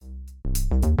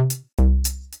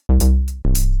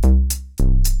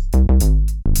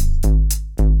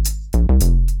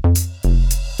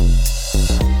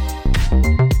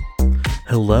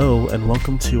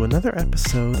welcome to another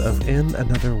episode of In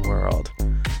Another World.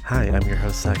 Hi, I'm your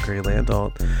host, Zachary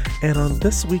Landolt, and on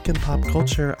This Week in Pop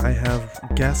Culture, I have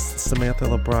guest Samantha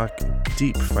LeBrock,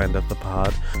 deep friend of the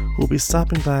pod, who will be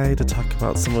stopping by to talk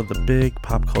about some of the big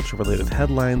pop culture-related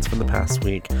headlines from the past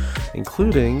week,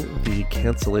 including the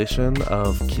cancellation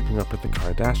of Keeping Up with the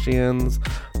Kardashians,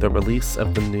 the release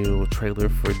of the new trailer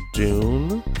for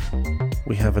Dune.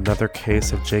 We have another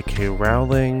case of J.K.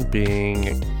 Rowling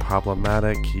being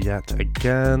problematic yet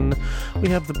again. We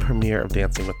have the premiere of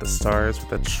Dancing with the Stars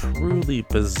with a truly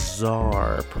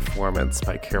bizarre performance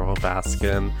by Carole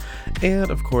Baskin.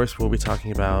 And of course, we'll be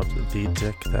talking about the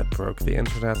dick that broke the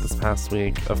internet this past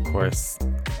week. Of course,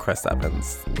 Chris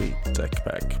Evans' leaked dick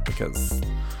pic, because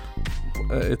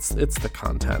it's the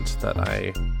content that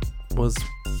I was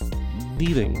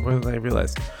needing more than I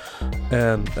realized.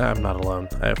 And I'm not alone.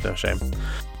 I have no shame.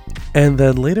 And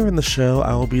then later in the show,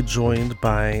 I will be joined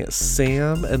by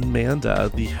Sam and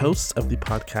Manda, the hosts of the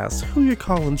podcast Who You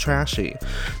Callin' Trashy,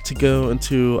 to go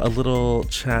into a little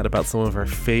chat about some of our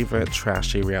favorite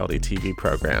trashy reality TV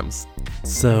programs.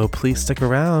 So please stick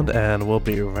around and we'll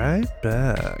be right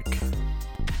back.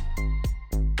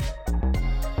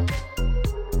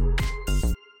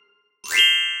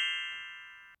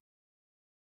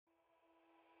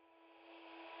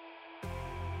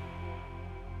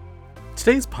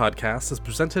 Today's podcast is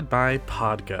presented by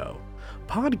Podgo.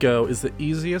 Podgo is the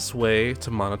easiest way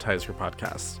to monetize your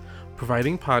podcast,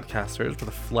 providing podcasters with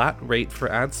a flat rate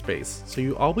for ad space, so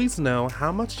you always know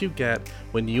how much you get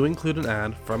when you include an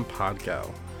ad from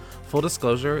Podgo. Full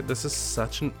disclosure, this is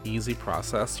such an easy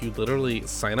process. You literally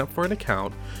sign up for an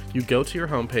account, you go to your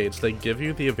homepage, they give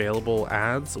you the available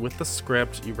ads with the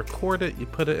script, you record it, you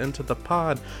put it into the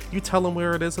pod, you tell them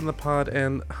where it is in the pod,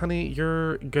 and honey,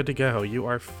 you're good to go. You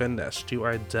are finished. You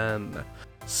are done.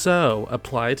 So,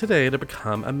 apply today to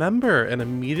become a member and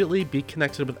immediately be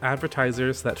connected with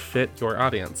advertisers that fit your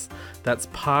audience. That's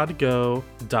podgo.co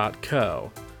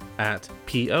at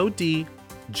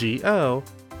podgo.co.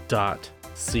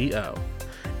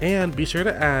 And be sure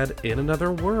to add In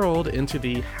Another World into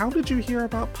the How Did You Hear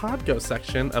About Podgo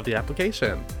section of the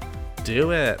application.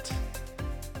 Do it!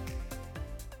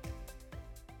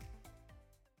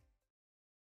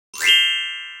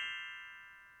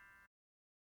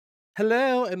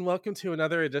 Hello, and welcome to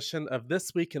another edition of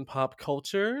This Week in Pop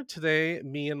Culture. Today,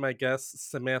 me and my guest,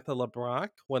 Samantha LeBrock,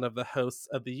 one of the hosts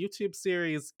of the YouTube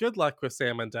series Good Luck with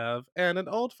Sam and Dev, and an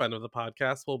old friend of the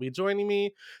podcast, will be joining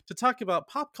me to talk about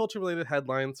pop culture-related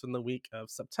headlines from the week of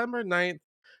September 9th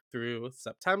through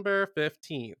September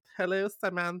 15th. Hello,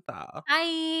 Samantha.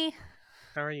 Hi.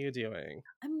 How are you doing?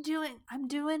 I'm doing,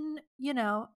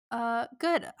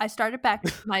 good. I started back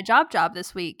my job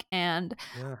this week, and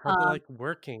Yeah, how's it like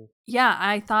working? yeah,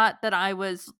 I thought that I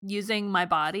was using my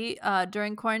body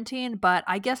during quarantine, but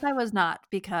I guess I was not,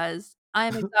 because I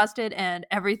am exhausted and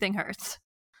everything hurts.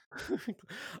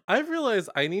 I've realized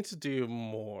I need to do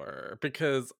more,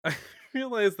 because I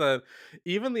realize that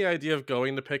even the idea of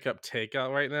going to pick up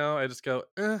takeout right now, I just go,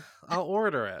 I'll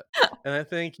order it. And I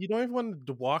think you don't even want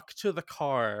to walk to the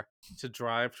car to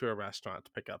drive to a restaurant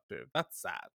to pick up food. That's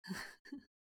sad.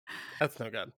 That's no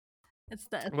good. It's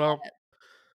the Well,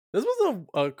 this was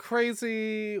a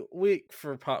crazy week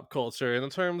for pop culture in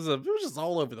terms of, it was just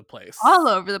all over the all place.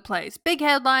 over the place. Big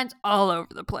headlines all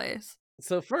over the place.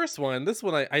 So this one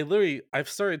I literally, I've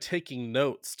started taking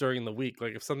notes during the week.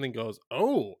 Like if something goes,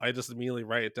 oh, I just immediately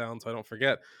write it down so I don't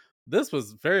forget. This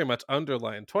was very much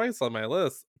underlined twice on my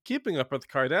list. Keeping Up with the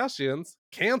Kardashians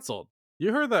canceled.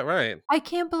 You heard that right. I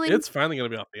can't believe It's finally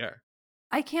going to be off the air.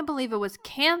 it was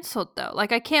canceled, though.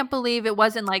 Like, I can't believe it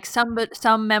wasn't like some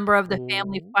member of the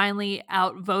family Ooh. finally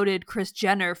outvoted Kris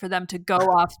Jenner for them to go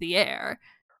off the air.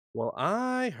 Well,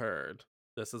 I heard,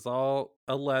 this is all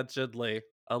allegedly,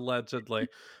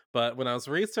 but when I was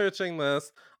researching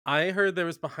this, I heard there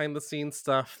was behind the scenes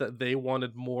stuff that they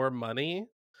wanted more money,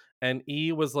 and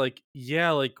E was like,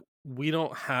 "Yeah, like we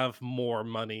don't have more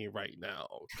money right now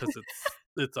because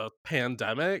it's a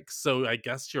pandemic, so I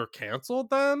guess you're canceled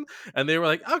then." And they were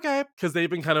like, "Okay," because they've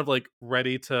been kind of like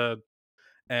ready to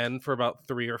end for about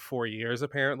 3 or 4 years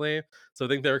apparently. So I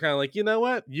think they were kind of like, you know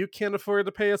what? You can't afford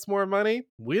to pay us more money.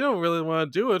 We don't really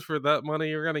want to do it for that money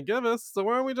you're gonna give us. So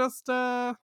why don't we just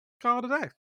call it a day?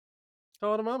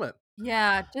 Call it a moment.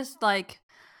 Yeah, just like,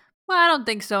 well, I don't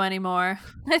think so anymore.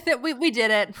 I think we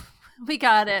did it. We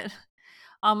got it.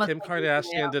 Almost Kim like a year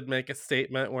Kardashian did make a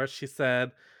statement where she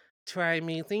said, To our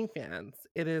amazing fans,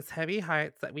 it is heavy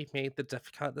hearts that we've made the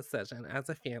difficult decision as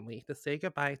a family to say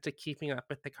goodbye to Keeping Up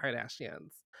with the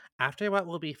Kardashians. After what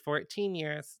will be 14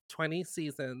 years, 20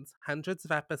 seasons, hundreds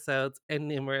of episodes, and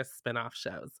numerous spin off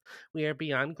shows, we are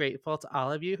beyond grateful to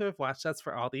all of you who have watched us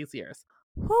for all these years.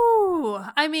 Whew.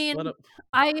 I mean, What a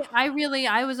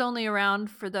I was only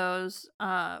around for those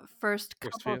first first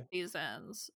couple few.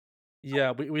 seasons.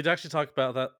 Yeah, we'd actually talk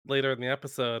about that later in the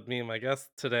episode, me and my guest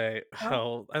today. Oh.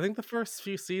 How I think the first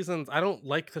few seasons, I don't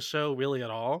like the show really at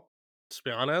all, to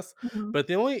be honest. Mhm. But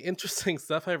the only interesting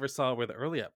stuff I ever saw were the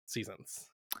early seasons.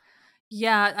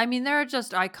 Yeah, I mean, they're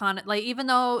just iconic. Like, even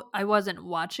though I wasn't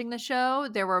watching the show,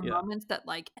 there were Yeah. moments that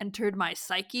like entered my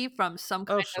psyche from some Oh,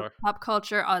 kind of sure. pop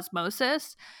culture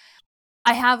osmosis.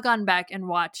 I have gone back and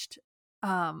watched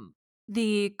um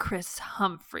the Chris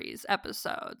Humphries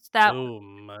episodes. That Oh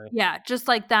my. Yeah, just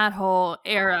like that whole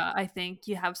era, I think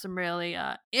you have some really,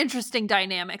 interesting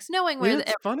dynamics knowing where the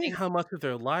It's funny everything. how much of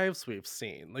their lives we've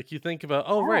seen. Like you think about,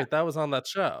 oh Yeah. right, that was on that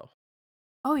show.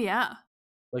 Oh, yeah.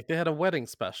 Like they had a wedding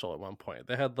special at one point.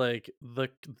 They had like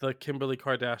the Kimberly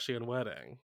Kardashian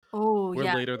wedding, Oh, where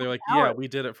yeah, later they're like, yeah, hours. we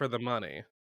did it for the money.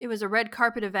 It was a red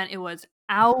carpet event, it was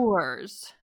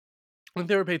hours. I think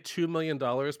they were paid $2 million by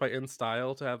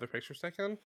InStyle to have their pictures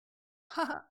taken.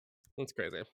 That's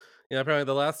crazy. Yeah, apparently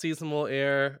the last season will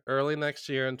air early next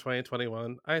year in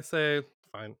 2021. I say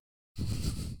fine.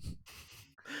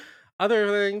 Other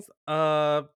things,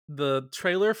 the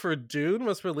trailer for Dune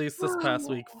was released this past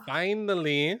week.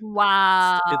 Finally,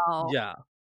 Wow. yeah,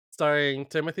 starring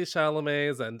Timothy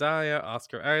Chalamet, Zendaya,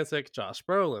 Oscar Isaac, Josh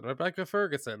Brolin, Rebecca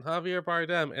Ferguson, Javier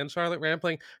Bardem, and Charlotte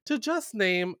Rampling, to just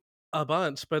name a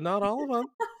bunch, but not all of them.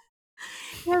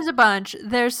 There's a bunch,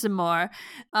 there's some more.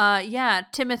 Yeah,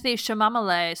 Timothy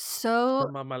Chalamet, so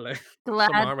Marmalade.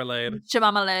 glad Marmalade.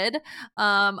 Chalamet.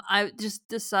 I just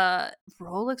this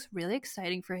role looks really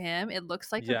exciting for him. It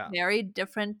looks like a Yeah, very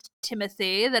different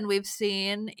Timothy than we've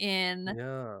seen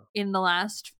yeah. in the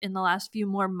last few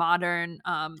more modern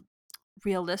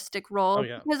realistic Oh roles,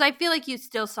 yeah, because I feel like you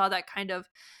still saw that kind of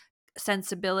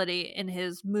sensibility in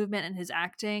his movement and his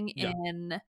acting yeah.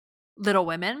 in Little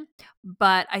Women,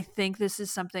 but I think this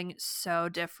is something so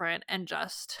different and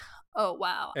just oh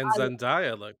wow. And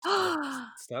Zendaya looked I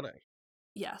stunning.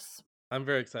 Yes. I'm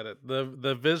very excited. The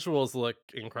visuals look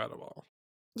incredible.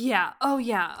 Yeah. Oh,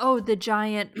 yeah. Oh, the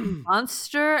giant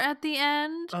monster at the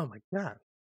end? Oh my god.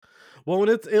 When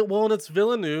it's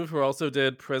Villeneuve who also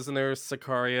did Prisoners,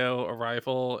 Sicario,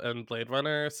 Arrival, and Blade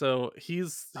Runner. So he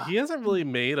hasn't really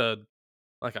made a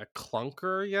like a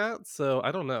clunker yet. So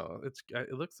I don't know.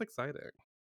 It looks exciting.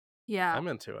 Yeah. I'm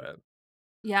into it.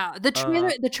 Yeah. Uh,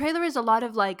 The trailer is a lot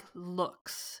of, like,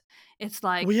 looks. It's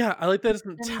like, well, yeah, I like that it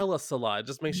doesn't listen tell us a lot. It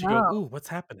just makes you go, no. "Ooh, what's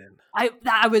happening?" I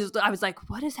was like,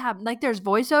 "What is happening?" Like, there's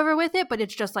voiceover with it, but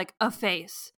it's just like a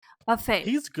face. A face.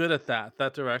 He's good at that.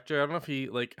 That director. I don't know if he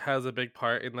like has a big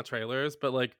part in the trailers,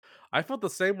 but like I felt the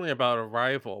same way about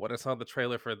Arrival when I saw the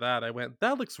trailer for that. I went,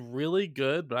 "That looks really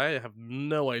good," but I have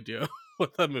no idea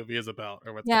what that movie is about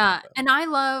or what's gonna Yeah, happen. and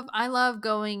I love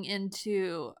going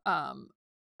into,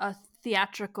 a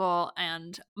theatrical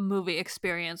and movie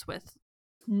experience with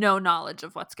no knowledge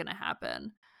of what's gonna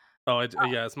happen. Oh,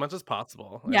 yeah, as much as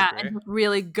possible. I Yeah, and agree. just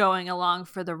really going along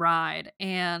for the ride,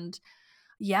 and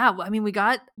yeah, I mean, we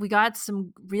got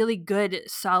some really good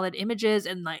solid images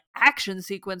and, like, action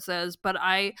sequences, but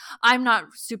I'm not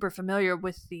super familiar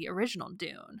with the original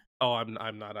Dune. Oh, I'm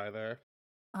not either.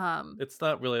 Um It's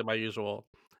not really my usual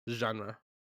genre.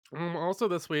 Also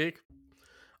this week,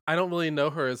 I don't really know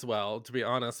her as well, to be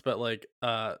honest, but like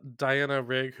Diana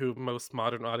Rigg, who most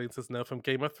modern audiences know from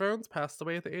Game of Thrones, passed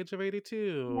away at the age of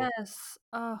 82. Yes.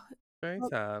 Oh, Very well,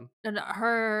 sad. and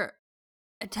her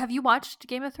have you watched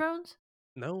Game of Thrones?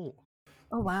 No.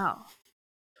 Oh, wow.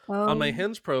 On my Oh.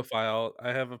 Hinge profile, I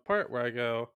have a part where I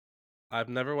go, I've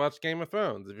never watched Game of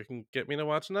Thrones. If you can get me to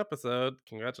watch an episode,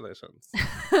 congratulations.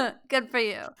 Good for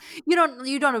you.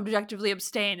 You don't objectively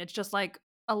abstain, it's just, like,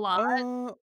 a lot.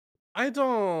 Uh, I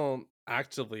don't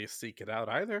actively seek it out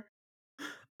either.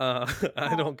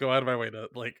 I don't go out of my way to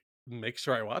like make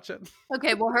sure I watch it.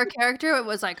 Okay, well, her character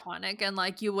was iconic, and,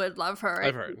 like, you would love her, and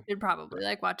I've you heard. should probably, Yeah.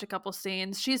 like, watch a couple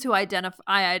scenes. She's who I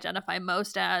identify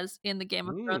most as in the Game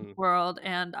of Thrones Mm. world,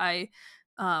 and I,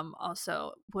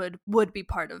 also would be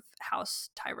part of House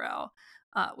Tyrell,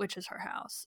 which is her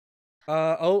house.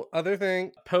 Other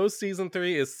thing, Post season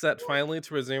 3 is set finally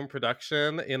to resume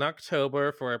production in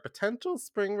October for a potential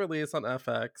spring release on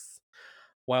FX.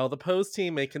 While the Pose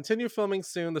team may continue filming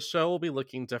soon, the show will be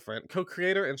looking different. Co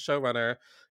creator and showrunner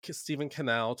Stephen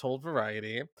Cannell told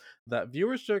Variety that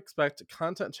viewers should expect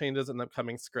content changes in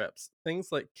upcoming scripts.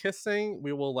 Things like kissing,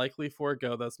 we will likely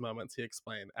forego those moments, he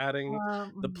explained, adding,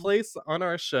 the Mhm. place on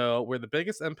our show where the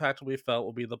biggest impact will be felt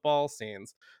will be the ball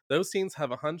scenes. Those scenes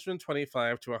have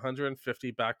 125 to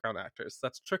 150 background actors.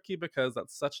 That's tricky because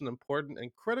that's such an important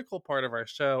and critical part of our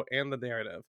show and the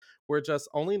narrative. We're just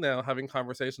only now having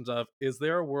conversations of, is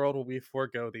there a world where we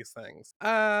forego these things?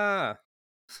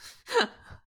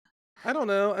 I don't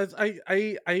know.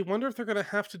 I wonder if they're gonna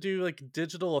have to do like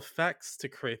digital effects to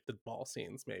create the ball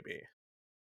scenes, maybe.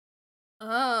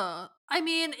 Oh, I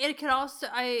mean, it could also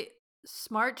I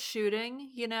smart shooting,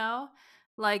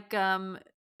 like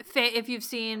if you've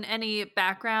seen any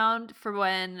background for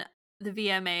when the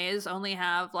VMAs only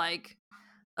have like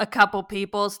a couple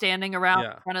people standing around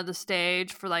Yeah. in front of the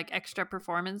stage for like extra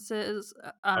performances.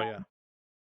 Oh yeah.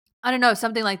 I don't know,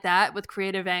 something like that with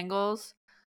creative angles.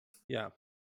 Yeah.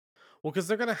 Well, because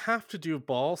they're gonna have to do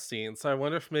ball scenes, so I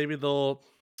wonder if maybe they'll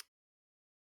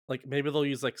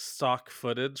use like stock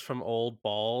footage from old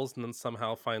balls and then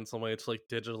somehow find some way to like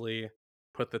digitally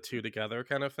put the two together,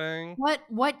 kind of thing. What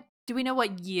do we know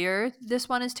what year this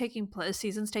one is taking place?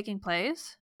 Season's taking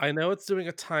place? I know it's doing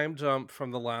a time jump from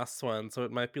the last one, so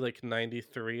it might be like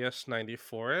 93-ish,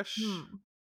 94-ish. Hmm.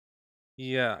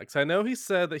 Yeah, because I know he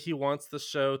said that he wants the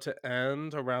show to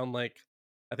end around like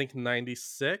I think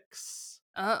 96,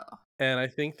 Oh. and I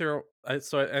think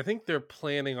they're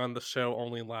planning on the show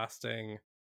only lasting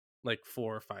like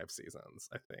 4 or 5 seasons,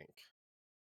 I think,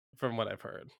 from what I've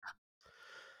heard.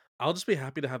 I'll just be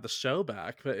happy to have the show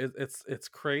back, but it's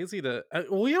crazy to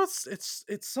well,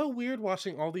 it's so weird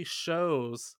watching all these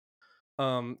shows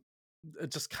um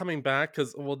just coming back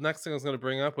because next thing I was going to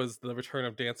bring up was the return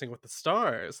of Dancing with the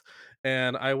Stars,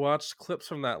 and I watched clips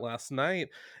from that last night,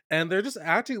 and they're just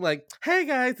acting like, hey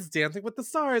guys, it's Dancing with the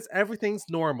Stars, everything's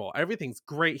normal, everything's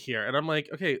great here, and I'm like,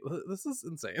 okay, this is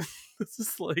insane. This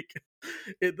is like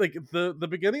it like the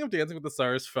beginning of Dancing with the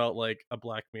Stars felt like a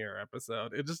Black Mirror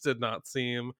episode. It just did not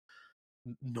seem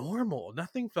normal.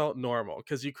 Nothing felt normal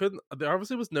because you couldn't. There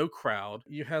obviously was no crowd.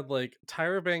 You had like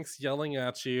Tyra Banks yelling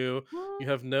at you. You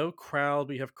have no crowd,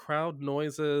 but you have crowd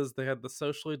noises. They had the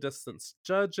socially distanced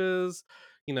judges.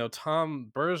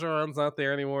 Tom Bergeron's not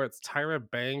there anymore. It's Tyra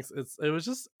Banks. It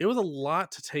was a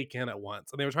lot to take in at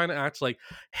once. And they were trying to act like,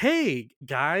 hey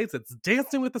guys, it's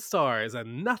Dancing with the Stars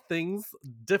and nothing's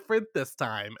different this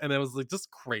time. And it was like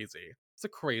just crazy. It's a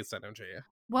crazed energy.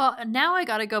 Well, now I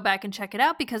gotta go back and check it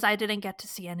out because I didn't get to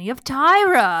see any of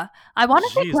Tyra. I want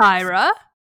to see Jesus. Tyra.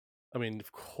 I mean,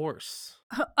 of course.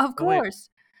 Of Oh wait, course.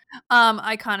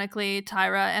 Iconically,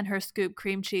 Tyra and her scoop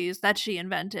cream cheese that she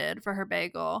invented for her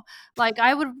bagel. Like,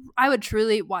 I would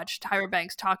truly watch Tyra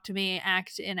Banks talk to me,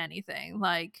 act in anything.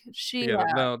 Like, she,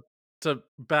 forget it. No, to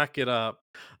back it up,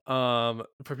 for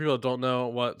people that don't know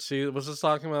what she was just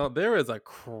talking about, there is a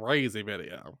crazy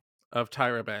video of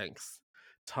Tyra Banks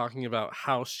talking about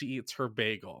how she eats her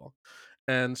bagel,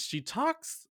 and she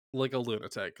talks like a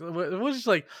lunatic. Which is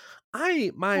like, I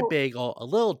eat my well, bagel a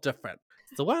little different.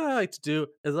 So what I like to do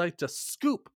is I like to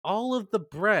scoop all of the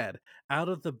bread out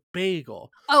of the bagel,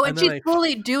 oh, and and then she's I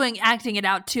fully acting it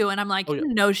out too. And I'm like, oh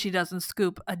yeah, she doesn't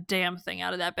scoop a damn thing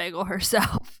out of that bagel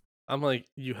herself. I'm like,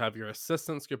 you have your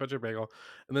assistant scoop out your bagel,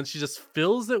 and then she just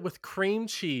fills it with cream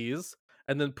cheese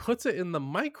and then puts it in the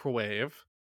microwave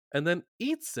and then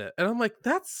eats it. And I'm like,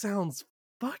 that sounds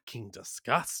fucking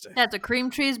disgusting. That's a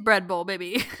cream cheese bread bowl,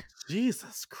 baby.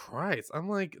 Jesus Christ. I'm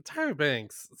like, Tyra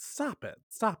Banks, stop it.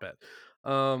 Stop it.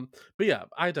 But yeah,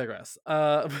 I digress.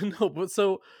 But no, but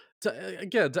so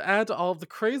again, to add to all of the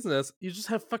craziness, you just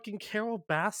have fucking Carol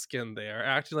Baskin there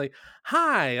acting like,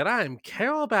 hi, and I'm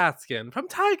Carol Baskin from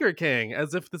Tiger King,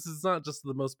 as if this is not just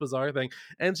the most bizarre thing.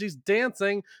 And she's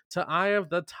dancing to Eye of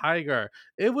the Tiger.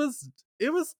 It was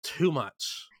too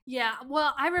much. Yeah,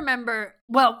 well, I remember.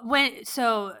 Well,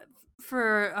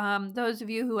 for those of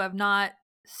you who have not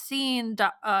seen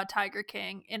Tiger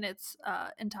King in its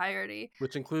entirety,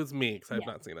 Which includes me, because I've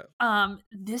yeah, not seen it.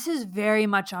 this is very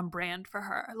much on brand for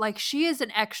her. Like, she is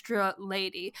an extra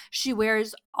lady. She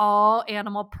wears all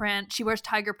animal print. She wears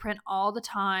tiger print all the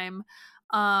time.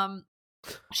 Um,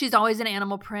 she's always in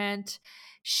animal print.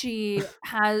 She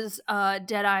has a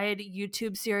dead-eyed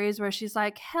YouTube series where she's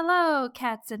like, "Hello,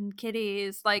 cats and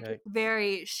kitties." Like,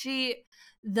 Yikes.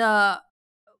 the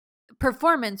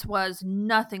performance was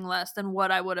nothing less than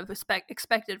what I would have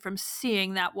expected from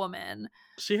seeing that woman.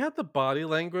 She had the body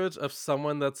language of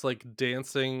someone that's like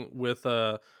dancing with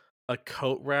a a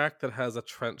coat rack that has a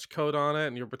trench coat on it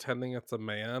and you're pretending it's a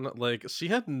man. Like, she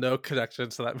had no connection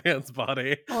to that man's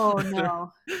body. Oh And her,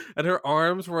 no. and her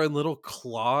arms were in little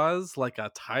claws like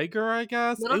a tiger, I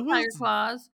guess. Little It was tiger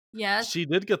claws. Yes. She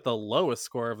did get the lowest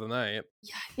score of the night.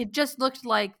 Yeah, it just looked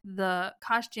like the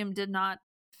costume did not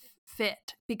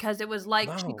fit because it was like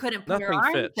she No, couldn't put her nothing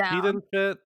arms fit. She down. didn't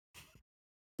fit.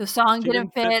 The song She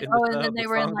didn't didn't fit fit. in the Oh, and show. then The they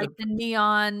were in, song like, didn't the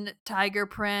neon tiger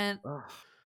print. Ugh.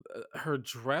 Her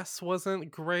dress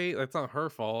wasn't great. That's not her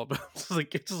fault, but it's just,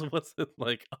 like, it just wasn't,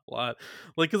 like, a lot.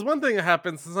 Like, because one thing that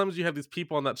happens, sometimes you have these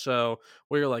people on that show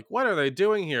where you're like, "What are they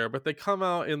doing here?" But they come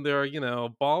out in their,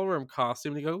 ballroom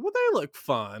costume, and you go, "Well, they look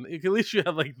fun." Like, at least you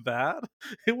have, like, that.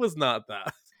 It was not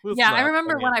that. It was Yeah, I not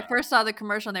remember any of when I that. first saw the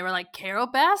commercial and they were like, "Carol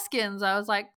Baskins." I was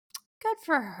like, "Good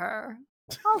for her."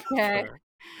 For Okay. her.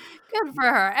 Good for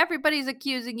her. Everybody's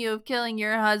accusing you of killing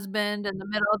your husband in the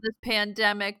middle of this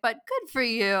pandemic, but good for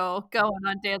you going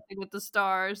on Dancing with the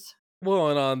Stars. Well,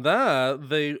 and on that,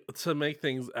 they to make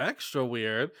things extra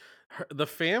weird, the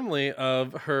family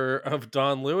of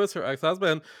Don Lewis, her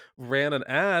ex-husband, ran an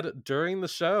ad during the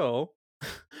show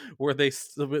where they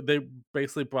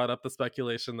basically brought up the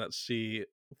speculation that she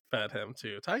fed him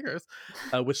to tigers,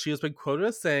 which she has been quoted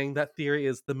as saying that theory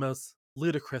is the most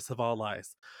ludicrous of all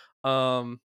lies.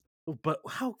 Um, but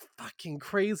how fucking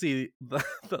crazy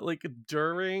that like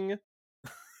during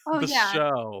Oh, the yeah.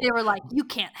 show. They were like, "You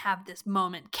can't have this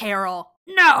moment, Carol.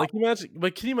 No, Can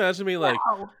you imagine me like,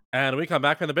 no." and when we come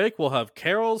back from the break, we'll have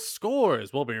Carol's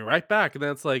scores. We'll be right back. And then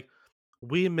it's like,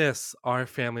 we miss our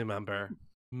family member.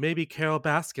 Maybe Carol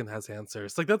Baskin has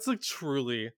answers. Like, that's like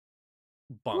truly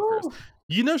bonkers. Ooh.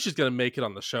 You know she's gonna make it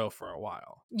on the show for a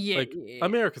while. Like, Yeah.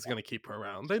 America's gonna keep her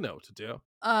around. They know what to do.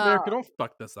 Uh, America, don't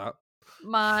fuck this up.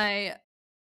 my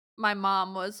my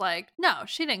mom was like, "No,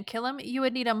 she didn't kill him. You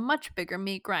would need a much bigger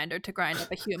meat grinder to grind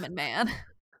up a human man."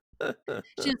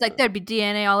 She was like, "There'd be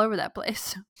DNA all over that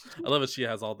place." I love it. She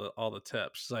has all the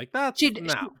tips. She's like, that's She d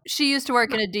no. she used to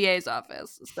work in a DA's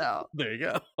office, so, There you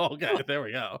go. Okay, there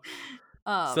we go.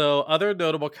 um So, other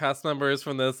notable cast members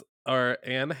from this are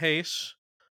Anne Heche,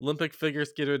 Olympic figure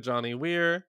skater Johnny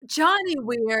Weir. Johnny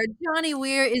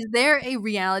Weir, is there a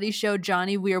reality show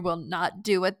Johnny Weir will not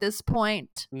do at this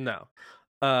point? No,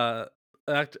 uh,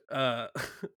 act,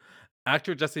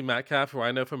 actor Jesse Metcalf, who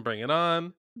I know from Bring It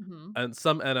On, Mhm. and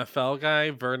some NFL guy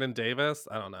Vernon Davis.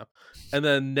 I don't know, and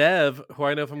then Nev, who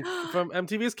I know from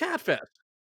MTV's Catfish.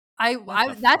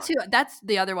 What the fuck? That's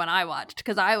the other one I watched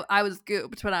because I was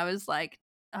gooped when I was like,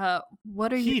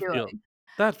 what are you He feel doing?"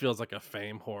 that feels like a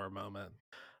fame horror moment.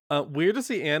 Weird to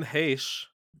see Anne Heche,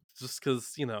 just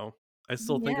because I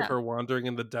still think of Yeah. her wandering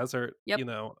in the desert, Yep.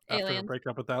 after her Aliens.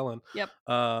 breakup with Ellen, Yep.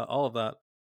 all of that.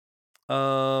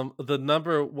 The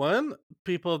number one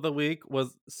people of the week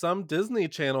was some Disney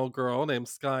Channel girl named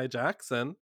Sky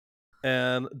Jackson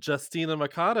and Justina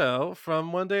Mikado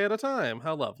from One Day at a Time.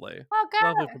 How lovely, Oh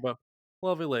lovely god. for both,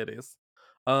 lovely ladies.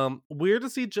 Weird to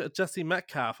see Jesse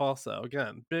Metcalf also.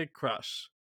 Again, big crush.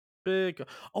 Big.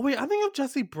 Oh wait, I think of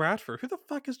Jesse Bradford. Who the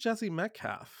fuck is Jesse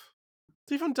Metcalf?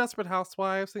 Is he from Desperate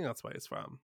Housewives? I think that's where he's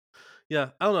from. Yeah,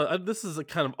 I don't know. This is a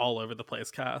kind of all over the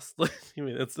place cast. Like, I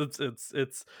mean,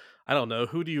 it's. I don't know.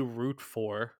 Who do you root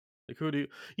for? Like, who do you?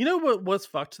 You know what was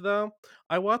fucked though?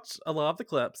 I watched a lot of the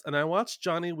clips, and I watched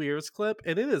Johnny Weir's clip,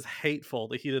 and it is hateful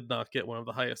that he did not get one of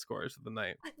the highest scores of the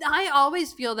night. I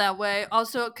always feel that way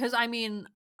also cuz I mean,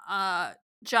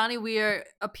 Johnny Weir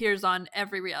appears on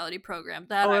every reality program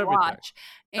that Oh, I everything, watch,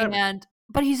 everything. and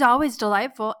but he's always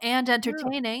delightful and Yeah.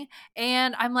 entertaining,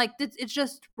 and I'm like, it's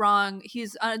just wrong.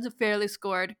 He's unfairly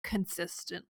scored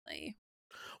consistently.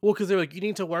 Well, because they're like, you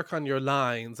need to work on your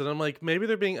lines. And I'm like, maybe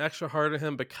they're being extra hard on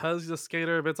him because he's a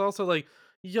skater, but it's also like,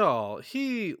 y'all,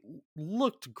 he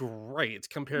looked great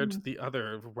compared to Mhm. the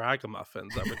other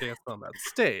ragamuffins that were dancing on that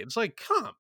stage. Like,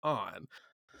 come on.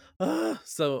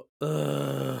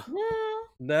 Yeah.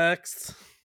 Next.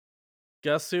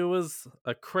 Guess who was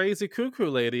a crazy cuckoo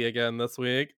lady again this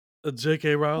week?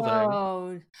 J.K. Rowling.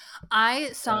 Oh, Ay,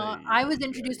 I was ay,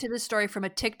 introduced ay. to this story from a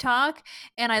TikTok,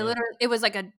 and Uh, it was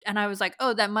like and I was like,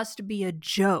 "Oh, that must be a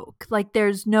joke. Like,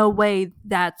 there's no way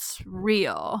that's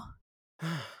real."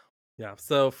 yeah,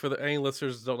 so for any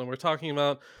listeners who don't know what we're talking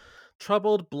about,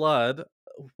 Troubled Blood,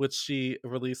 which she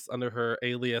released under her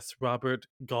alias Robert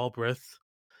Galbraith,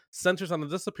 centers on the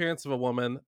disappearance of a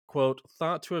woman, quote,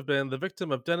 thought to have been the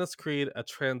victim of Dennis Creed, a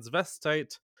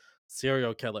transvestite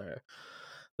serial killer.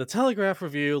 The Telegraph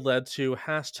review led to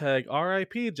hashtag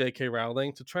RIP JK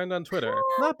Rowling to trend on Twitter.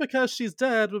 Not because she's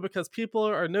dead, but because people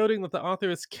are noting that the author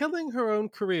is killing her own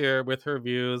career with her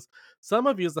views. Some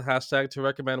have used the hashtag to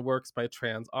recommend works by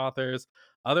trans authors.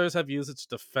 Others have used it to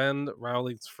defend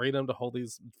Rowling's freedom to hold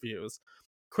these views.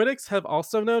 Critics have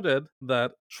also noted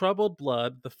that Troubled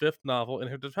Blood, the fifth novel in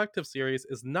her detective series,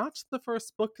 is not the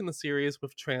first book in the series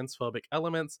with transphobic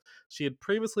elements. She had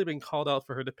previously been called out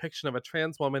for her depiction of a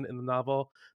trans woman in the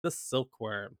novel The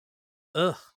Silkworm.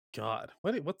 Ugh, God.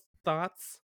 What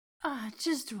thoughts?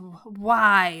 Just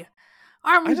why?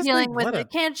 Aren't I we just think dealing with what a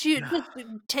it? Can't you just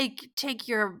take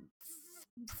your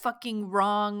fucking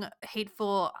wrong,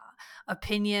 hateful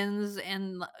opinions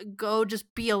and go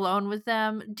just be alone with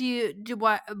them? Do you do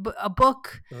what a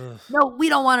book? ugh. No, we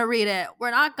don't want to read it.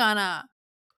 We're not gonna.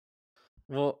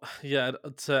 Well, yeah,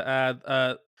 to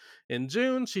add, in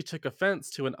June, she took offense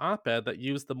to an op ed that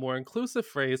used the more inclusive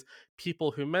phrase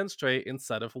people who menstruate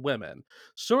instead of women.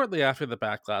 Shortly after the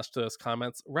backlash to those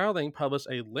comments, Rowling published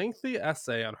a lengthy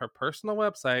essay on her personal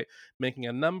website making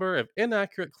a number of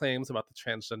inaccurate claims about the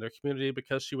transgender community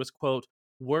because she was, quote,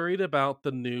 worried about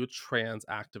the new trans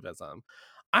activism.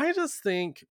 I just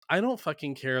think I don't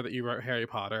fucking care that you wrote Harry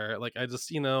Potter. Like I just,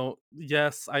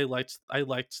 yes, I liked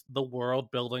the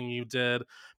world building you did,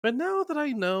 but now that I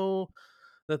know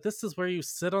that this is where you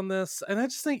sit on this, and I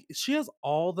just think she has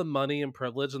all the money and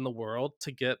privilege in the world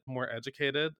to get more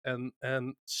educated, and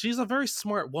she's a very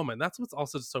smart woman. That's what's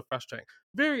also just so frustrating.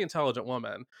 Very intelligent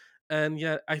woman. And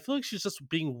yet I feel like she's just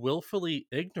being willfully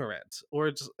ignorant or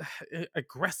just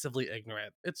aggressively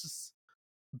ignorant. It just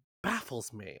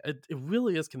baffles me. It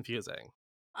really is confusing.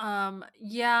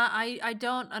 Yeah, I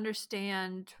don't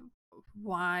understand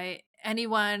why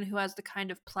anyone who has the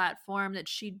kind of platform that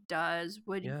she does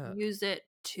would Yeah. use it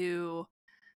to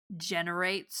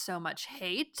generate so much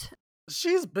hate.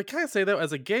 But can I say though,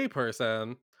 as a gay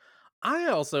person, I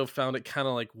also found it kind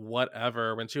of like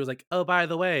whatever when she was like, "Oh, by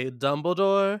the way,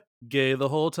 Dumbledore gay the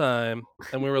whole time,"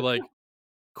 and we were like,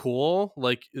 "Cool."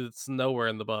 Like it's nowhere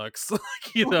in the books.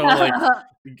 Like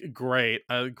like great,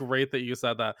 great that you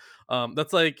said that.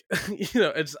 That's like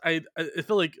it's I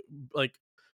feel like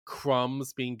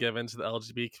crumbs being given to the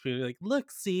LGBT community. Like,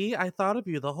 look, see, I thought of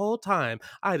you the whole time.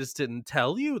 I just didn't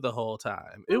tell you the whole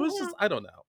time. It was just I don't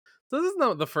know. So this is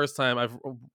not the first time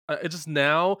it just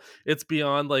now it's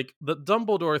beyond like the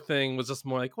Dumbledore thing was just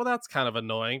more like, well, that's kind of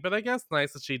annoying, but I guess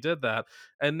nice that she did that.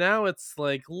 And now it's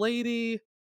like, lady,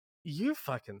 you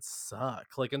fucking suck.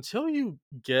 Like until you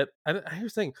get, I hear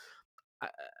saying,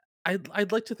 I,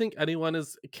 I'd like to think anyone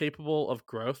is capable of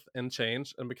growth and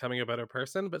change and becoming a better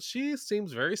person, but she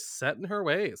seems very set in her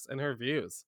ways and her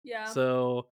views. Yeah.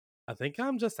 So I think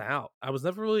I'm just out. I was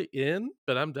never really in,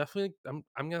 but I'm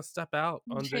gonna step out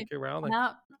on J.K. Rowling.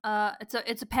 No,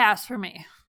 it's a pass for me.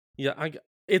 Yeah,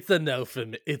 it's a no for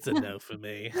me. It's a no for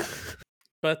me.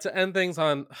 But to end things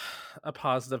on a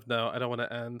positive note, I don't want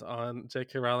to end on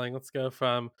J.K. Rowling. Let's go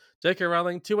from J.K.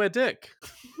 Rowling to a dick.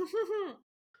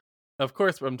 Of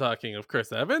course, I'm talking of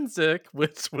Chris Evans' dick,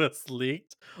 which was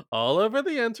leaked all over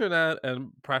the internet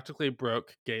and practically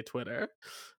broke gay Twitter.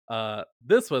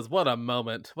 This was what a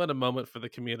moment! What a moment for the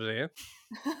community.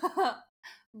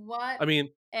 What I mean,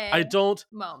 a I don't.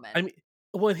 moment. I mean,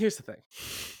 well, here's the thing.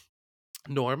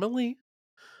 Normally,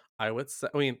 I would say.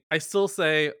 I mean, I still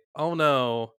say, "Oh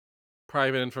no,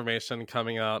 private information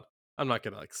coming out." I'm not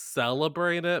gonna like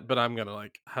celebrate it, but I'm gonna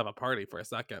like have a party for a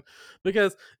second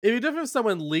because even if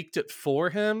someone leaked it for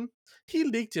him, he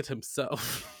leaked it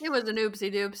himself. It was an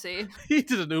oopsie doopsie. He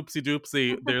did an oopsie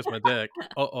doopsie. There's my dick.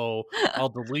 Oh, I'll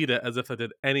delete it as if I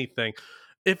did anything.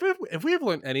 If we have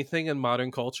learned anything in modern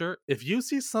culture, if you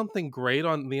see something great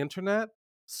on the internet,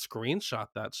 screenshot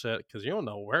that shit because you don't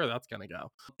know where that's gonna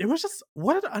go. It was just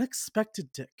what an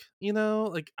unexpected dick.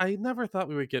 Like I never thought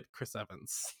we would get Chris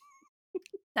Evans.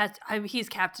 He's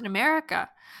Captain America.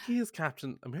 He is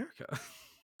Captain America.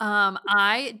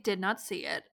 I did not see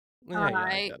it. Yeah, I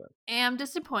I get it. am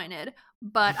disappointed,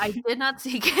 but I did not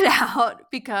seek it out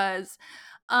because,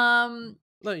 um,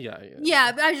 No, yeah, yeah,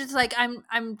 yeah, I was just like,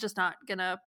 I'm just not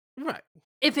gonna. right.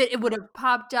 If it would have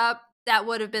popped up, that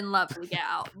would have been lovely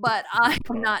gal, but I'm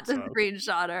not the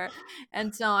screenshotter,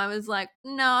 and so I was like,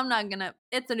 "No, I'm not gonna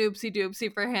it's an oopsie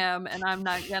doopsie for him, and I'm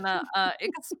not gonna,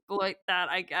 exploit that,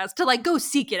 I guess, to, like, go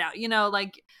seek it out,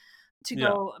 like, to Yeah.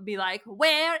 go be like,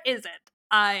 'Where is it?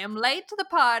 I am late to the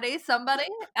party. Somebody?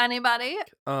 Anybody?'"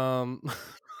 Um,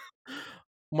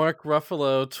 Mark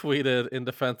Ruffalo tweeted in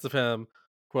defense of him,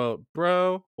 quote,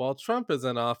 "Bro, while Trump is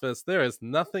in office, there is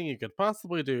nothing you could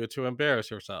possibly do to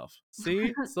embarrass yourself.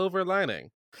 See? Silver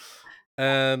lining."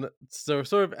 And so,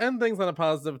 sort of end things on a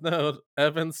positive note,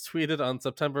 Evans tweeted on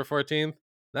September 14th,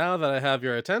 now that I have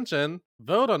your attention,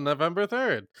 vote on November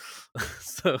 3rd.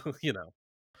 So,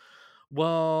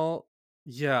 Well,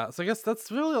 yeah. So I guess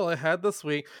that's really all I had this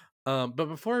week. But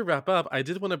before we wrap up, I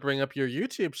did want to bring up your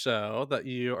YouTube show that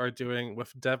you are doing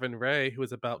with Devin Ray, who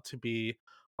is about to be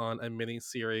on a mini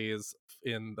series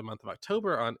in the month of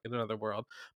October on In Another World.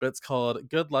 But it's called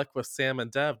Good Luck with Sam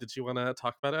and Dev. Did you want to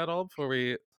talk about it at all before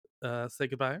we say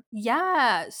goodbye?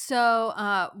 Yeah.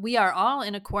 So we are all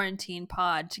in a quarantine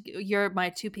pod. You're my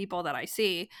two people that I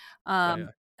see. Yeah.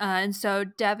 And so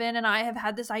Devin and I have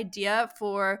had this idea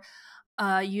for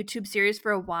a YouTube series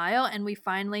for a while, and we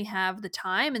finally have the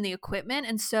time and the equipment.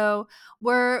 And so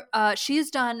she's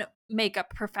done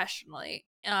makeup professionally.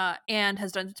 And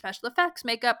has done special effects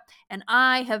makeup, and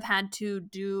I have had to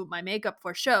do my makeup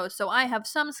for shows. So I have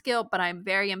some skill, but I'm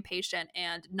very impatient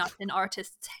and not an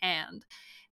artist's hand.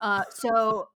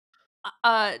 So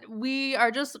we are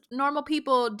just normal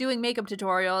people doing makeup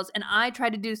tutorials, and I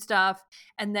try to do stuff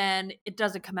and then it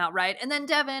doesn't come out right. And then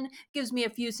Devin gives me a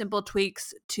few simple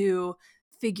tweaks to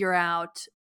figure out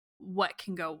what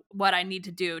I need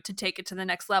to do to take it to the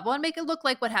next level and make it look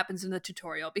like what happens in the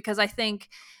tutorial. Because I think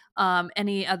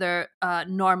any other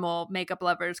normal makeup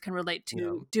lovers can relate to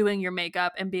Yeah. doing your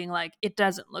makeup and being like, it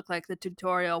doesn't look like the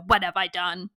tutorial. What have I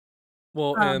done?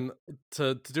 Well, Um, and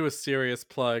to do a serious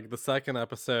plug, the second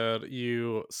episode,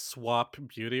 you swap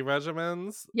beauty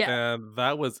regimens, yeah. and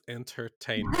that was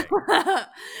entertaining.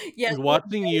 Yes,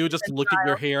 Watching you just look at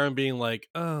your hair and being like,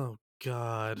 "Oh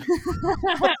God."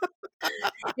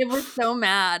 it was so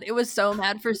mad. It was so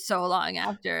mad for so long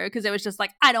after, because it was just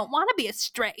like, I don't want to be a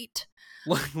straight.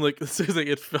 Like seriously,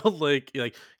 it felt like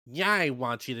yeah, I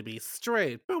want you to be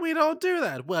straight, but we don't do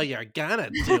that. Well, you're gonna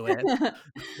do it. It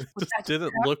Which just that's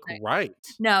didn't look disgusting. right.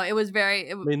 No, it was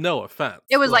very. I mean, no offense.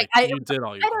 It was like Like, you did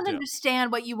all you I could don't do.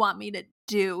 understand what you want me to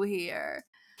do here.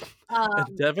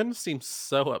 And Devin seems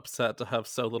so upset to have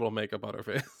so little makeup on her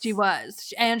face. She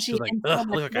was, and She's like, and so "Ugh,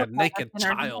 much look like a makeup naked in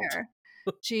her child." hair.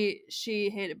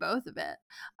 She hated both of it.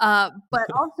 But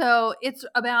also it's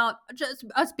about just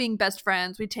us being best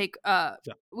friends. Yeah.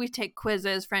 We take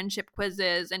quizzes, friendship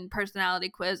quizzes and personality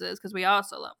quizzes, because we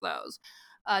also love those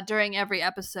during every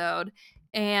episode.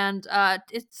 And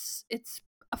it's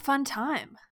a fun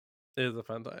time. It is a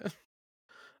fun time.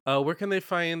 Where can they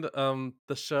find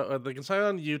the show? They can find it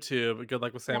on YouTube. Good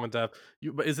Luck with Sam and Dev.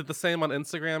 But is it the same on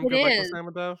Instagram? It Good Luck with is. Sam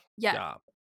and Dev. Yeah.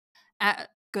 Yeah.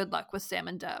 Good luck with Sam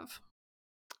and Dev.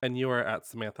 And you are at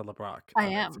Samantha LeBrock I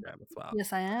on am. Instagram as well.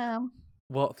 Yes, I am.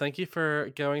 Well, thank you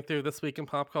for going through this week in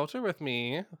pop culture with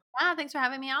me. Thanks for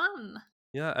having me on.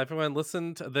 Yeah, everyone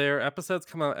listen to their episodes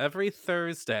come out every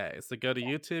Thursday. So go to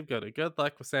YouTube, go to Good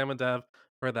Luck with Sam and Dev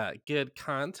for that good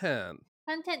content.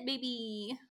 Content,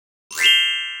 baby.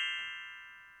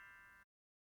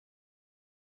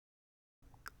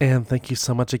 And thank you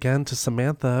so much again to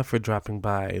Samantha for dropping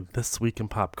by this week in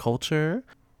pop culture.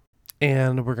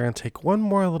 And we're going to take one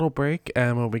more little break.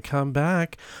 And when we come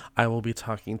back, I will be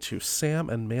talking to Sam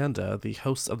and Manda, the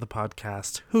hosts of the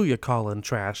podcast Who Ya Callin'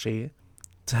 Trashy,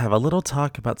 to have a little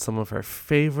talk about some of her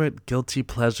favorite guilty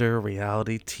pleasure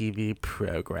reality TV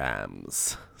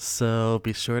programs. So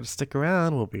be sure to stick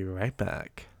around. We'll be right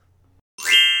back.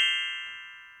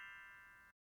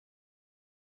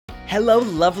 Hello,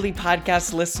 lovely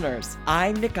podcast listeners.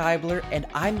 I'm Nick Eibler, and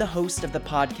I'm the host of the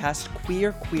podcast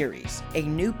Queer Queries, a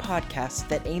new podcast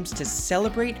that aims to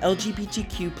celebrate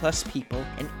LGBTQ+ people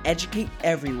and educate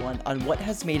everyone on what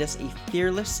has made us a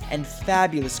fearless and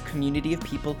fabulous community of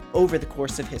people over the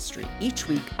course of history. Each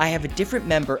week, I have a different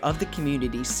member of the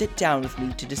community sit down with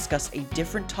me to discuss a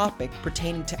different topic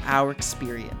pertaining to our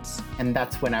experience. And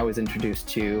that's when I was introduced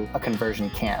to a conversion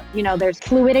camp. You know, there's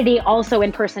fluidity also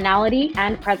in personality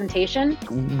and presentation.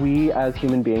 We as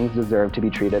human beings deserve to be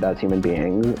treated as human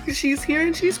beings. She's here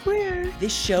and she's queer.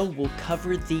 This show will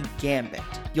cover the gambit.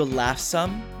 You'll laugh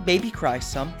some, maybe cry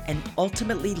some, and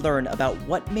ultimately learn about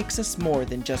what makes us more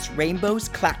than just rainbows,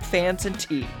 clap fans, and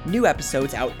tea. New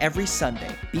episodes out every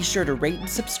Sunday. Be sure to rate and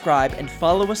subscribe and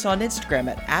follow us on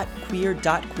Instagram at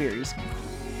 @queer.queries.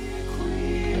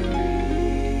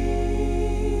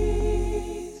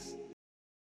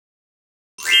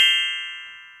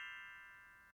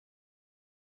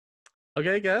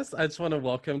 Okay, guys, I just want to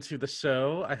welcome to the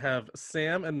show. I have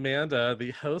Sam and Manda,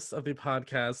 the hosts of the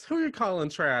podcast Who You Callin'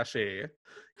 Trashy,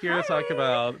 here to talk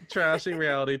about trashy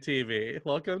reality TV.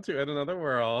 Welcome to In Another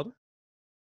World.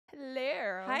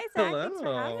 Hello. Hi, Zach. Thanks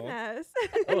for having us.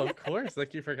 Oh, of course.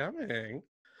 Thank you for coming.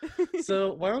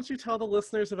 So why don't you tell the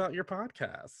listeners about your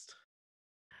podcast?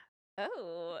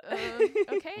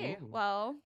 Okay. Ooh.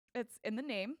 Well, it's in the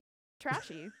name.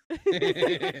 trashy.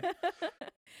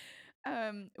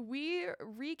 We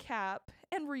recap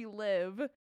and relive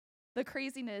the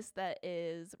craziness that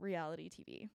is reality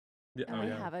TV. Yeah, And we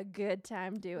have a good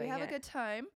time doing it. We have a good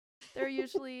time. There are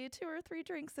usually 2 or 3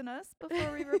 drinks in us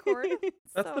before we record.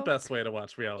 That's the so, best way to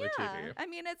watch reality yeah, TV. I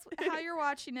mean, it's how you're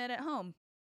watching it at home.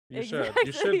 You should.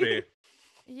 You should be.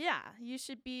 Yeah, you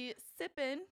should be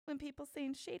sipping when people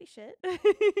saying shady shit.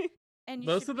 And you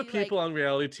Most should of the be, people like, on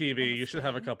reality TV, on you should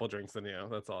have a spin. couple drinks in you.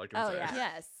 That's all I can Oh, say. yeah.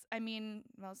 Yes, I mean,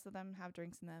 most of them have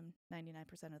drinks in them 99%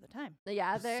 of the time.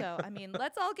 Yeah, they're So, I mean,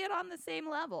 let's all get on the same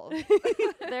level.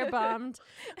 they're bummed.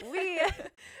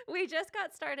 We just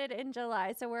got started in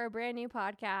July, so we're a brand new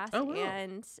podcast, Oh, wow.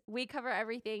 and we cover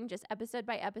everything just episode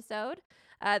by episode.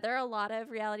 There are a lot of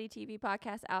reality TV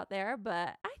podcasts out there,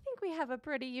 but I think we have a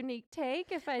pretty unique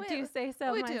take, if I do say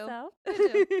so we do. myself. We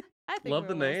do. I think Love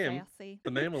we're the a little name. sassy.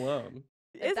 The name alone.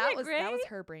 Isn't that it was great?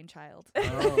 her brainchild.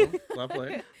 Oh,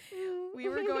 lovely. We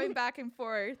were going back and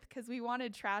forth because we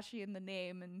wanted trashy in the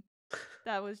name, and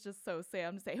that was just so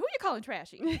Sam to say, "Who you calling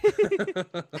trashy?"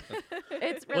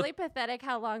 It's really pathetic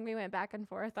how long we went back and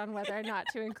forth on whether or not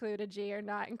to include a G or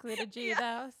not include a G,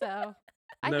 though. So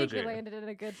I No think G. we landed in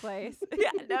a good place.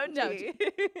 no G.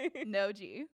 No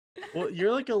G. Well,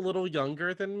 you're like a little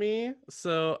younger than me,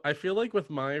 so I feel like with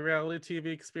my reality TV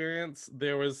experience,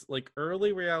 there was like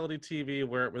early reality TV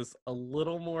where it was a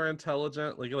little more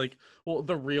intelligent, like well,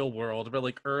 the Real World, but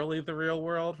like early the Real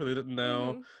World, where they didn't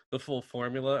know Mhm. the full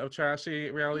formula of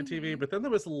trashy reality TV. But then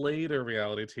there was later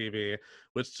reality TV,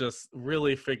 which just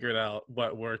really figured out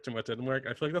what worked and what didn't work.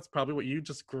 I feel like that's probably what you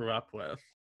just grew up with.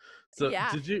 So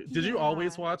Yeah. did you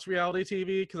always Yeah. watch reality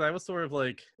TV? Because I was sort of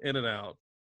like in and out.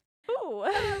 Ooh.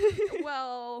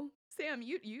 Well, Sam,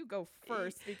 you go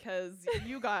first because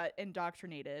you got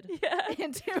indoctrinated Yeah.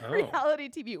 into Oh. reality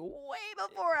TV way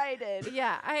before I did.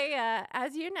 Yeah, I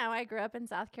as you know, I grew up in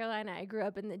South Carolina. I grew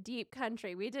up in the deep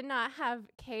country. We did not have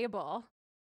cable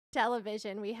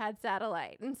television. We had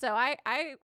satellite. And so I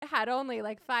had only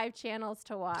like 5 channels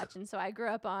to watch. And so I grew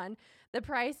up on The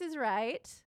Price is Right,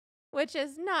 which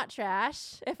is not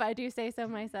trash, if I do say so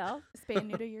myself. Spay and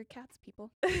neuter your cats,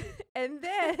 people.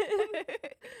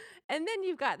 And then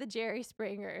you've got the Jerry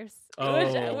Springers, Oh,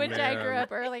 which I grew man.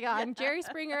 up early on. Jerry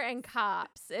Springer and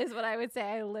Cops is what I would say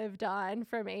I lived on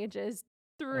from ages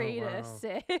 3 wow. to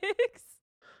 6.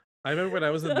 I remember when I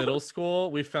was in middle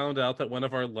school, we found out that one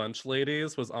of our lunch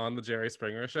ladies was on the Jerry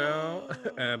Springer show,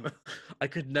 and I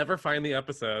could never find the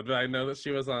episode, but I know that she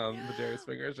was on the Jerry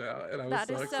Springer show, and I was That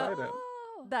so is excited.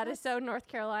 That is so North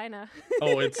Carolina.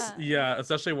 Oh, it's yeah,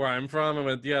 especially where I'm from. I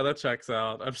went, yeah, that checks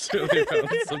out. I'm sure they found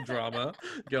some drama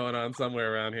going on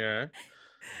somewhere around here.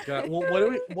 God, well,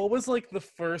 what was like the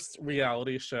first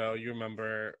reality show you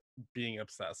remember being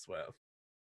obsessed with?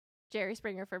 Jerry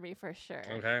Springer for me for sure.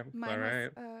 Okay, Mine all right.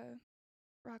 was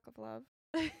Rock of Love.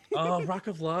 Oh, Rock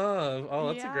of Love.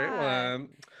 Oh, that's a great Yeah.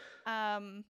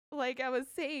 one. Like I was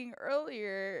saying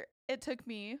earlier, it took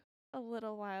me a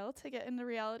little while to get into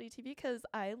reality TV because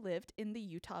I lived in the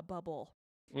Utah bubble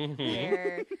Mhm.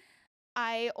 where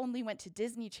I only went to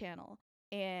Disney Channel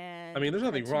and I mean, there's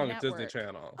nothing Cartoon wrong with Disney Network.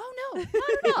 Channel. Oh no,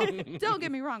 not at all. Don't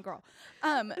get me wrong, girl.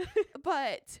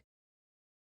 But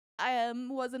I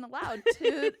wasn't allowed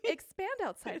to expand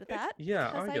outside of that Yeah,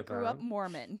 because I I get grew that. up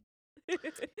Mormon.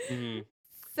 Mhm.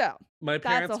 So My That's a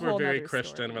parents were whole very nother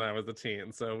Christian story. when I was a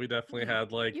teen, so we definitely Mhm.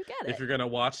 had like, you get if it. you're gonna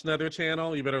watch another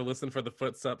channel, you better listen for the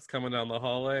footsteps coming down the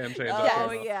hallway and change Oh, the Oh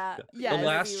channel. yeah. Yes. The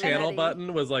last Be channel ready.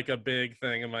 button was like a big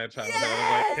thing in my childhood.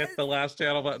 I was like, hit the last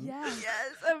channel button. Yes.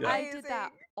 Yeah. I did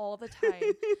that all the time.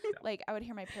 Like I would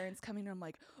hear my parents coming and I'm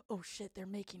like, oh shit, they're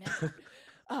making out.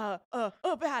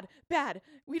 Bad.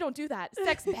 We don't do that.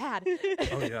 Sex bad.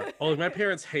 Oh yeah. Oh, my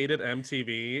parents hated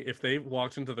MTV. If they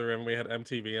walked into the room and we had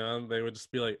MTV on, they would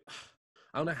just be like,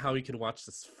 I don't know how you can watch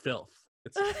this filth.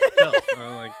 It's filth. And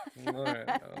I'm like, all right,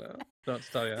 I don't know. Don't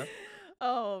tell you.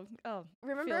 Oh.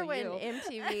 Remember feel when you.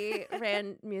 MTV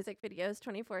ran music videos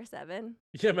 24/7?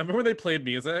 Yeah, remember when they played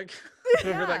music?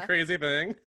 Remember Yeah. that crazy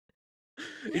thing?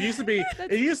 It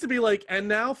used to be like, and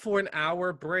now for an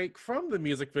hour break from the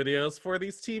music videos for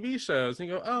these TV shows. And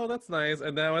you go, oh, that's nice.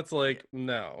 And now it's like,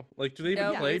 no. Like, do they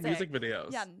even No play music. music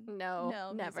videos? Yeah. No,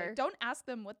 No, never. music. Don't ask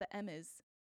them what the M is.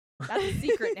 That's a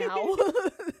secret now.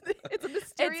 It's a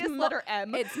mysterious mo- letter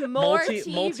M. It's more TV.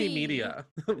 Multimedia.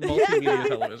 Multimedia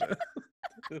television.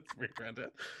 It's rebranded.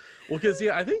 Well, because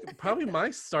yeah, I think probably my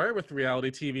start with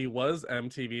reality TV was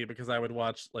MTV because I would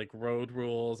watch like Road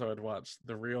Rules, I would watch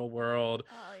The Real World.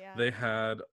 Oh yeah. They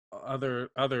had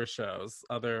other shows,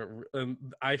 and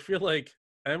I feel like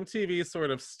MTV sort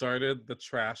of started the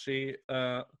trashy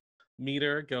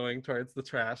meter going towards the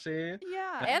trashy.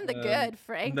 Yeah. And the good,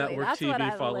 frankly. network That's what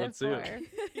TV I followed live suit. for.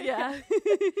 Yeah.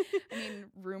 I mean,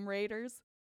 Room Raiders.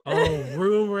 Oh,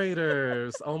 Room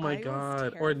Raiders. Oh my I was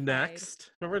God. Or terrified.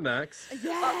 Next. Remember Next?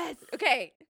 Yes.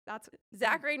 Okay. That's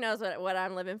Zachary knows what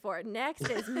I'm living for. Next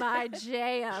is my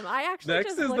jam. I actually Next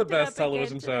just is the looked it best up again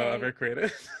television show today. ever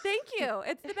created. Thank you.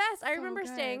 It's the best. I So remember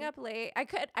staying good. up late.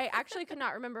 I actually could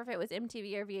not remember if it was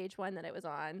MTV or VH1 that it was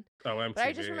on. Oh, MTV. But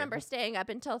I just remember staying up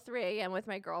until 3 a.m. with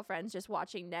my girlfriends just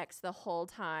watching Next the whole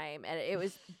time. And it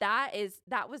was that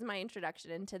was my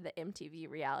introduction into the MTV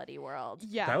reality world.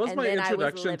 yeah. That was And my then I was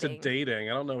introduction to living.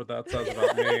 dating. I don't know what that says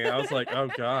about me. I was like, oh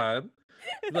God.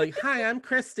 Like, hi, I'm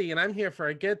Christy and I'm here for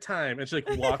a good time. And she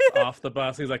like walks off the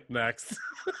bus. And he's like, next.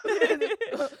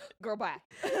 Girl, bye.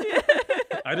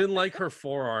 I didn't like her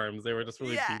forearms. They were just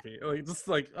really Yeah. creepy. Like, just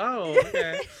like, oh,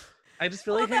 okay. I just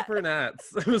really hate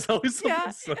brunettes. It was always something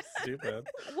Yeah. so stupid.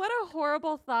 What a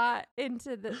horrible thought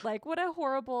into the what a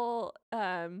horrible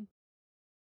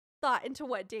thought into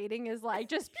what dating is like.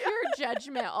 Just pure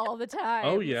judgment all the time.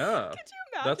 Oh yeah. Could you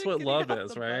imagine? That's what getting love off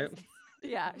is, the right? bus?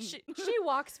 Yeah, she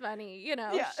walks funny, you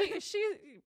know. Yeah. She it She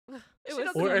was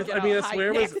doesn't Or even get I mean, out I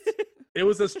swear high it was it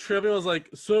was this trivia. I was like,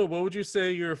 so what would you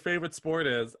say your favorite sport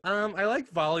is? I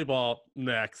like volleyball.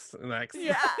 Next.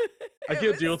 Yeah. I It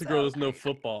can't was deal with a so girl who's no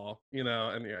football, you know,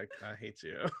 and you're like, I hate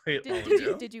you. I hate all of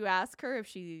you. Did you ask her if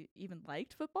she even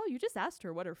liked football? You just asked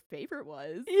her what her favorite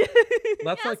was.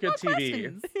 That's not Ask good more TV.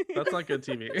 questions. That's not good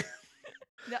TV.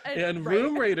 No, And right.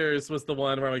 Room Raiders was the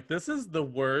one where I'm like, this is the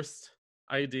worst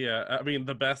idea. I mean,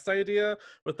 the best idea,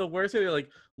 but the worst idea. Like,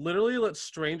 literally let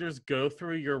strangers go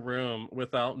through your room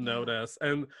without notice.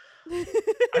 And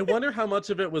I wonder how much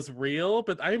of it was real,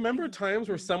 but I remember times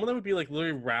where some of them would be like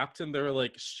literally wrapped in their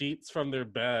like sheets from their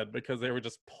bed because they were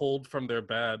just pulled from their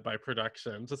bed by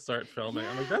production to start filming.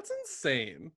 I'm like, Yeah. that's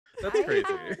insane. That's I crazy.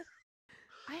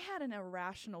 I had an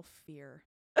irrational fear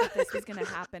that this was gonna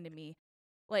happen to me.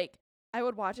 Like, I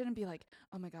would watch it and be like,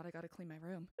 "Oh my God, I gotta clean my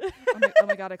room. Oh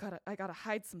my God, I gotta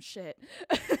hide some shit."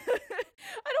 I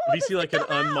don't If want you see this like to an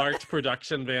come out. unmarked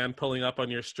production van pulling up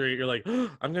on your street, you're like,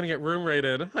 I'm gonna get room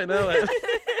raided. I know it.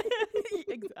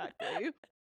 Exactly.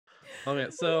 Oh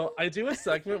man, so I do a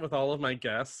segment with all of my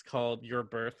guests called Your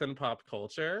Birth in Pop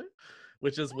Culture,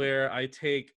 which is where I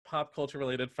take pop culture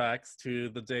related facts to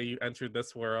the day you entered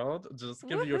this world, just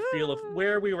give you a feel of Woohoo.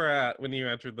 where we were at when you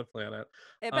entered the planet.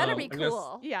 It better be I'm gonna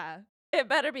cool. Yeah. It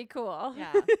better be cool.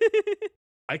 Yeah.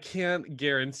 I can't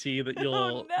guarantee that Oh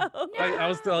you'll. no. I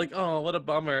was still like, oh, what a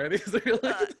bummer. These are like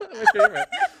my favorite.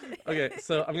 Okay,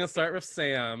 so I'm gonna start with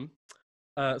Sam.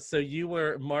 So you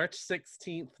were March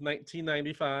 16th,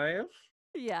 1995.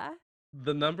 Yeah.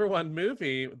 The number one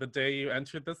movie the day you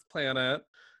entered this planet.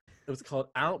 It was called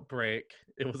Outbreak.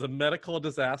 It was a medical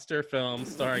disaster film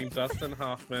starring Dustin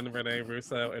Hoffman, Rene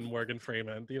Russo, and Morgan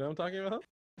Freeman. Do you know what I'm talking about?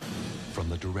 From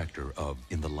the director of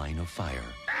In the Line of Fire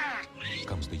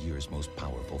comes the year's most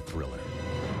powerful thriller.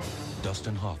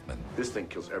 Dustin Hoffman, This thing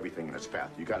kills everything in its path.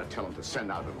 You gotta tell him to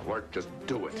send out an alert. Just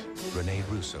do it. Rene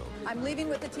Russo, I'm leaving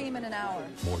with the team in an hour.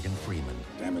 Morgan Freeman,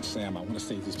 Damn it, Sam, I want to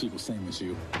save these people same as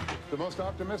you. The most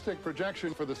optimistic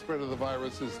projection for the spread of the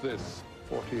virus is this: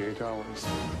 48 hours.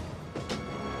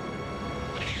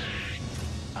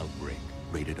 Outbreak,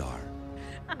 rated R.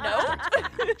 No.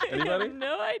 Anybody?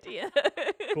 No idea.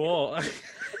 Cool.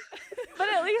 But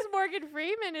at least Morgan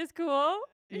Freeman is cool.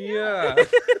 Yeah.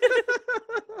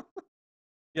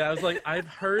 Yeah, I was like, I've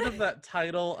heard of that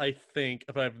title, I think,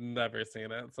 but I've never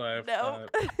seen it. So I've, No.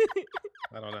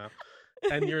 I don't know.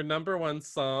 And your number one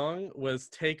song was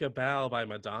Take a Bow by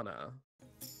Madonna.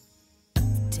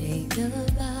 Take a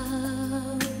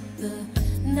bow, the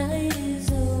night is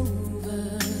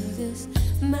over, this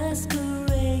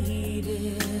masquerade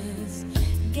is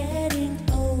getting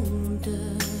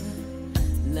older,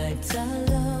 lights are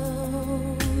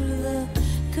low, the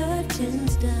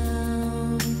curtains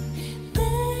down,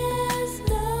 there's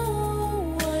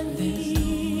no one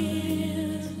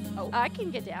here. Oh, I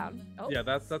can get down. Oh, Yeah,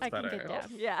 that's I better. can get down.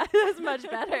 Yeah, that's much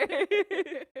better.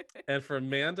 And for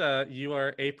Amanda, you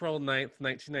are April 9th,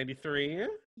 1993.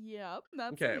 Yep,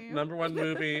 that's Okay, me. number one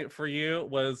movie for you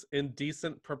was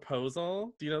Indecent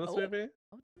Proposal. Do you know this movie?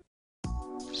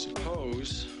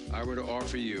 Suppose I were to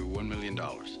offer you $1 million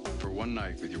for one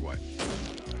night with your wife.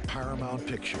 Paramount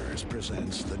Pictures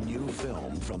presents the new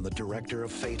film from the director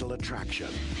of Fatal Attraction.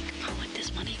 Think about what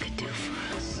this money could do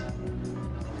for us.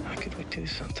 How could we do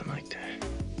something like that?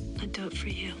 I'd do it for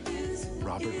you.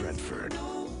 Robert Redford,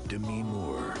 Demi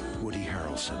Moore, Woody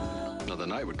Harrelson. Now, the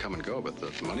night would come and go, but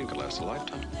the money could last a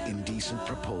lifetime. Indecent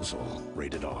Proposal,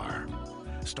 rated R.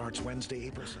 starts Wednesday,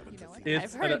 April 7th.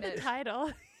 It's I've heard the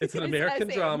title. It's an American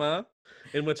drama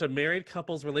in which a married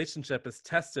couple's relationship is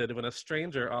tested when a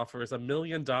stranger offers $1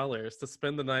 million to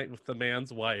spend the night with the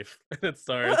man's wife. And it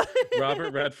stars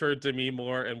Robert Redford, Demi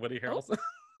Moore, and Woody Harrelson.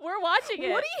 We're watching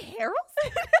it. Woody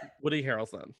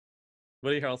Harrelson?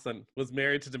 Woody Harrelson was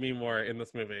married to Demi Moore in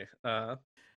this movie. So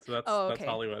that's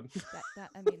Hollywood.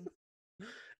 I mean...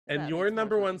 And your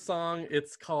number one song,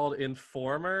 it's called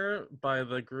Informer by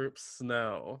the group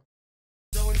Snow.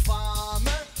 So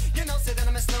Informer, you know, say that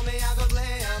I'm a snowman, I go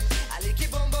glam. I like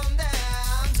it boom boom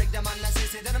down. Take them on, I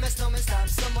say that I'm a snowman, stop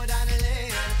somewhere down the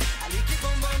lane. I like it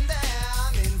boom boom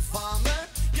down. Informer,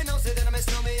 you know, say that I'm a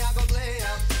snowman, I go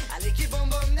glam. I like it boom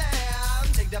boom down.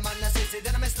 Take them on, I say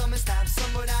that I'm a snowman, stop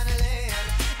somewhere down the lane.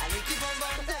 I like it boom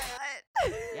boom down.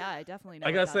 Yeah, I definitely know.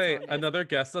 I gotta say, another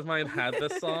guest of mine had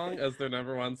this song as their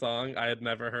number one song. I had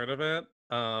never heard of it.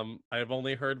 I've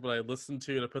only heard what I listened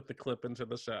to put the clip into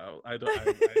the show. I've never heard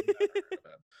of it.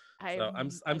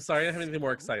 So I'm sorry I don't have anything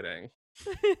more exciting.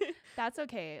 That's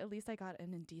okay. At least I got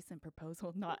an indecent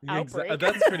proposal, not Outbreak.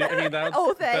 That's pretty. I mean,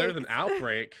 that's better than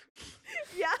Outbreak.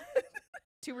 Yeah.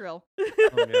 Too real.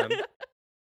 Oh man.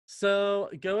 So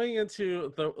going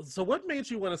into so what made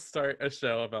you want to start a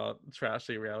show about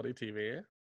trashy reality TV?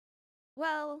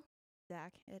 Well,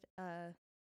 Zach, it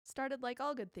started like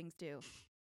all good things do,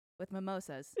 with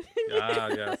mimosas. Ah,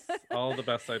 yes, all the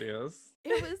best ideas.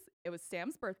 It was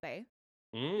Sam's birthday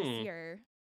this Mm. year,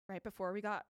 right before we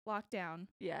got locked down.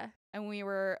 Yeah. And we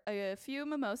were a few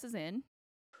mimosas in,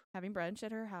 having brunch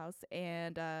at her house,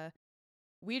 and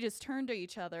we just turned to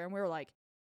each other and we were like,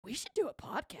 we should do a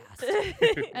podcast.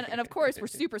 and of course, we're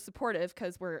super supportive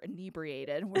because we're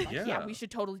inebriated. And we're like, yeah, we should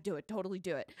totally do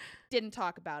it. Didn't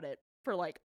talk about it for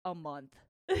like a month.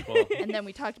 Cool. And then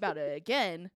we talked about it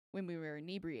again when we were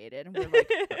inebriated. And we're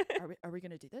like, are we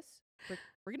going to do this?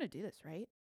 We're going to do this, right?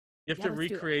 You have to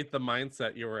recreate the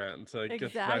mindset you were in to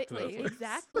get back to this.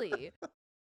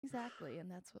 Exactly.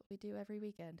 And that's what we do every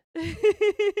weekend.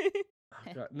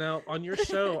 Oh, God. Now, on your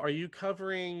show, are you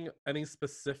covering any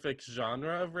specific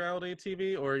genre of reality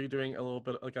TV, or are you doing a little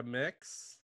bit like a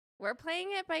mix? We're playing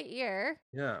it by ear.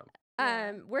 Yeah.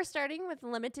 We're starting with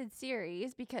limited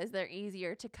series because they're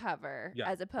easier to cover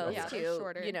as opposed to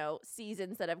shorter.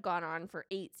 Seasons that have gone on for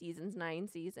 8 seasons, 9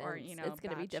 seasons. Or it's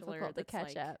going to be difficult to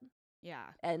catch up. Yeah.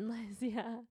 Endless,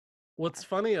 yeah. What's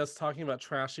funny is talking about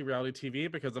trashy reality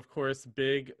TV because, of course,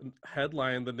 big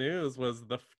headline in the news was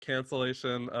the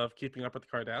cancellation of Keeping Up with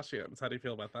the Kardashians. How do you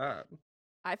feel about that?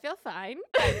 I feel fine.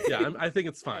 Yeah, I think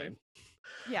it's fine.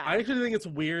 Yeah. I actually think it's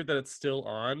weird that it's still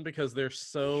on because they're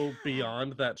so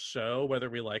beyond that show,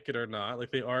 whether we like it or not.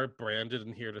 Like, they are branded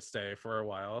and here to stay for a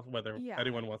while, whether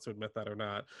anyone wants to admit that or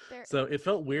not. So it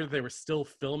felt weird they were still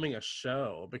filming a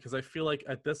show because I feel like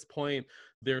at this point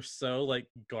they're so like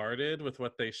guarded with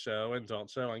what they show and don't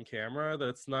show on camera that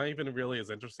it's not even really as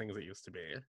interesting as it used to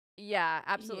be. Yeah,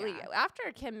 absolutely. Yeah. After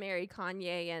Kim married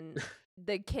Kanye and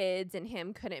the kids and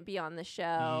him couldn't be on the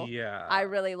show, I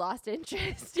really lost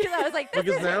interest. I was like, this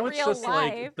because isn't now it's real just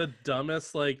life. like the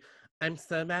dumbest, like, I'm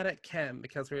so mad at Kim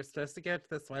because we were supposed to go to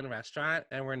this one restaurant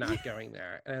and we're not going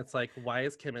there. And it's like, why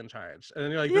is Kim in charge? And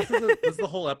then you're like, this is the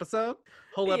whole episode?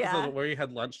 Where you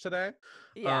had lunch today?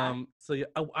 Yeah. So yeah,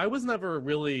 I was never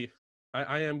really...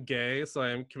 I am gay, so I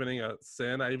am committing a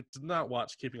sin. I did not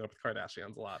watch Keeping Up with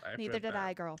Kardashians a lot. Neither did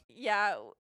I, girl. Yeah,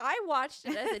 I watched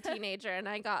it as a teenager and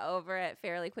I got over it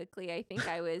fairly quickly. I think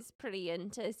I was pretty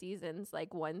into seasons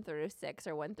like 1 through 6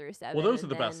 or 1 through 7. Well, those are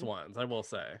the best ones, I will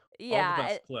say. Yeah. All the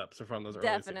best clips are from those early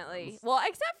definitely. seasons. Well,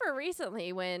 except for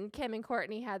recently when Kim and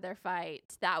Kourtney had their fight.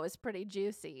 That was pretty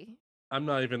juicy. I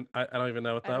don't even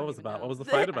know what that was about. What was the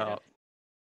fight about?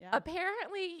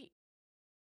 Apparently,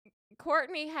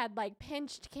 Kourtney had like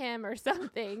pinched Kim or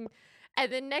something,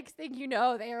 and the next thing you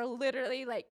know, they are literally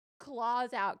like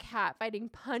claws out, cat fighting,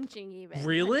 punching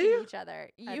each other.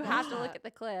 You have to look at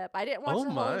the clip. I didn't watch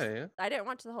I didn't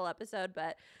watch the whole episode,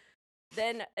 but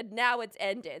then now it's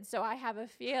ended, so I have a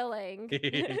feeling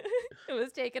it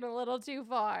was taken a little too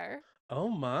far. Oh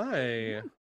my!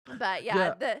 But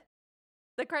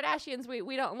the Kardashians,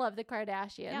 we don't love the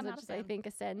Kardashians, which is, I think,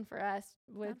 a sin for us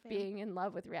with being in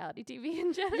love with reality TV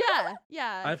in general.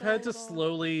 Yeah. I've had to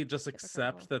slowly just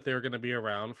accept that they're going to be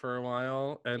around for a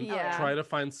while and try to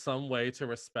find some way to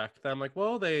respect them. Like,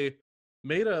 well, they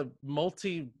made a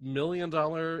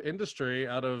multi-million-dollar industry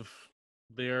out of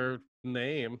their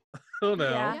name. I don't know.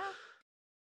 Yeah.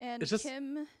 And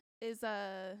Kim is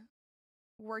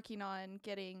working on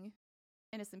getting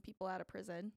innocent people out of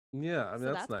prison. Yeah, I mean,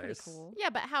 so that's nice. Cool. Yeah,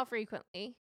 but how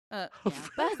frequently? Yeah.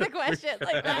 That's the question.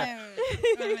 Like, I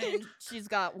mean, she's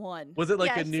got one. Was it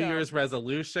like Yeah, a New so- Year's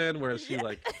resolution where she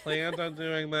like planned on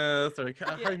doing this, or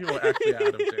how are people actually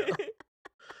out of jail?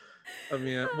 I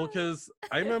mean, well, because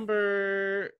I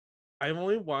remember I've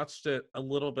only watched it a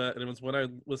little bit, and it was when I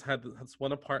had this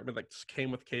one apartment that just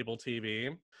came with cable TV,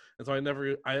 and so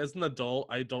as an adult,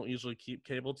 I don't usually keep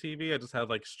cable TV. I just have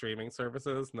like streaming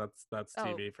services, and that's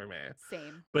TV for me.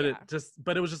 Same. But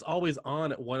it was just always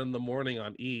on at 1 a.m.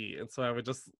 on E, and so I would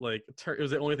just like it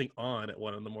was the only thing on at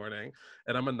 1 a.m,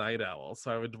 and I'm a night owl,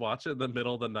 so I would watch it in the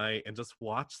middle of the night and just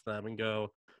watch them and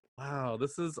go, wow,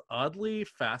 this is oddly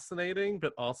fascinating,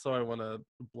 but also I want to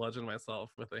bludgeon myself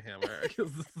with a hammer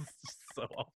because this is just so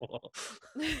awful.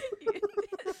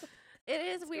 It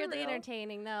is weirdly real.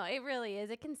 entertaining, though. It really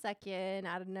is. It can suck you in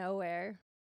out of nowhere.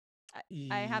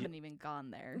 I haven't even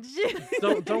gone there.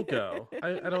 Don't go.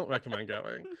 I don't recommend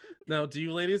going. Now, do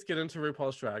you ladies get into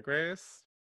RuPaul's Drag Race?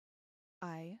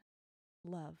 I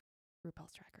love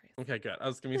RuPaul's Drag Race. Okay, good. I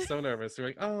was gonna be so nervous. You're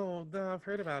like, oh no, I've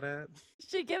heard about it.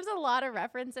 She gives a lot of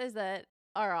references that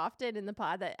are often in the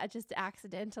pod that I just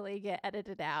accidentally get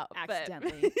edited out.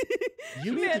 Accidentally.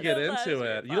 You need to get into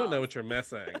it. You don't know what you're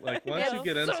missing. Like once you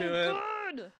get into it,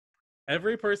 good.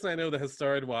 every person I know that has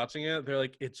started watching it, they're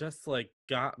like, it just like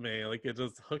got me. Like it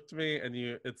just hooked me, and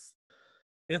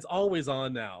it's always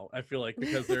on now, I feel like,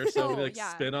 because there are so many like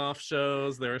spin-off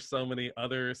shows. There are so many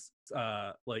other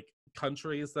like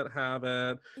countries that have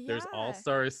it. There's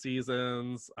all-star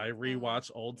seasons. I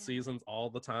rewatch old seasons all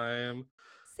the time.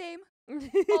 Same. All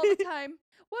the time.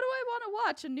 What do I want to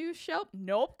watch? A new show?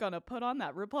 Nope. Gonna put on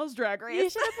that RuPaul's Drag Race. You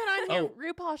should have put on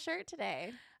your RuPaul shirt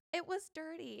today. It was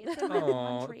dirty. It's in my Oh,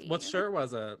 laundry. what shirt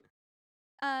was it?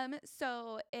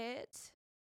 So it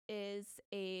is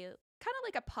a kind of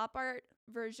like a pop art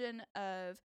version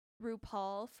of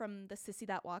RuPaul from the Sissy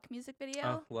That Walk music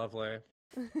video. Oh, lovely.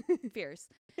 Fierce.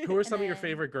 Who are some of your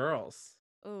favorite girls?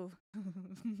 Oh,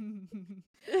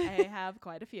 I have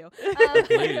quite a few.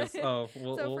 Please. Oh,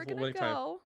 So if we're gonna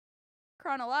go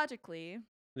chronologically,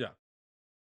 yeah.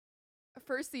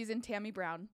 First season, Tammy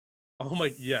Brown. Oh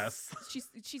my, yes.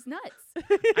 She's nuts.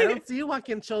 I don't see you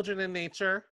walking children in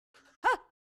nature.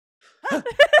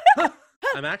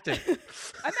 I'm acting.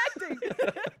 I'm acting.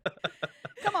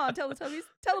 Come on, Teletubbies,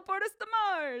 teleport us to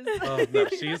Mars. Oh no,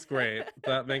 she's great.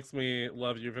 That makes me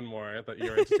love you even more that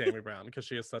you're into Tammy Brown, because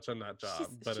she is such a nut job.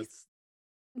 But it's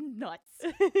nuts.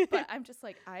 But I'm just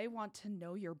like, I want to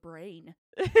know your brain.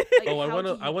 Like, I how want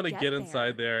to do you get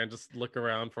inside there and just look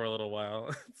around for a little while.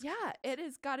 Yeah, it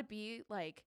has got to be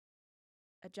like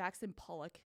a Jackson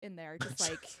Pollock in there,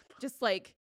 just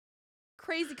like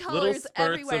crazy colors little spurts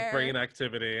everywhere. of brain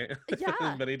activity.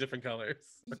 Yeah. In many different colors.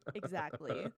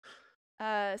 Exactly.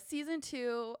 Season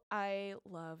 2, I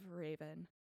love Raven.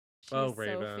 She's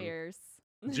Raven. so fierce.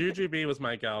 Jujubee was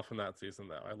my gal from that season,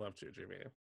 though. I love Jujubee.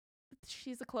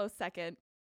 She's a close second.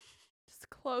 Just a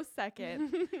close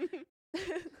second.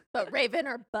 But Raven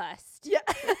or bust. Yeah.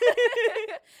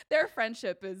 Their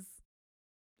friendship is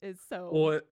so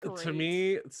well, great. To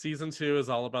me, season 2 is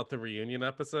all about the reunion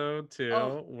episode too.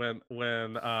 Oh.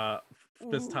 When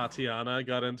Miss Tatiana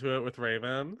got into it with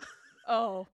Raven.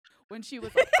 Oh, when she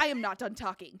was like, I am not done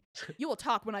talking. You will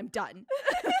talk when I'm done.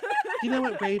 You know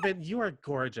what, Raven? You are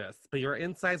gorgeous, but your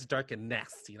inside's dark and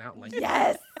nasty. And I don't like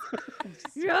yes.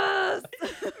 Yes.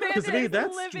 Because to me,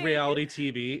 that's reality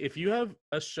TV. If you have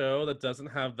a show that doesn't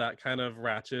have that kind of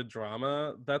ratchet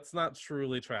drama, that's not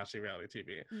truly trashy reality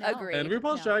TV. No. Agreed. And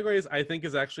RuPaul's Drag Race, I think,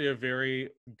 is actually a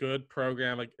very good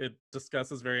program. Like, it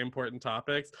discusses very important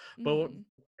topics. But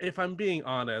if I'm being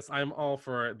honest, I'm all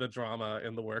for the drama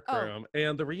in the workroom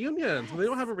and the reunions. When they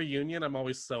don't have a reunion, I'm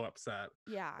always so upset.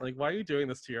 Yeah. Like, why are you doing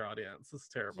this to your audience? This is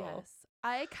terrible. Yes.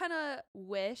 I kind of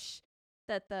wish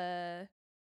that the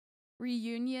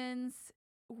reunions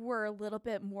were a little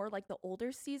bit more like the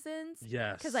older seasons.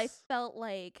 Yes. Because I felt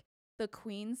like the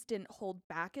queens didn't hold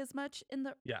back as much in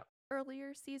the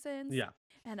earlier seasons. Yeah.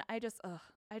 And I just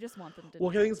want them to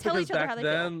I think it's tell because each other how back they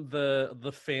then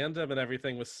the fandom and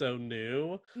everything was so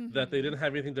new that they Mhm. didn't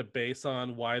have anything to base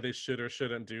on why they should or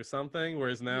shouldn't do something.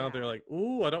 Whereas now they're like,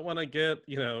 ooh, I don't want to get,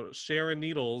 Sharon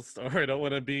Needles, or I don't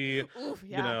want to be,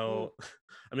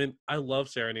 I mean, I love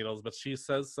Sharon Needles, but she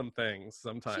says some things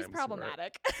sometimes. She's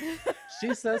problematic.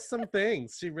 She says some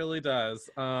things. She really does.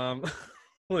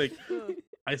 Like,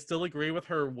 I still agree with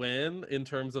her win in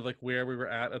terms of like where we were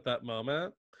at that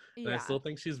moment. And I still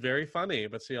think she's very funny,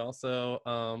 but she also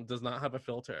does not have a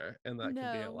filter, and that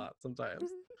can be a lot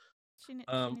sometimes. She needs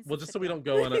well, to just sit so we down. don't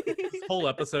go on this whole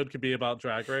episode could be about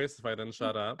Drag Race if I didn't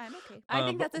shut up. I'm okay. I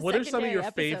think that's a what are some of secondary your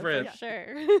episode favorite? for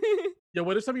sure. Yeah,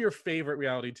 what are some of your favorite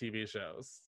reality TV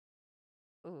shows?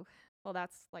 Ooh. Well,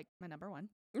 that's like my number one.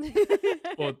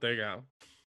 Well, there you go.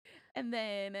 And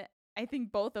then I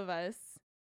think both of us,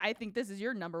 I think this is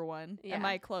your number one. Yeah. And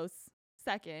my close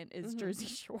second is Jersey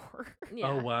Shore.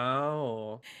 Oh,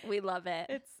 wow. We love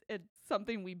it. It's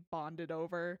something we bonded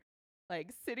over.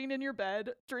 Like sitting in your bed,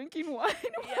 drinking wine,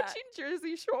 watching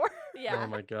Jersey Shore. Yeah. Oh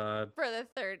my God. For the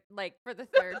third,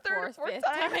 fourth, fifth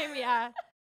time. Yeah.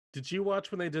 Did you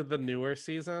watch when they did the newer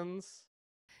seasons?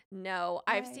 No,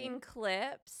 I've seen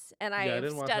clips and Yeah, I I've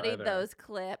didn't watch studied either. those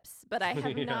clips, but I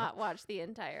have Yeah. not watched the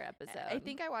entire episode. I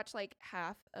think I watched like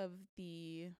half of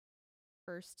the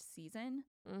first season.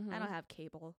 I don't have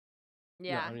cable.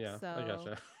 Yeah. Yeah, So I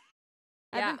gotcha.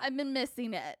 Yeah. I've been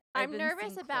missing it. I'm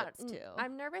nervous about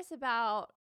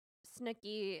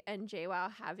Snooki and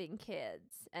JWoww having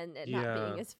kids and it not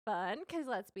being as fun. Because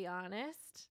let's be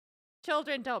honest,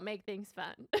 children don't make things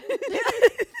fun.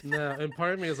 No, and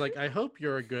part of me is like, I hope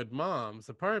you're a good mom.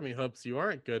 So part of me hopes you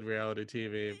aren't good reality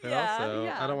TV, but also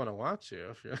I don't want to watch you.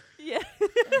 If you're...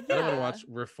 I don't want to watch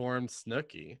reformed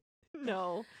Snooki.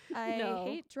 No, I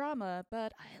hate drama,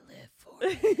 but I live for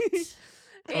it.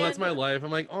 Oh, that's my life. I'm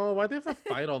like, oh, why do they have to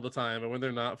fight all the time? And when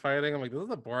they're not fighting, I'm like, this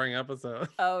is a boring episode.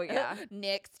 Oh yeah.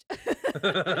 Next.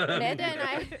 Amanda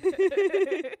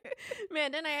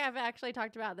and I have actually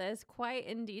talked about this quite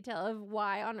in detail of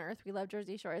why on earth we love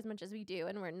Jersey Shore as much as we do,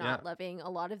 and we're not loving a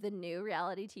lot of the new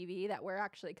reality TV that we're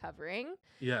actually covering.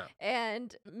 Yeah.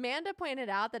 And Amanda pointed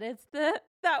out that it's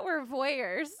that we're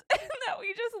voyeurs and that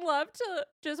we just love to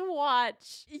just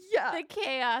watch the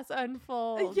chaos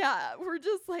unfold. Yeah, we're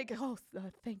just like, oh,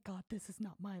 thank God this is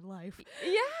not my life.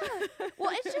 Yeah. Well,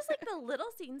 it's just like the little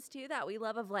scenes too that we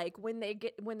love of like when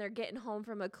they're getting home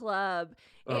from a club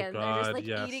and they're just like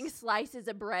eating slices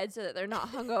of bread so that they're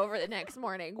not hungover the next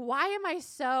morning. Why am I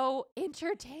so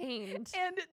entertained?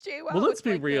 And JWoww. Well, let's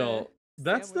be real.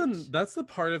 That's the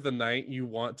part of the night you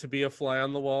want to be a fly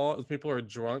on the wall. Is people are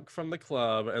drunk from the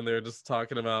club and they're just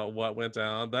talking about what went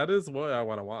down. That is what I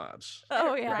want to watch.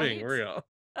 Oh yeah, being real.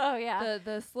 Oh yeah,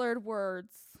 the slurred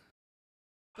words,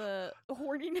 the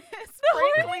horniness,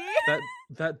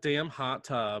 that damn hot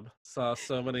tub saw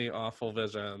so many awful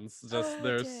visions. Just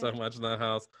there's so much in that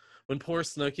house. When poor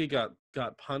Snooki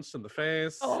got punched in the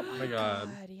face. Oh my God.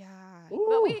 Yeah. Ooh.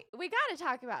 But we got to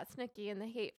talk about Snooki and the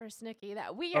hate for Snooki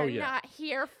that we are not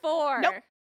here for. Nope.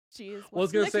 Jeez. Well, I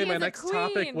was going to say my next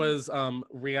topic was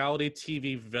reality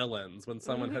TV villains, when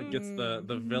someone gets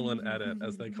the villain edit,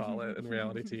 as they call it in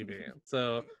reality TV.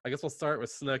 So I guess we'll start with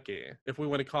Snooki, if we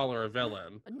want to call her a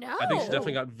villain. No. I think she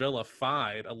definitely got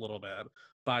vilified a little bit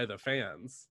by the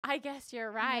fans. I guess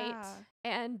you're right. Yeah.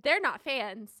 And they're not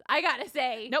fans. I got to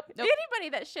say. Nope.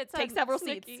 Anybody that shits Take on several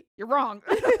Snooki. seats. You're wrong.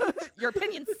 Your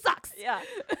opinion sucks. Yeah.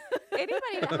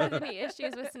 Anybody that has any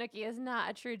issues with Snooki is not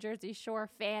a true Jersey Shore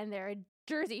fan. They're a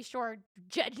Jersey Shore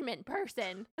judgment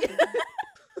person.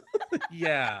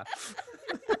 Yeah.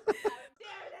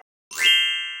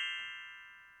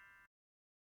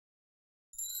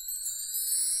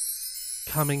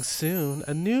 Coming soon,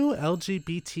 a new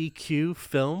LGBTQ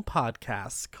film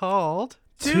podcast called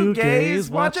Two Gays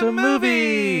Watch a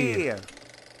Movie!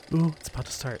 Ooh, it's about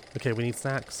to start. Okay, we need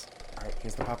snacks. All right,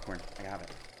 here's the popcorn. I have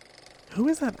it. Who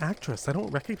is that actress? I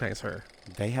don't recognize her.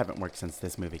 They haven't worked since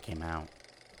this movie came out.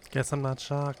 Guess I'm not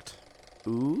shocked.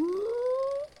 Ooh.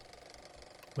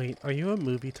 Wait, are you a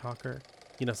movie talker?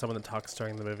 You know, someone that talks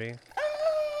during the movie?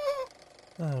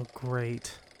 Oh,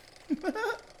 great.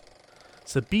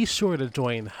 So be sure to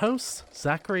join hosts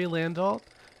Zachary Landault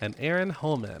and Aaron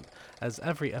Holman as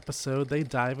every episode they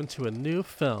dive into a new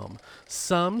film,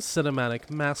 some cinematic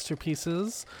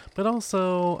masterpieces, but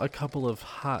also a couple of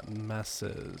hot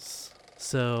messes.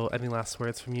 So, any last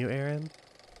words from you, Aaron?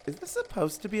 Is this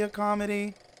supposed to be a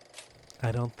comedy?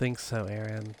 I don't think so,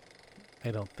 Aaron.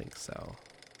 I don't think so.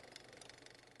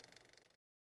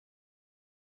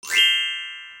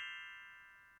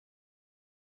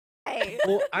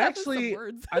 Well, I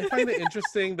find it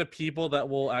interesting the people that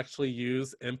will actually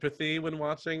use empathy when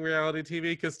watching reality TV,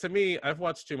 because to me, I've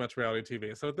watched too much reality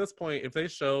TV. So at this point, if they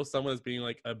show someone as being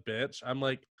like a bitch, I'm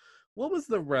like, what was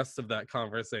the rest of that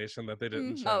conversation that they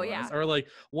didn't show us? Or like,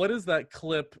 what is that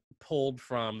clip pulled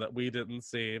from that we didn't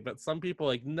see? But some people are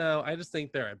like, no, I just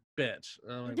think they're a bitch.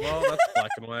 And I'm like, well, that's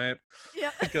black and white.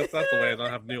 Yeah. Because that's the way I don't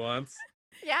have nuance.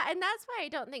 Yeah, and that's why I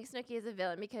don't think Snooki is a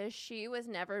villain, because she was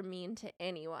never mean to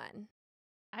anyone.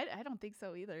 I don't think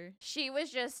so either. She was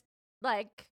just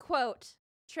like, quote,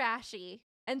 trashy.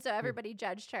 And so everybody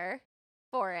judged her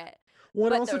for it.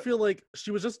 Well, I also feel like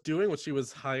she was just doing what she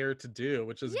was hired to do,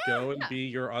 which is go and be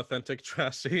your authentic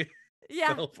trashy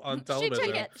self on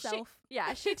television.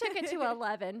 She took it to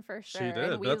 11 for sure. She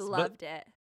did. And we loved it.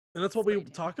 And that's what we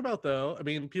talk about, though. I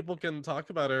mean, people can talk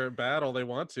about her bad all they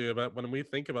want to, but when we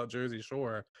think about Jersey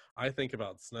Shore, I think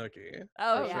about Snooki.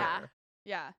 Oh, for yeah. sure.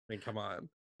 Yeah. I mean, come on.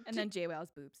 And then JWoww's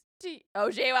boobs.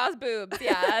 JWoww's boobs.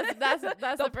 Yeah, that's the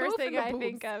The first poof thing and the I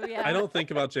think boobs. of. Yeah. I don't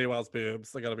think about JWoww's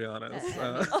boobs. I gotta be honest.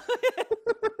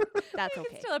 That's I okay.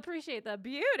 can still appreciate the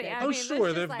beauty. I Oh, mean, sure,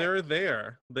 it's just like, they're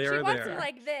there. They she are wants there. him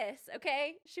like this,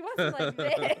 okay? She wants him like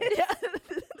this.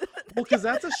 Well, because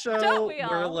that's a show we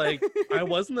where, all? like, I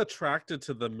wasn't attracted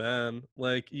to the men.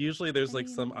 Like, usually there's, like,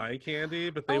 some eye candy,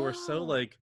 but they were so,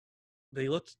 like, they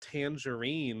looked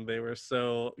tangerine. They were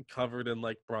so covered in,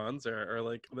 like, bronzer or,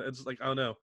 like, it's just, like, oh,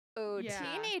 no. Oh, Yeah.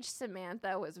 teenage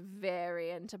Samantha was very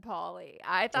into Polly.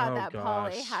 I thought Oh, that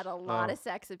Polly gosh. had a lot Oh. of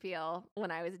sex appeal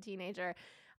when I was a teenager.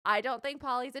 I don't think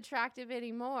Polly's attractive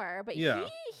anymore, but Yeah.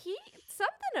 he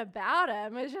something about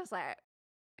him is just like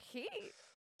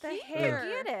The he hair.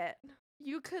 could get it.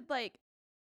 You could like,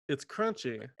 It's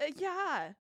crunchy.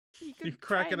 yeah. You could You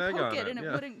crack try an and egg poke on it, it, and it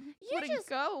yeah. wouldn't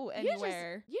go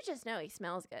anywhere. You just know he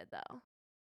smells good though.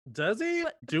 Does he?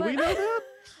 But- Do we but- know that?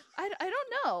 I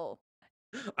don't know.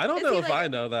 I don't Is know he, if like- I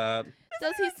know that.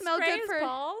 Does he smell Spray good his for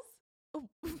balls?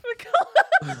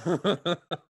 God.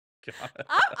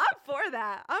 I'm for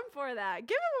that. I'm for that.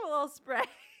 Give him a little spray.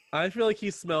 I feel like he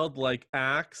smelled like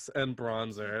Axe and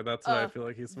bronzer. That's what I Oh, feel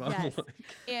like he smelled yes. like.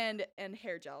 and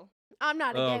hair gel? I'm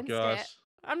not Oh, against gosh. it.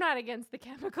 I'm not against the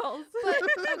chemicals. But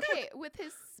okay, with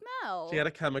his smell, She had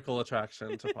a chemical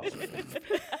attraction to Polly.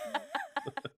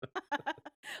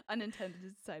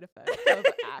 unintended side effect of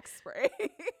Axe spray.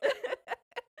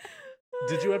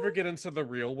 Did you ever get into the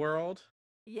real world?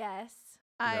 Yes.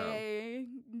 I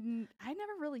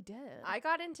never really did. I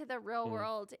got into the real Mm.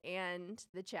 world and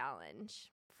the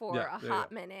challenge for Yeah, a yeah,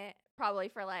 hot minute, probably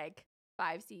for like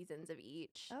 5 seasons of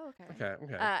each. Oh, okay. Okay,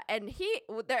 okay. And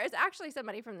there's actually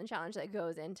somebody from the challenge that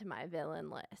goes into my villain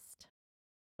list.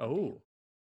 Oh.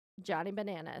 Johnny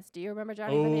Bananas. Do you remember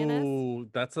Johnny Bananas? Oh,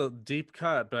 that's a deep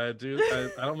cut, but I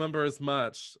don't remember as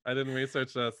much. I didn't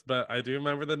research this, but I do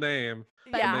remember the name.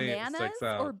 Yeah. The name Bananas sticks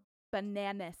out. or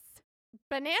bananas?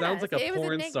 Bananas. Sounds like a It was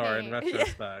porn star in nickname.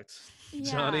 retrospect.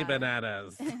 Johnny Yeah.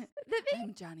 Bananas. The thing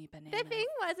I'm Johnny Bananas. The thing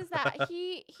is that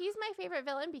he's my favorite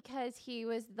villain because he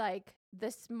was like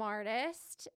the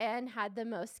smartest and had the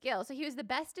most skill. So he was the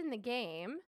best in the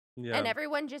game, Yeah. and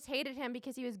everyone just hated him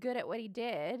because he was good at what he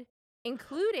did,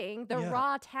 including the Yeah.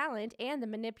 raw talent and the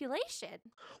manipulation.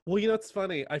 Well, you know, it's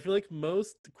funny. I feel like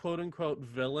most quote unquote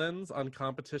villains on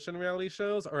competition reality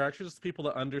shows are actually just people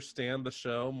that understand the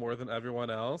show more than everyone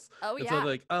else. Oh, And yeah. so they're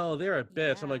like, oh, they're a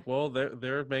bitch. I'm Yeah. like, well,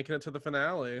 they're making it to the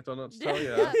finale. Don't know what to tell you.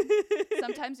 Yeah.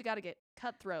 Sometimes you got to get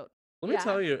cutthroat. Let me Yeah.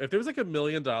 tell you, if there was like $1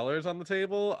 million on the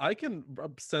table, I can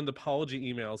send apology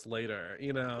emails later.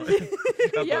 You know,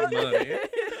 got Yeah. the money.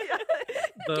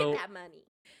 So, Get that money.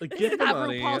 like, This get is the not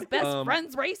money. RuPaul's best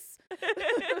friends race.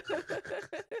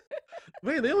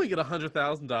 Man, they only get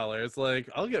 $100,000. Like,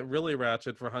 I'll get really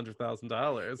ratchet for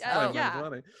 $100,000. Yeah. Yeah.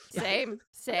 Money. Same, We're not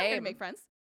same. gonna make friends.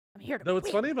 I'm here to No, what's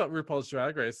win. funny about RuPaul's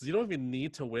Drag Race is you don't even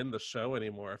need to win the show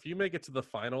anymore. If you make it to the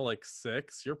final like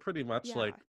 6, you're pretty much Yeah.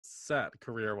 like set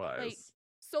career wise. Like,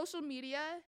 social media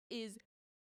is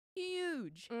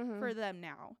huge Mhm. for them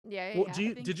now. Yeah, well,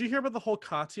 yeah. did you hear about the whole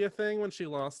Katya thing when she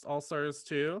lost All Stars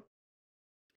 2?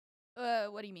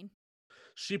 What do you mean?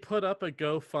 She put up a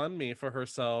GoFundMe for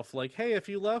herself, like, hey, if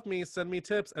you love me, send me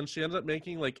tips. And she ended up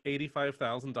making like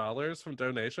 $85,000 from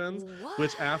donations,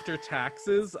 which after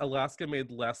taxes, Alaska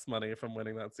made less money from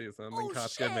winning that season than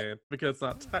Katya made because it's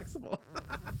not taxable.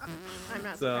 I'm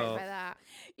not So, surprised by that.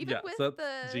 Even yeah, with so the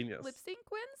that's genius. lip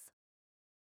sync wins,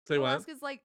 Say what? Alaska's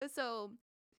like, so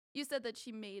you said that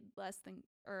she made less than,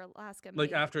 or Alaska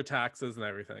Like made, after taxes and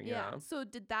everything, yeah. So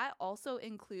did that also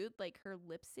include like her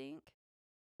lip sync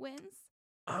wins?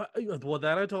 Well,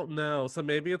 that I don't know. So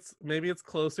maybe it's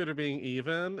closer to being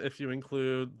even if you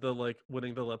include the like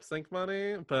winning the lip sync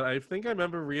money. But I think I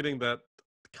remember reading that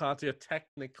Katya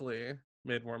technically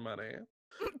made more money,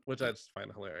 which I just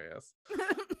find hilarious.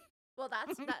 Well,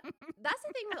 that's the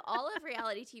thing with all of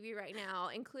reality TV right now,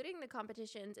 including the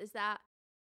competitions, is that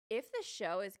if the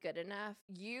show is good enough,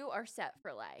 you are set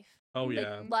for life. Oh Like,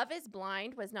 yeah. Love is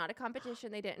Blind was not a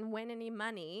competition. They didn't win any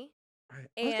money. Right.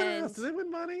 I was gonna ask, And did they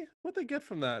win money? What'd they get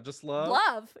from that? Just love?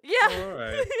 love. Yeah. All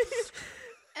right.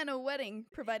 And a wedding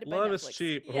provided by Love Netflix. is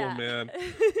cheap. Yeah. Oh man.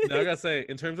 Now I gotta say,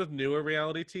 in terms of newer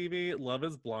reality TV, Love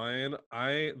is Blind,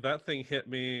 that thing hit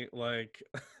me like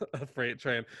a freight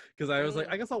train. Because I was like,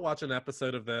 I guess I'll watch an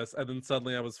episode of this, and then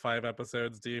suddenly I was 5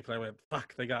 episodes deep and I went,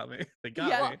 fuck, they got me. They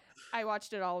got me. I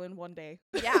watched it all in one day.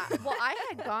 Yeah. Well, I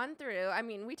had gone through, I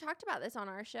mean, we talked about this on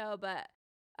our show, but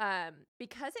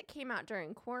because it came out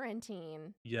during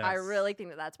quarantine, Yes. I really think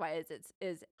that that's why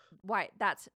is why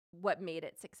that's what made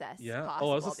it success. Yeah. Possible,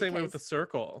 Oh, I was the same way with The because-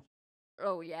 Circle.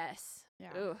 Oh yes.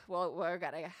 Yeah. Ooh, well, we're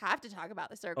gonna have to talk about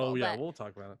The Circle. Oh, yeah, but we'll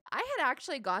talk about it. I had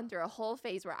actually gone through a whole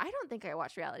phase where I don't think I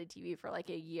watched reality TV for like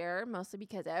a year, mostly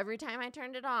because every time I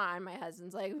turned it on, my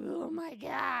husband's like, "Oh my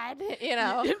god," you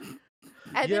know.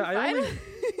 And Yeah, then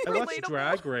I watched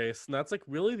Drag Race, and that's like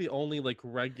really the only like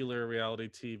regular reality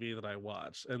TV that I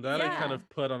watch. And that I kind Yeah. of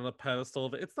put on a pedestal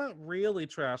of it's not really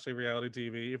trashy reality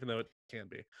TV, even though it can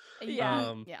be.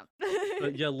 Yeah. Yeah.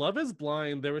 But yeah, Love is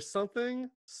Blind, there was something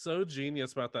so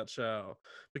genius about that show.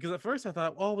 Because at first I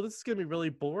thought, oh, well, this is gonna be really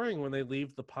boring when they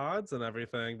leave the pods and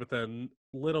everything. But then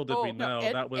little did we know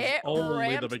that was it only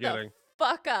ramped the beginning.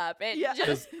 fuck up. It Yeah.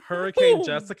 Because just Hurricane boom.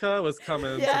 Jessica was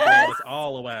coming to blow Yes. us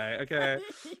all away. Okay.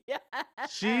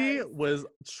 She was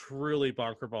truly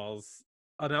bonker balls.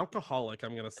 An alcoholic,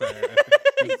 I'm gonna say. I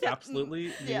think she Yeah. absolutely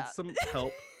needs Yeah. some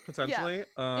help potentially. We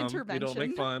don't Intervention.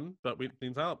 make fun, but we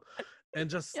need help. And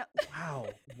just Yeah.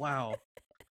 wow.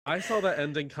 I saw that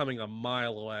ending coming a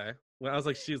mile away. When I was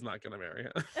like, she's not gonna marry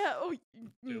him. Oh,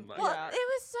 Dude, like- Well, it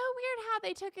was so weird how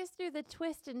they took us through the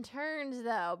twists and turns,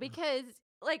 though, because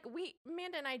like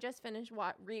Amanda and I just finished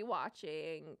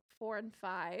rewatching 4 and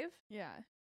 5, yeah.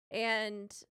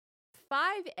 and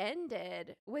 5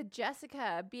 ended with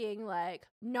Jessica being like,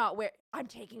 I'm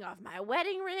taking off my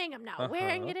wedding ring. I'm not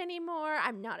wearing it anymore.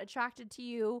 I'm not attracted to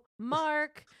you,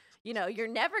 Mark. You're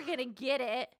never gonna get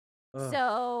it. Ugh.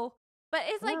 So, but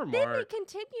it's like Poor then they Mark.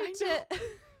 continue to.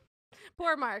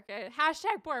 Poor Mark.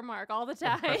 Hashtag poor Mark all the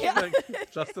time.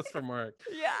 Hashtag justice for Mark.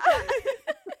 Yeah.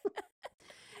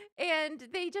 And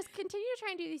they just continue to try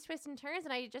and do these twists and turns.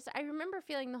 And I remember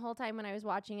feeling the whole time when I was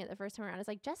watching it the first time around, I was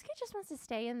like, Jessica just wants to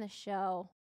stay in the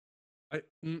show.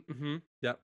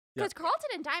 Yep. Because Carlton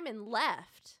and Diamond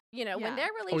left. When Yeah. their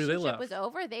they relationship was left.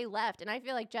 over, they left. And I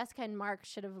feel like Jessica and Mark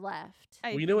should have left.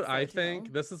 Well, you know what I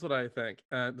think? This is what I think.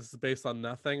 This is based on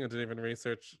nothing. I didn't even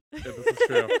research if this is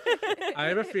true. I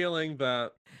have a feeling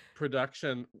that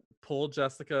production pulled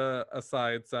Jessica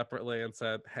aside separately and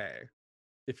said, hey,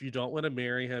 if you don't want to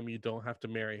marry him, you don't have to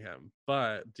marry him.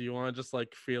 But do you want to just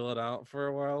like feel it out for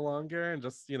a while longer and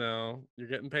just, you're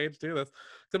getting paid to do this?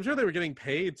 'Cause I'm sure they were getting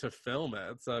paid to film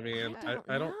it. So, I mean,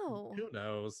 I don't know. Who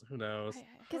knows? Who knows?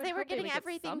 Because they were getting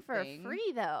everything for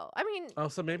free, though. I mean, Oh,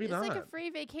 so maybe it's not. like a free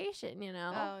vacation,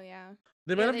 Oh, yeah.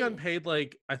 They might Yeah, have they- gotten paid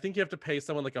like I think you have to pay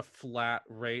someone like a flat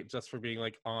rate just for being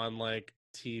like on like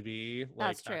TV, like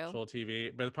That's true. actual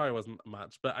TV, but it probably wasn't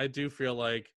much. But I do feel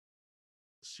like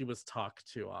she was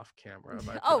talked to off camera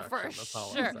by Oh, production, for that's all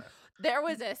I'll sure. say. There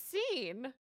was a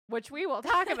scene which we will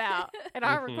talk about in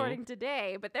our Mhm. recording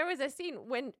today, but there was a scene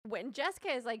when Jessica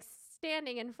is like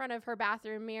standing in front of her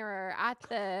bathroom mirror at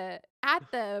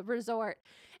the resort,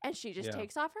 and she just Yeah.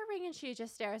 takes off her ring and she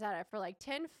just stares at it for like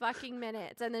 10 fucking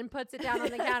minutes and then puts it down on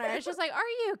the counter. It's just like, are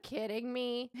you kidding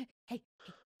me? Hey,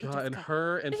 God, and Jessica.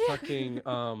 her and fucking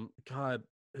God,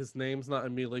 his name's not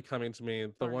immediately coming to me.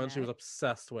 The one she was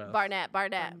obsessed with. Barnett.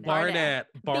 Barnett,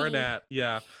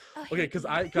 yeah. Oh, Okay, because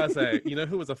I gotta say, you know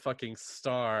who was a fucking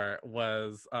star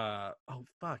was oh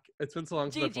fuck. It's been so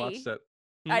long since I've Gigi. watched it.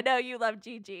 I know you love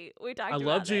Gigi. We talked I about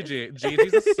love this. Gigi.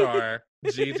 Gigi's a star.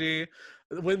 Gigi,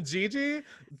 when Gigi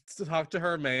talked to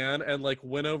her man and like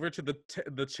went over to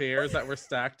the chairs that were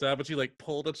stacked up, and she like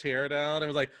pulled a chair down and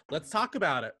was like, "Let's talk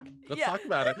about it. Let's talk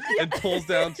about it." And pulls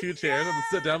down 2 chairs and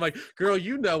sit down. I'm like, girl,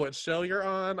 you know what show you're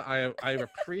on. I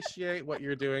appreciate what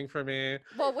you're doing for me.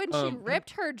 Well, when she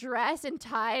ripped her dress and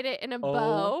tied it in a Oh,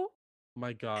 bow,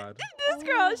 my God. this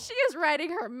girl, she is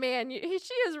writing her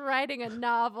she is writing a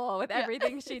novel with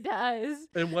everything she does.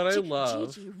 And what I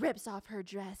love. Gigi rips off her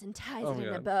dress and ties Oh it my in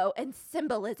a God. bow and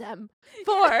symbolism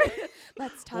for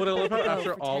let's talk What I about love how the bow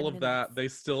after for all 10 of that, they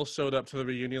still showed up to the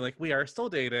reunion like, we are still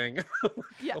dating.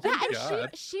 Yeah. Oh my and God.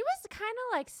 she was kind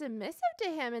of like submissive to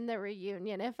him in the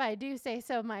reunion, if I do say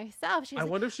so myself. She's I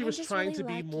like, wonder if she "I'm was just trying really to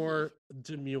be lucky." more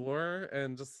demure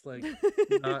and just like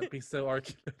not be so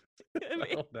argumentative.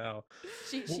 I don't know.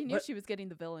 She Well, knew what- she was getting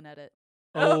the villain edit.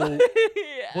 Oh,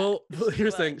 Yeah. well,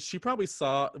 here's the thing. She probably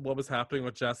saw what was happening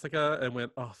with Jessica and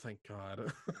went, "Oh, thank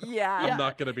God, Yeah. I'm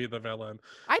not gonna be the villain."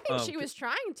 I think she c- was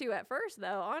trying to at first,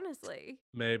 though, honestly.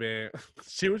 Maybe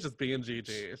she was just being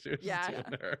Gigi. She was Yeah. just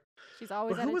doing her. She's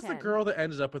always But at who a was the 10. girl that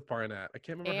ended up with Barnett? I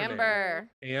can't remember her Amber.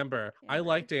 name. Amber. I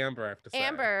liked Amber. I have to say.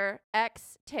 Amber,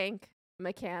 ex-tank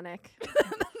mechanic.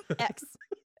 X.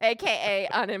 AKA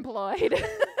unemployed.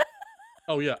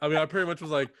 Oh yeah, I mean, I pretty much was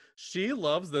like, she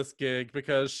loves this gig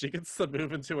because she gets to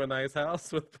move into a nice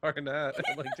house with Barnett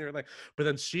and like do her thing. But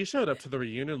then she showed up to the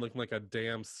reunion looking like a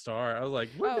damn star. I was like,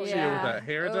 look at you with that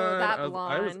hair done. that I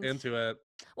was blonde. into it.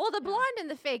 Well, the blonde and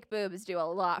the fake boobs do a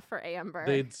lot for Amber.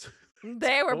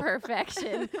 They were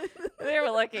perfection. They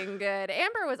were looking good.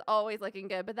 Amber was always looking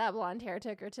good, but that blonde hair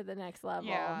took her to the next level.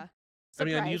 Yeah. I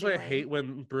mean, usually I hate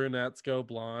when brunettes go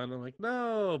blonde. I'm like,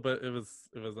 no, but it was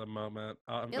a moment.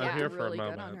 I'm here for a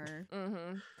moment. Good on her.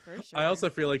 Mm-hmm. For sure. I also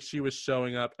feel like she was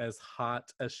showing up as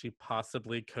hot as she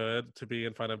possibly could to be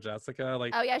in front of Jessica.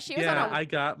 Like, oh yeah, she was. Yeah, I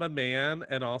got my man,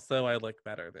 and also I look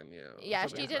better than you. Yeah,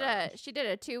 she did a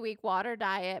 2-week water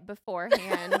diet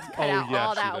beforehand. Cut out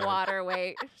all that water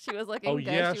weight. She was looking good.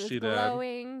 Yeah, she was did.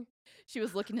 glowing. She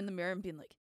was looking in the mirror and being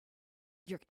like,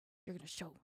 "You're gonna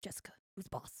show Jessica who's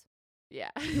boss." Yeah.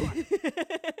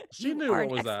 She knew what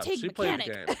was up. She played the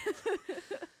game.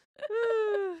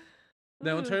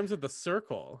 Now, in terms of The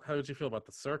Circle, how did you feel about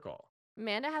The Circle?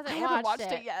 Amanda hasn't watched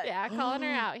it yet. Yeah, calling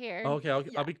her out here. Okay,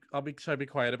 should I be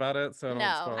quiet about it so I don't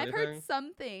spoil I've anything? heard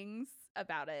some things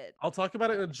about it. I'll talk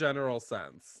about it in a general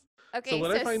sense. Okay, so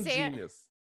what I find genius.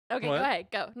 Okay, what? go ahead.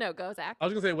 Go, Zach. I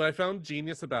was gonna say what I found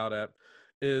genius about it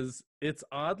is it's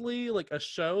oddly like a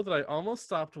show that I almost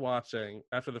stopped watching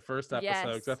after the first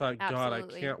episode because I thought, God, I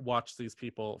can't watch these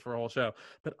people for a whole show.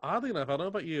 But oddly enough, I don't know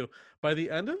about you, by the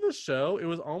end of the show, it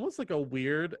was almost like a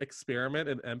weird experiment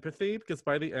in empathy because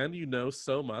by the end, you know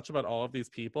so much about all of these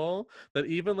people that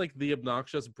even like the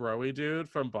obnoxious broy dude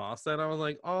from Boston, I was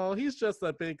like, oh, he's just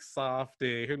a big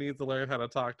softie who needs to learn how to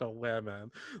talk to women.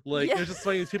 Like, there's just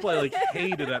so many people I like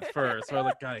hated at first. Where I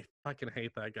was like, God, I fucking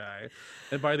hate that guy.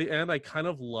 And by the end, I kind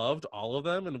of loved all of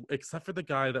them, and except for the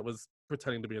guy that was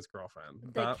pretending to be his girlfriend.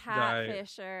 The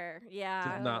catfisher.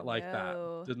 Yeah. Did not like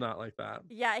that. Did not like that.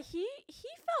 Yeah, he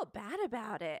felt bad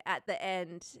about it at the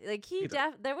end. Like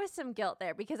there was some guilt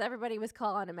there because everybody was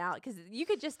calling him out because you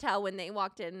could just tell when they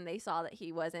walked in and they saw that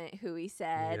he wasn't who he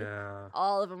said. Yeah.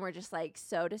 All of them were just like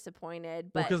so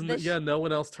disappointed. But because no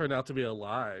one else turned out to be a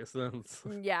lie. So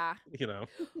then yeah. You know.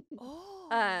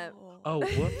 Oh,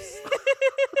 whoops.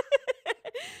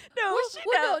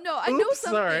 No. I know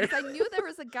some sorry. things. I knew there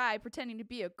was a guy pretending to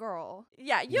be a girl.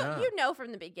 Yeah, you know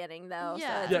from the beginning though.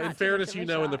 Yeah. So In fairness, you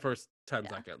know in the first 10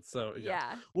 seconds. So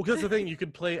yeah. Well, because the thing, you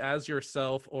could play as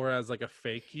yourself or as like a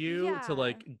fake you to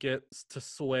like get to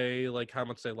sway like how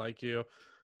much they like you.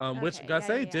 Which gotta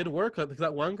say did work. Because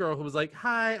that one girl who was like,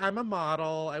 "Hi, I'm a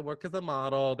model. I work as a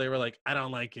model." They were like, "I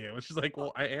don't like you," and she's like,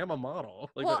 "Well, I am a model.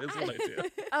 Like that is what I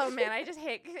do." Oh man, I just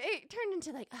hate. It turned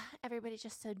into like everybody's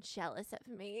just so jealous of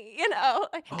me. You know,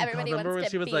 everybody remember wants when to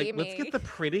she was be like, me. "Let's get the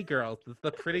pretty girls,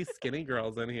 the pretty skinny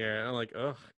girls in here." And I'm like,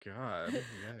 "Oh God." Yikes.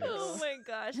 Oh my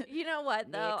gosh. You know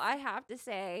what though? I have to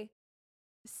say,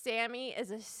 Sammy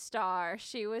is a star.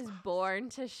 She was born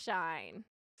to shine.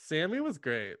 Sammy was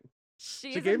great.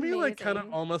 She gave me like kind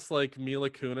of almost like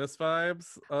Mila Kunis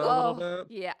vibes a little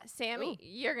bit. Yeah, Sammy,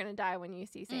 you're gonna die when you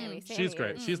see Sammy. She's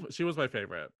great. She was my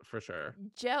favorite for sure.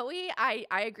 Joey, I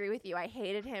agree with you. I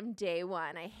hated him day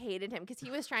one. I hated him because he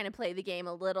was trying to play the game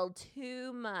a little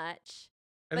too much.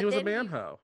 And he was a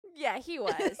manho. Yeah, he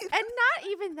was, and not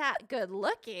even that good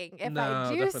looking. If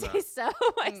I do say not. so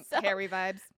myself. Harry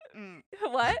vibes.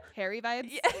 What? Harry vibes.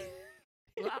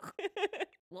 Yeah.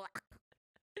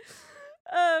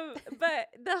 But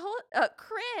the whole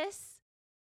Chris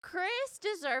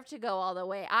deserved to go all the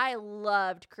way. I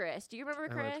loved Chris. Do you remember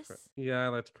Chris? Yeah, I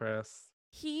liked Chris.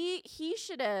 He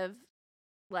should have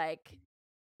like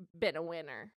been a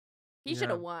winner. He should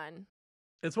have won.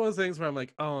 It's one of those things where I'm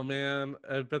like, oh man,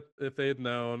 I bet if they had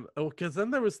known. Oh, because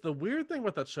then there was the weird thing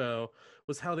with that show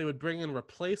was how they would bring in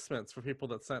replacements for people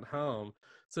that sent home.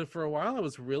 So for a while I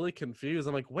was really confused.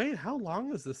 I'm like, wait, how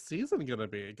long is this season gonna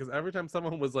be? Because every time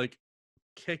someone was like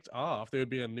kicked off, there would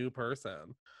be a new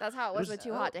person. That's how it was with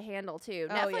Too Hot to Handle too.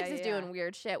 Netflix is doing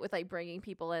weird shit with like bringing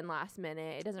people in last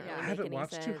minute. It doesn't really make any sense. I haven't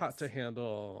watched Too Hot to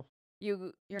Handle.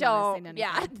 You're don't.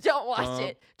 Don't watch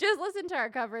it. Just listen to our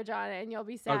coverage on it, and you'll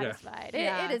be satisfied.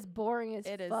 Okay. It is boring as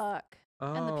fuck.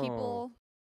 Oh. And the people.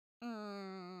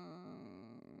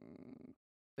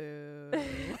 Boo.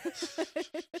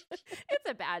 It's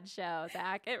a bad show,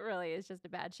 Zach. It really is just a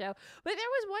bad show. But there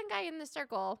was one guy in the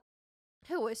circle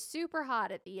who was super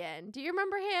hot at the end. Do you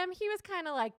remember him? He was kind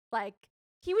of like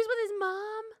he was with his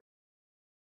mom.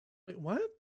 Wait, what?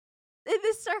 In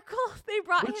the circle, they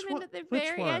brought him in at the Which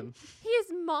very one? end.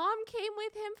 His mom came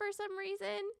with him for some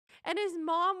reason, and his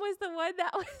mom was the one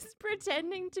that was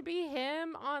pretending to be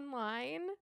him online.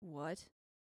 What?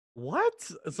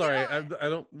 What? Sorry, I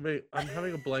don't. Wait, I'm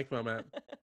having a blank moment.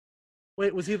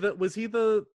 Wait, was he the?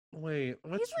 Wait,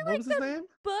 what was his name?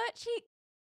 But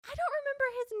I don't remember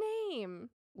his name.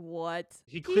 What?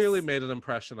 He clearly made an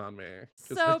impression on me.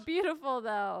 So beautiful,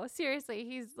 though. Seriously,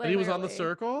 he's like. And he was on The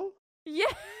Circle?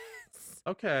 Yes.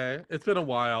 Okay. It's been a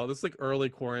while. This is like early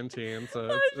quarantine,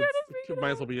 so it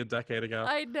might as well be a decade ago.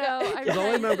 I know. Because all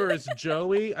I remember is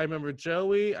Joey. I remember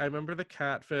Joey. I remember the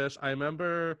catfish. I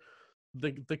remember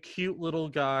the cute little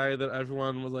guy that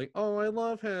everyone was like, oh, I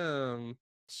love him.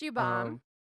 Shoe Bomb.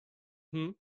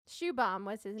 Shoe Bomb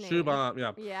was his name. Shoe Bomb,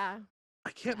 yeah. Yeah. I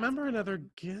can't remember another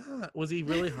guy. Was he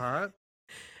really hot?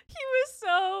 He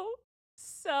was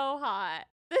so hot.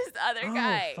 This other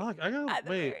guy. Oh, fuck. I gotta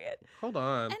wait. Hold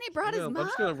on. And he brought his mom. I'm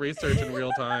just gonna research in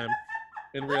real time.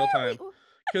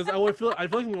 Because I feel like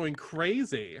I'm going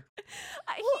crazy.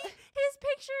 His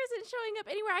picture isn't showing up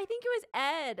anywhere. I think it was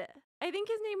Ed. I think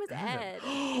his name was Ed.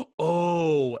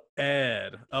 Oh,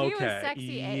 Ed. Okay. He was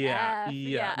sexy AF.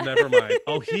 Yeah. Never mind.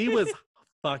 Oh, he was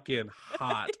fucking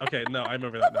hot. Okay, no, I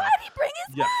remember that now. Why'd he bring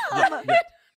his mom? Yeah.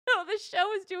 No, the show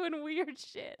was doing weird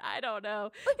shit. I don't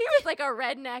know. He was like a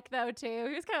redneck though too.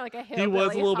 He was kind of like a hillbilly. He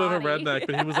was a little bit of a hottie. redneck,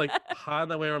 but he was like hot in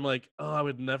that way where I'm like, oh, I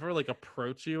would never like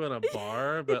approach you in a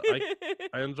bar, but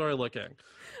I enjoy looking.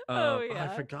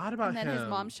 I forgot about him. And then his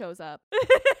mom shows up.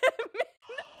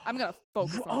 I'm gonna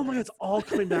focus on Oh my god, it's all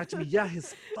coming back to me. Yeah,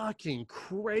 his fucking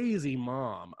crazy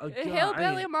mom. Oh, God,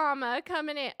 Hillbilly mama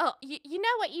coming in. Oh, you know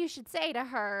what you should say to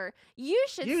her? You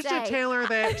should tell her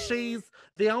that she's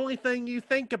the only thing you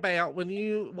think about when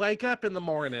you wake up in the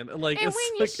morning. Like, and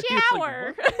when you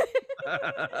shower. What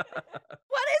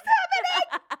is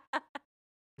happening?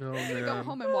 Oh, I'm gonna man. go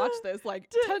home and watch this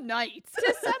like tonight.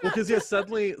 Because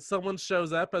suddenly someone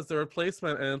shows up as the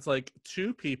replacement, and it's like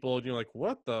two people, and you're like,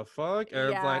 "What the fuck?"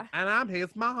 And it's like, "And I'm his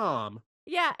mom."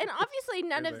 Yeah, and obviously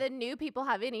none of the new people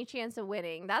have any chance of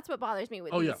winning. That's what bothers me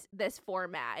with this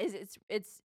format. Is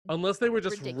it's unless they were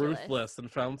just ridiculous. ruthless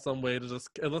and found some way to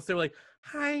unless they were like,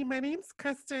 "Hi, my name's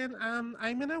Kristen. I'm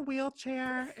in a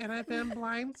wheelchair and I've been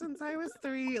blind since I was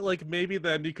 3." Like maybe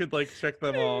then you could like trick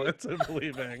them all into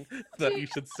believing that you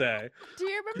should say. Do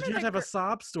you remember? You have to have a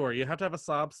sob story. You have to have a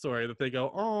sob story that they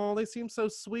go, "Oh, they seem so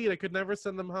sweet. I could never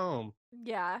send them home."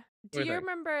 Yeah. Do you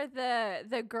remember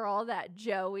the girl that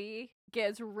Joey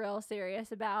gets real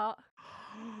serious about?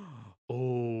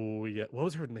 Oh yeah, what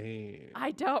was her name?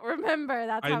 I don't remember.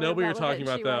 That's I how know what you're talking relevant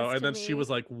about she though, was and to then me. she was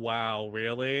like, "Wow,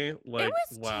 really?" Like, it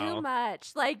was wow. too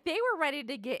much. Like they were ready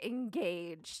to get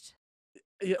engaged.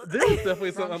 Yeah, this is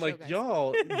definitely something. I'm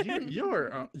show, like, guys.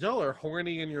 y'all are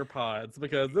horny in your pods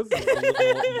because this is a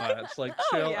little much. Like,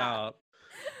 chill out.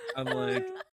 I'm like,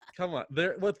 come on.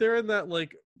 They're in that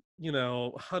like,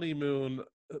 honeymoon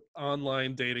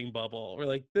online dating bubble. We're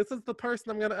like, this is the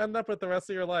person I'm gonna end up with the rest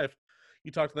of your life. You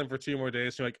talk to them for 2 more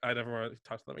days, you're like, I never want to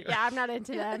talk to them again. Yeah, I'm not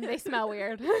into them. They smell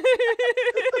weird.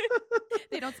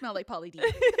 They don't smell like Pauly D.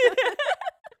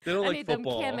 They don't I like need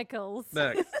football. them chemicals.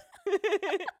 Next.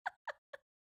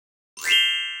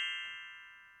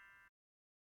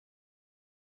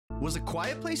 Was A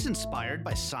Quiet Place inspired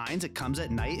by Signs, It Comes at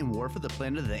Night, and War for the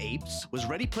Planet of the Apes? Was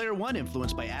Ready Player One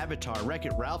influenced by Avatar,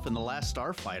 Wreck-It Ralph, and The Last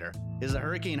Starfighter? Is The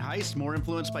Hurricane Heist more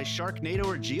influenced by Sharknado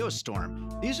or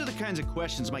Geostorm? These are the kinds of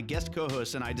questions my guest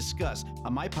co-hosts and I discuss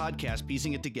on my podcast,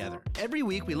 Piecing It Together. Every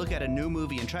week, we look at a new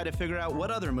movie and try to figure out what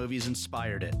other movies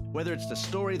inspired it. Whether it's the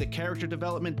story, the character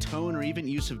development, tone, or even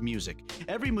use of music.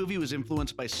 Every movie was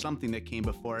influenced by something that came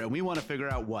before, and we want to figure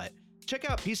out what. Check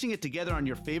out Piecing It Together on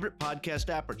your favorite podcast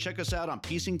app or check us out on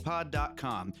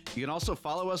piecingpod.com. You can also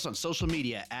follow us on social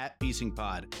media at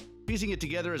piecingpod. Piecing It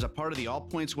Together is a part of the All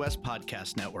Points West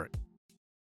podcast network.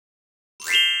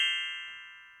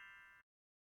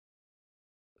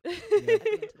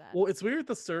 Well, it's weird.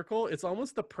 The Circle, it's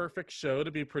almost the perfect show to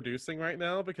be producing right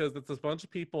now because it's a bunch of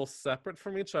people separate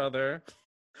from each other.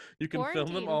 You can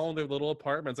film them all in their little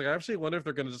apartments. Like, I actually wonder if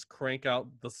they're going to just crank out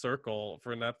The Circle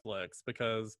for Netflix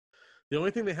because the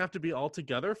only thing they have to be all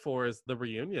together for is the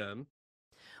reunion.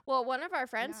 Well, one of our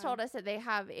friends told us that they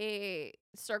have a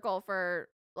circle for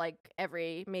like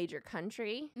every major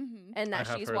country and that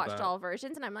she's watched all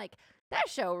versions. And I'm like, that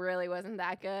show really wasn't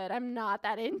that good. I'm not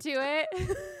that into it.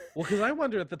 Well, because I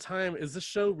wonder at the time, is this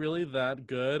show really that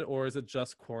good or is it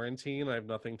just quarantine? I have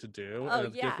nothing to do. Oh, and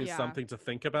it gives me yeah. something to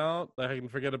think about. That I can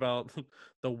forget about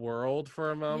the world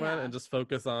for a moment and just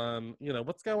focus on,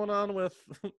 what's going on with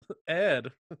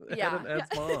Ed. Yeah. Ed and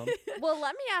Ed's mom. Well,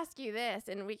 let me ask you this,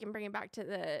 and we can bring it back to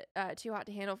the Too Hot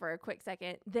to Handle for a quick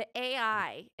second. The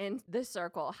AI in The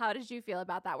Circle, how did you feel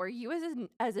about that? Were you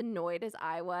as annoyed as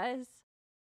I was?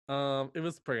 It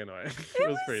was pretty annoying. It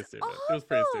was pretty stupid. It was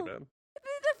pretty stupid.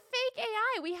 The fake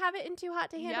AI, we have it in Too Hot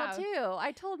to Handle too.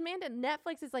 I told Amanda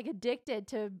Netflix is like addicted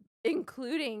to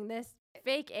including this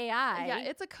fake AI. Yeah,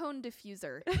 it's a cone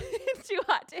diffuser. Too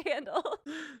hot to handle.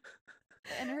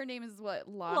 And her name is what?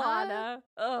 Lana? Lana.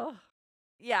 Oh.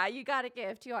 Yeah, you got to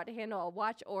give Too Hot to Handle a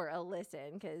watch or a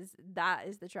listen, because that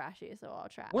is the trashiest of all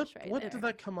trash What there. did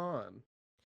that come on?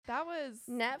 That was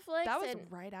Netflix. That was in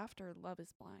right after Love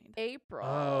is Blind.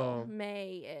 April,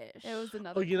 May-ish. It was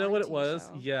another. Oh, you know what it quarantine was?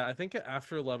 show. Yeah, I think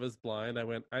after Love is Blind, I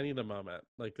went, I need a moment.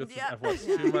 Like this Yeah. I've watched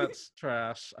too much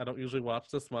trash. I don't usually watch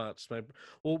this much.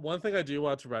 One thing I do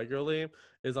watch regularly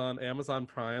is on Amazon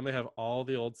Prime. They have all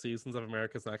the old seasons of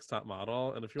America's Next Top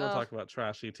Model. And if you want to talk about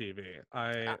trashy TV,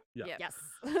 Yes.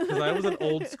 Because I was an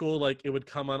old school, like it would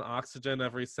come on Oxygen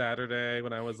every Saturday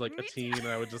when I was like a teen, and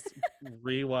I would just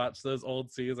rewatch those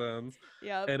old seasons.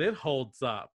 Yep. And it holds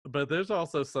up. But there's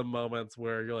also some moments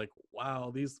where you're like,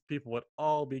 wow, these people would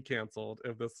all be canceled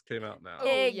if this came out now.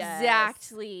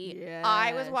 Exactly.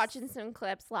 I was Yes. watching some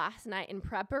clips last night in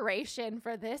preparation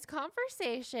for this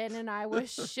conversation, and I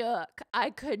was shook. I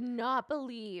could not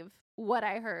believe what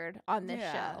I heard on this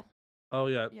show. Oh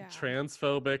yeah,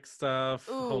 transphobic stuff,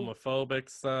 Ooh. homophobic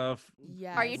stuff.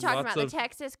 Yeah. Are you talking Lots about of- the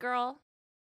Texas girl?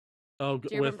 Oh, Do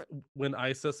you remember? when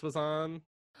ISIS was on.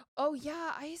 Oh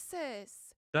yeah,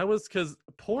 ISIS. That was because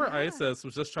poor ISIS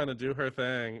was just trying to do her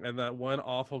thing, and that one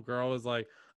awful girl was like,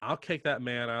 "I'll kick that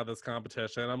man out of this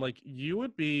competition." I'm like, "You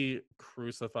would be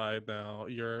crucified now.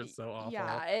 You're so awful."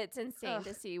 Yeah, it's insane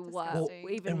to see what Well,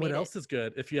 even and made what it. else is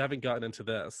good if you haven't gotten into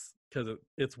this, because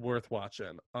it's worth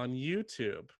watching on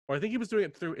YouTube, or I think he was doing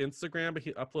it through Instagram, but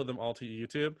he uploaded them all to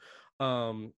YouTube.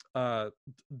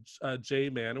 Jay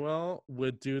Manuel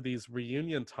would do these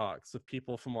reunion talks with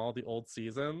people from all the old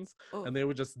seasons, and they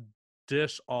would just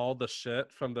dish all the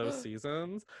shit from those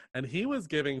seasons, and he was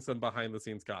giving some behind the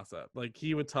scenes gossip. Like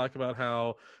he would talk about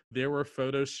how there were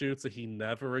photo shoots that he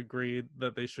never agreed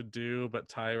that they should do, but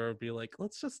Tyra would be like,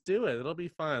 let's just do it, it'll be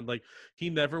fun. Like he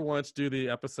never wanted to do the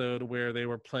episode where they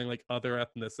were playing like other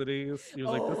ethnicities. He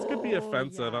was like, this could be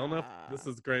offensive. I don't know if this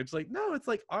is great. She's like, no, it's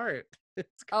like art.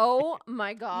 It's Oh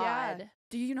my god. Yeah.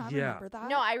 Do you not Yeah. remember that?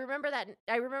 No, I remember that.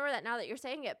 I remember that now that you're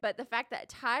saying it. But the fact that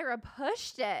Tyra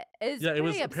pushed it is yeah, it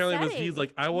was pretty apparently it was, he's upsetting.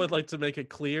 like, I would like to make it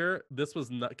clear this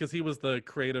was not, because he was the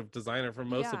creative designer for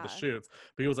most of the Yeah. shoots,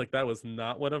 but he was like, that was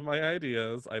not one of my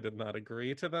ideas. I did not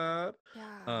agree to that.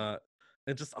 Yeah.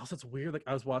 And just also it's weird, like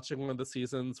I was watching one of the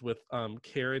seasons with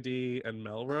Cara D and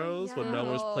Melrose when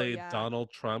Melrose Oh, played yeah.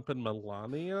 Donald Trump and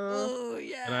Melania. Oh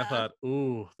yeah. And I thought,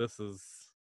 ooh, this is.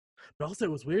 But also,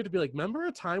 it was weird to be like, remember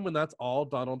a time when that's all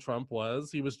Donald Trump was?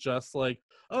 He was just like,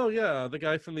 oh yeah, the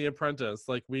guy from The Apprentice.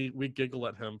 Like we giggle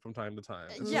at him from time to time.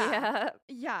 It's just-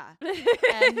 Yeah.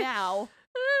 And now,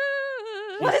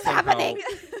 What is somehow- happening?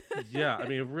 yeah, I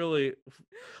mean, really.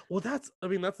 Well, that's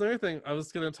another thing. I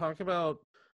was going to talk about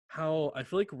how I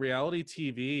feel like reality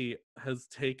TV has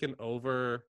taken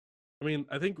over. I mean,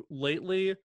 I think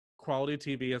lately quality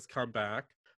TV has come back.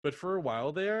 But for a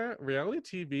while there, reality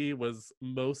TV was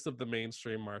most of the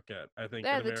mainstream market, I think,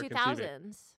 Yeah, in the American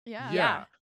 2000s. TV. Yeah.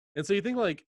 And so you think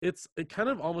like it kind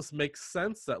of almost makes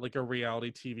sense that like a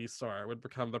reality TV star would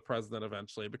become the president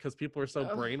eventually, because people are so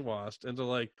Ugh. brainwashed into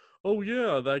like, oh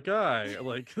yeah, that guy,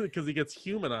 like because he gets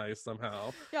humanized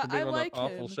somehow. Yeah, for being I on like that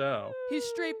awful him. show. He's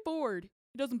straightforward.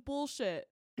 He doesn't bullshit.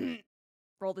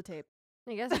 Roll the tape.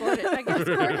 I guess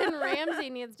Gordon Ramsay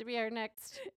needs to be our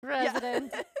next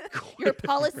president. Your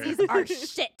policies are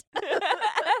shit.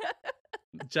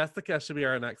 Jessica should be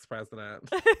our next president.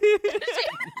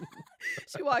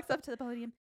 She walks up to the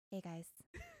podium. Hey guys.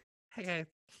 Hey guys.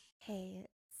 Hey,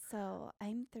 so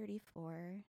I'm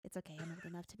 34. It's okay. I'm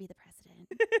old enough to be the president.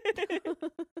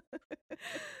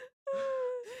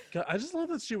 God, I just love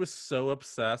that she was so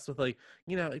obsessed with like,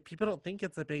 like, people don't think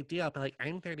it's a big deal, but like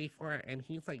I'm 34 and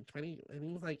he's like 20 and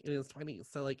he's like in his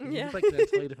 20s, so like Yeah. he's like in a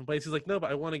totally different place. He's like, no,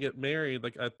 but I want to get married.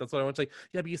 Like that's what I want. She's like,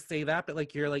 yeah, but you say that, but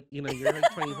like you're like you're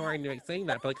like 24 and you're like saying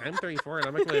that, but like I'm 34 and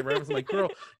I'm like really nervous. I'm like, girl,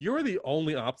 you're the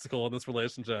only obstacle in this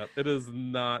relationship. It is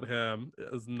not him.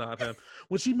 It is not him.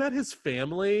 When she met his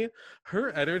family, her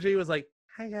energy was like,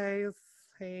 hi guys,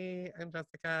 hey, I'm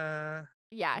Jessica.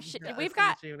 Yeah, Nice we've to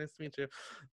got meet you. Nice to meet you.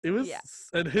 It was, Yeah.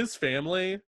 and his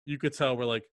family, you could tell we're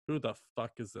like, who the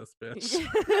fuck is this bitch?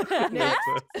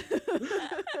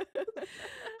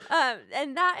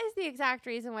 and that is the exact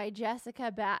reason why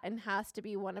Jessica Batten has to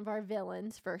be one of our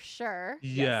villains for sure.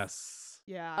 Yes.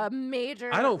 Yeah. A major.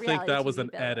 I don't think reality that was TV an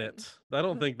villain. edit. I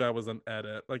don't think that was an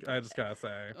edit. Like, I just gotta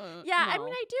say. Yeah, I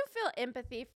mean, I do feel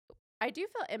empathy. I do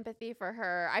feel empathy for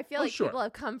her. I feel Oh, like sure. people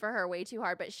have come for her way too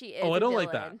hard, but she is. Oh, a I don't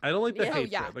like that. villain. I don't like the Yeah.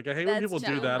 hatred. yeah. Like, I hate when That's people do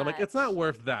too that. I'm like, it's not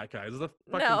worth that, guys. It's a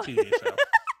fucking No. TV show.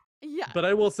 Yeah. But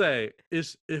I will say,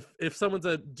 if someone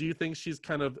said, "Do you think she's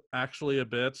kind of actually a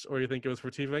bitch, or you think it was for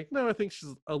TV?" Like, no, I think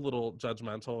she's a little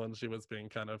judgmental, and she was being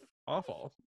kind of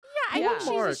awful. I think she's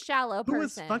a shallow person. Who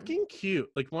was fucking cute.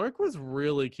 Like, Mark was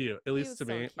really cute, at least to was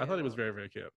so me. I thought he was cute. very, very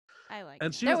cute. I like.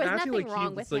 And she There was was acting nothing like wrong he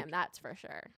with was like, him, that's for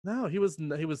sure. no, he was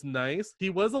nice. He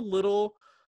was a little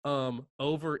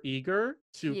over eager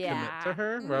to commit to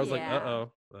her, where I was like,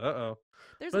 uh-oh.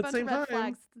 There's But a bunch of red time,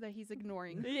 flags that he's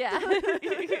ignoring. Yeah.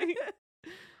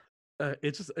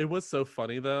 It was so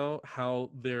funny though how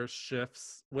their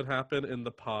shifts would happen in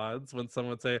the pods when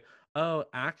someone would say, "Oh,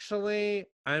 actually,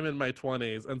 I'm in my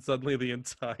 20s," and suddenly the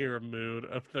entire mood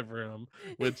of the room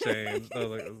would change. I was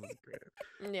like, "This is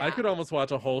great." Yeah. I could almost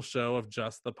watch a whole show of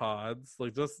just the pods,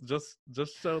 like just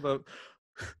show the.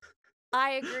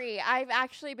 I agree. I've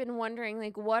actually been wondering,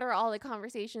 like, what are all the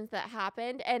conversations that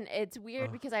happened? And it's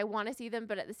weird because I want to see them,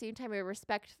 but at the same time, I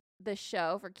respect the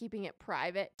show for keeping it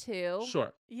private too.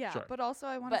 Sure. Yeah, sure. but also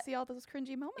I want to see all those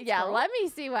cringy moments. Yeah, girl. let me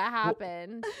see what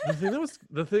happened.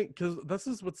 The thing, because this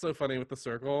is what's so funny with The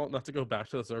Circle, not to go back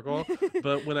to The Circle,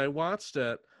 but when I watched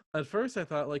it, at first I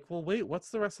thought, like, well, wait,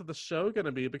 what's the rest of the show going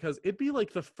to be? Because it'd be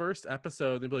like the first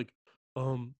episode, they'd be like,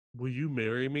 will you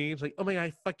marry me? It's like, oh my God,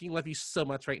 I fucking love you so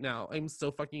much right now. I'm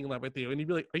so fucking in love with you. And you'd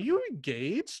be like, are you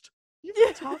engaged? You've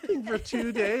been talking for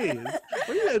 2 days.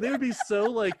 They would be so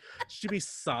like, she'd be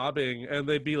sobbing and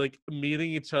they'd be like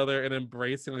meeting each other and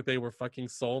embracing like they were fucking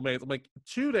soulmates. I'm like,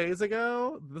 2 days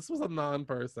ago, this was a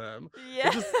non-person.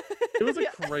 Yeah. It was a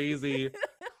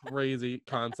crazy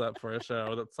concept for a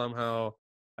show that somehow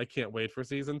I can't wait for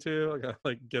season 2. I gotta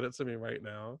like get it to me right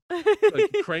now. Like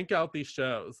crank out these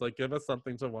shows. Like give us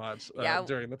something to watch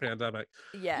during the pandemic.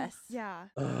 Yes. Yeah.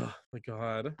 Oh my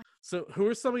God. So who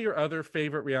are some of your other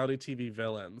favorite reality TV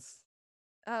villains?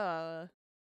 Well,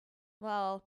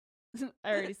 I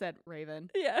already said Raven.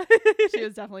 Yeah. She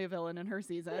was definitely a villain in her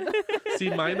season.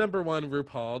 See, my number one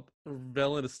RuPaul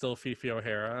villain is still Fifi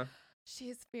O'Hara.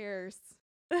 She's fierce.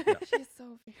 Yeah. She's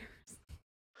so fierce.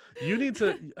 You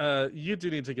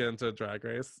do need to get into Drag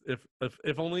Race.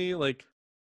 If only like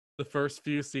the first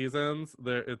few seasons,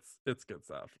 it's good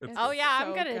stuff. It's Oh good yeah, stuff.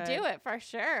 I'm gonna do it for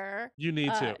sure. You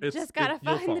need to. Just gotta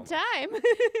you'll find the fall. time.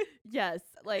 Yes,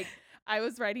 like I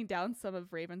was writing down some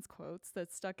of Raven's quotes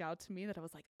that stuck out to me that I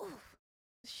was like, oh,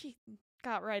 she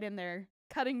got right in there,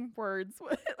 cutting words.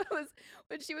 was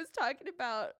when she was talking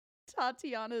about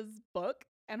Tatiana's book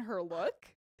and her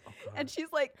look, and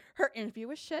she's like, her interview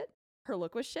was shit, her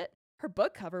look was shit, her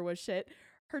book cover was shit.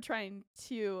 Her trying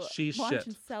to She's launch shit.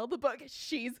 and sell the book.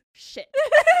 She's shit.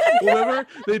 Remember,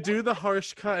 they do the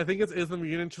harsh cut. I think it's in the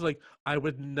reunion. She's like, I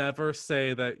would never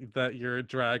say that your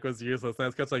drag was useless.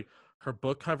 And it's like, her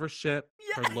book cover shit,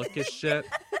 her look is shit,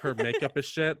 her makeup is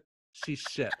shit. She's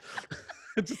shit.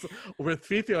 Just, with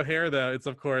Fifi O'Hara, though, it's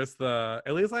of course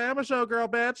at least I am a showgirl,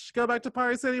 bitch. Go back to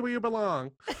Party City where you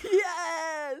belong.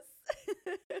 Yes.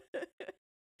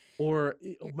 Or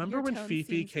remember your when tone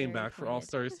Fifi seems came very back for All pointed.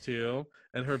 Stars 2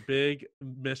 and her big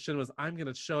mission was, I'm going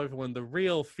to show everyone the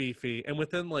real Fifi. And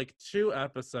within like 2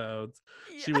 episodes,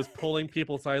 she was pulling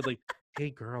people aside like,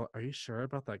 hey girl, are you sure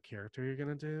about that character you're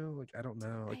going to do? Like, I don't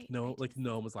know. Like,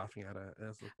 no one was laughing at it.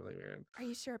 It's like really weird. Are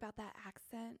you sure about that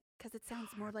accent? Because it sounds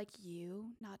more like you,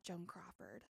 not Joan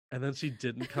Crawford. And then she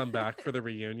didn't come back for the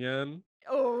reunion.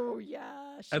 Oh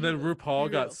yeah. And then she was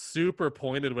RuPaul got real. super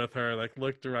pointed with her, like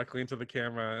looked directly into the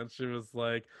camera, and she was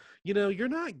like, you're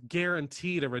not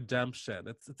guaranteed a redemption.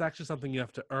 It's actually something you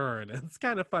have to earn. And it's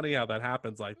kind of funny how that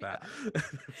happens like that. It's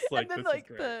like, and then this is like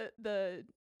great. the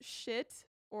shit,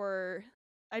 or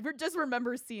just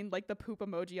remember seeing like the poop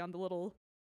emoji on the little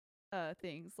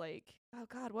things. Like, oh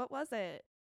God, what was it?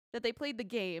 That they played the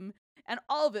game, and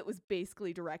all of it was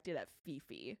basically directed at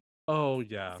Fifi. Oh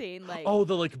yeah. Saying like, oh,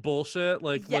 the like bullshit,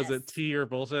 like was Yes. it tea or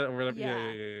bullshit or whatever?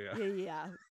 Yeah.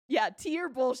 Yeah, tea or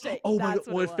bullshit. Oh my That's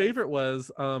God. what My it was. favorite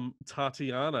was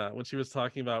Tatiana when she was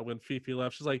talking about when Fifi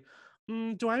left. She's like,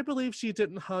 do I believe she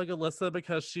didn't hug Alyssa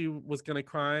because she was gonna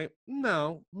cry?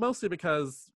 No, mostly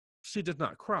because she did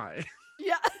not cry.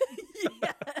 Yeah.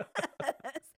 Yes.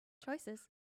 Choices.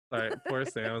 All right, poor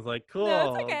Sam was like, cool.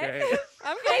 No, it's okay. Okay.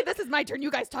 I'm okay. This is my turn.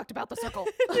 You guys talked about the circle.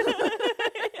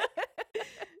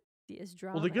 Is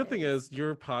Well, the good thing is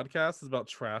your podcast is about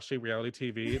trashy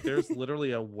reality TV. There's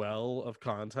literally a well of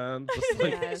content. Just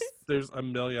like Yes. there's a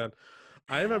million.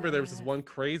 I remember there was this one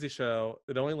crazy show.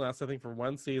 It only lasted, I think, for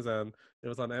 1 season. It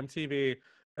was on MTV,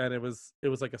 and it was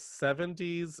like a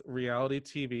 70s reality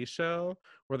TV show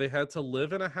where they had to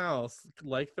live in a house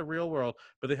like the real world,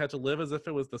 but they had to live as if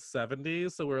it was the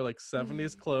 70s. So we're like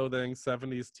 70s clothing,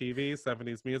 70s TV,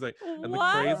 70s music, and the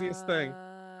craziest thing.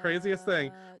 craziest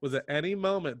thing was at any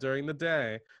moment during the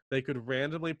day, they could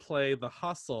randomly play The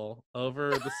Hustle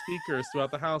over the speakers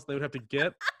throughout the house. They would have to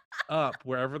get up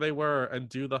wherever they were and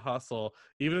do The Hustle.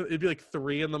 Even it'd be like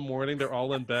 3 a.m, they're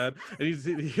all in bed, and you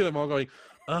hear them all going,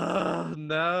 "Oh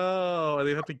no!" And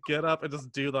they have to get up and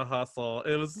just do The Hustle.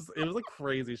 It was a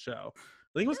crazy show.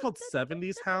 I think it was called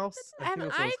 70s House. Am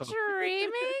I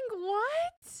dreaming?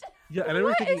 What? Yeah, and I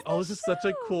remember thinking, "Oh, this is such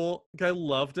a cool." I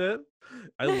loved it.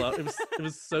 It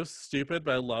was so stupid,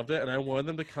 but I loved it, and I wanted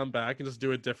them to come back and just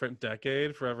do a different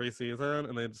decade for every season,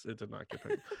 and it did not get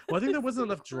picked. Well, I think there wasn't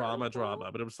enough drama,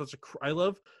 but it was such a. I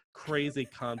love crazy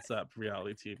concept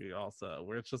reality TV also,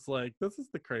 where it's just like, this is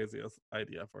the craziest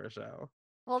idea for a show.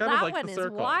 Well, Kind of that like one The is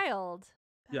Circle. wild.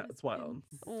 Yeah, it's wild.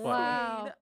 It's wild.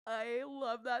 Wow. I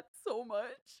love that so much.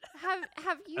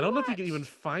 Have you? I don't know if you can even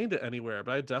find it anywhere,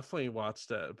 but I definitely watched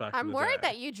it back in I'm the worried day.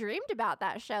 that you dreamed about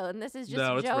that show, and this is just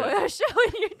No, it's Joe real.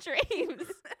 showing your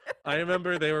dreams. I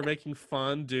remember they were making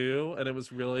fondue, and it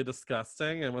was really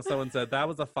disgusting. And when someone said that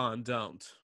was a fondant,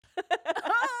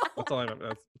 that's all I remember.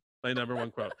 That's my number one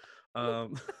quote.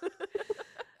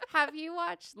 Have you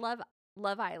watched Love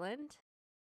Island?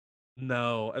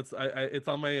 No, it's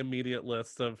on my immediate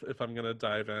list of if I'm gonna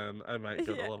dive in, I might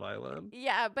go to Love Island.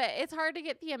 Yeah, but it's hard to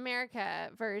get the America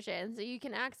version. So you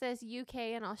can access UK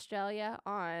and Australia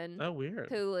on Oh, weird.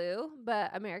 Hulu,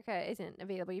 but America isn't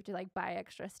available. You have to like buy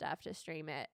extra stuff to stream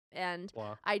it. And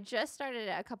Wow. I just started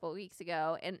it a couple weeks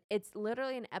ago, and it's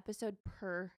literally an episode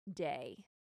per day.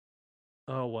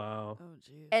 Oh wow. Oh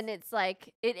geez. And it's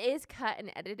like it is cut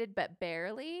and edited, but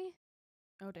barely.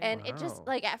 Oh damn. And it just Wow.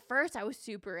 like at first I was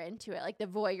super into it. Like the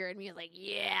voyeur in me was like,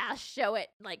 yeah, show it.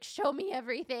 Like show me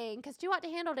everything. Because Too Hot to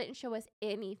Handle didn't show us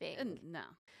anything. No.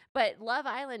 But Love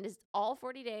Island is all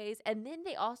 40 days. And then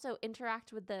they also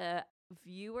interact with the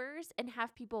viewers and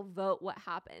have people vote what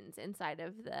happens inside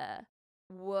of the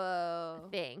Whoa.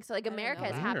 thing. So like I didn't know America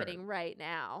is that. happening right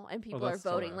now. And people are that's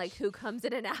so voting like nice. who comes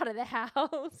in and out of the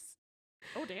house.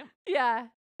 Oh damn. Yeah.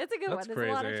 It's a good That's one. There's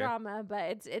a lot of crazy. drama,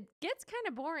 but it gets kind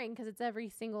of boring because it's every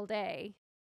single day.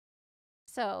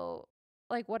 So,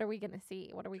 like, what are we gonna see?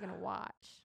 What are we gonna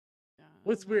watch?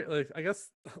 What's weird, like I guess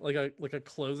like a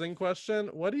closing question.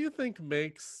 What do you think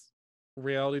makes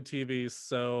reality TV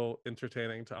so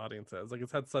entertaining to audiences? Like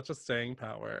it's had such a staying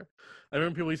power. I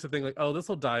remember people used to think like, oh, this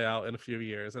will die out in a few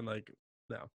years, and like,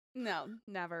 no. No,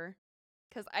 never.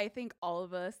 Because I think all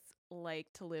of us like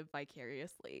to live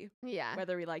vicariously, Yeah.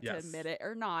 whether we like to Yes. admit it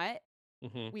or not.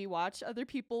 Mhm. We watch other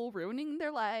people ruining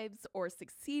their lives or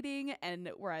succeeding,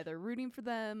 and we're either rooting for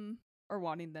them or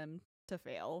wanting them to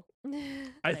fail.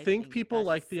 I think people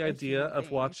like the that's a idea human of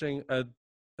thing. watching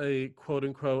a quote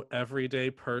unquote everyday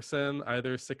person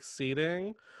either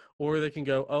succeeding, or they can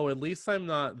go, oh, at least I'm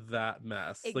not that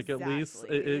mess. Like at least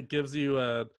Exactly. it gives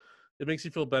you it makes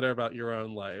you feel better about your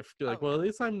own life. You're like, Oh, well, at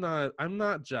least I'm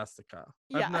not Jessica.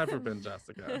 Yeah. I've never been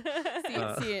Jessica.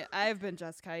 See, I've been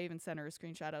Jessica. I even sent her a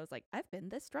screenshot. I was like, I've been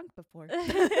this drunk before.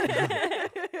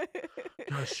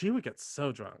 Gosh, she would get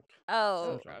so drunk.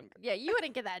 Oh, So drunk. yeah, you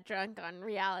wouldn't get that drunk on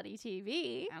reality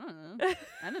TV. I don't know.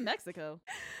 I'm in Mexico.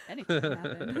 Anything can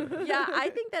happen. Yeah, I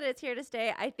think that it's here to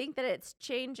stay. I think that it's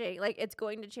changing. Like it's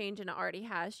going to change and it already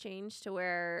has changed to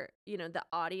where, you know, the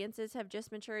audiences have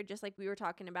just matured, just like we were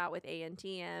talking about with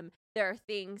ANTM. There are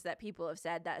things that people have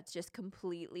said that's just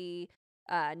completely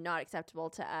not acceptable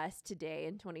to us today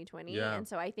in 2020. Yeah. And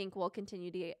so I think we'll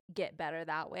continue to get better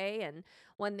that way. And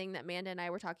one thing that Amanda and I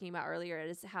were talking about earlier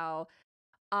is how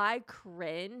I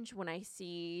cringe when I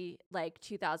see like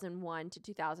 2001 to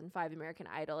 2005 American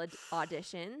Idol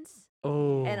auditions.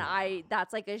 Oh. And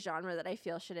that's like a genre that I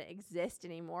feel shouldn't exist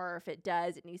anymore. Or if it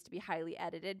does, it needs to be highly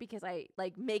edited because I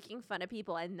like making fun of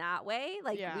people in that way.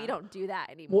 Like Yeah. we don't do that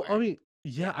anymore. Well, I mean,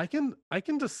 yeah, I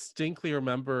can distinctly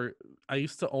remember I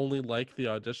used to only like the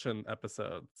audition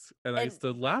episodes, and I used to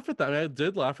laugh at them. I mean, I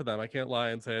did laugh at them. I can't lie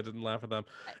and say I didn't laugh at them.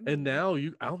 And now I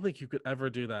don't think you could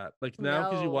ever do that. Like now,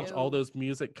 because you watch all No. those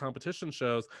music competition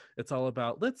shows, it's all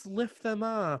about let's lift them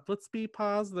up, let's be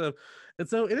positive. And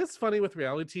so it is funny with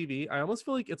reality TV. I almost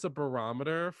feel like it's a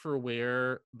barometer for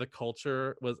where the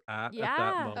culture was at that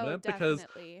Yeah. Oh, moment, because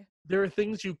definitely. there are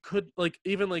things you could like,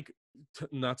 even like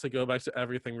not to go back to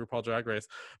everything RuPaul Drag Race,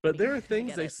 but there are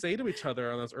things get they it. say to each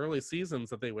other on those early seasons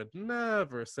that they would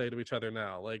never say to each other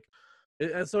now. Like,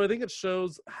 and so I think it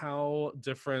shows how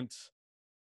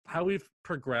we've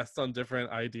progressed on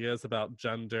different ideas about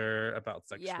gender, about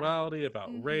Yeah. sexuality, about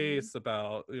Mhm. race,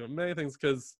 about many things.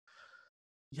 Because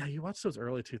Yeah, you watch those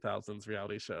early 2000s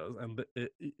reality shows, and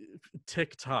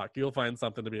TikTok, you'll find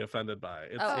something to be offended by.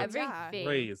 It's Everything.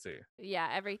 crazy. Yeah,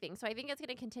 everything. So I think it's going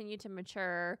to continue to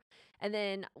mature. And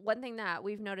then one thing that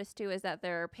we've noticed too is that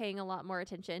they're paying a lot more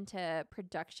attention to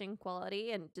production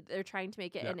quality, and they're trying to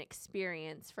make it Yeah. an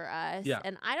experience for us. Yeah.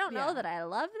 And I don't know that I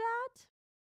love that.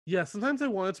 Yeah, sometimes I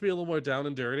want it to be a little more down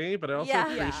and dirty, but I also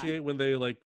Yeah. appreciate when they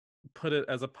like put it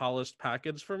as a polished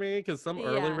package for me, because some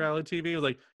early Yeah. reality TV was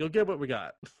like, you'll get what we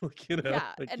got. Like, you know,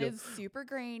 Yeah, like, and you'll- it's super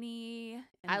grainy.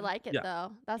 I and- like it Yeah.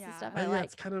 though. That's the stuff and I yeah, like.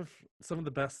 it's kind of some of the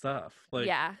best stuff. Like,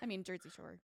 Yeah. I mean, Jersey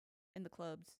Shore in the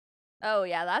clubs. Oh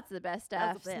yeah, that's the best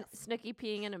stuff. That's the best. Snooki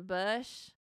peeing in a bush,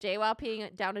 JWoww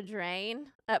peeing down a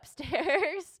drain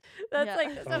upstairs. That's Yeah. like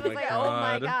the Oh stuff. my It's like, oh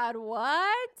my God. god,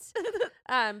 what?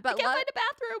 But I can't find a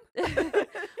bathroom.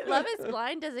 Love is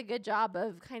Blind does a good job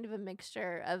of kind of a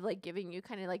mixture of like giving you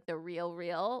kind of like the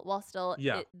real while still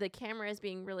Yeah. the camera is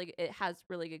being really, it has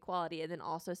really good quality, and then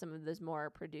also some of those more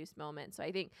produced moments. So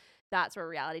I think that's where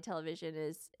reality television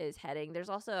is heading. There's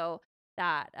also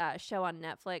that show on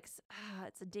Netflix.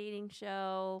 It's a dating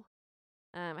show.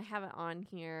 I have it on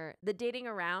here. The Dating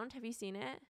Around. Have you seen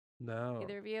it? no.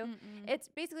 Either of you? Mm-mm. It's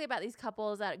basically about these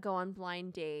couples that go on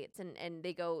blind dates, and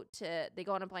they go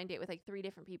on a blind date with like 3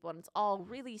 different people, and it's all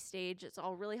really staged. It's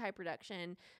all really high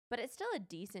production, but it's still a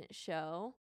decent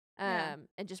show. Yeah.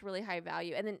 And just really high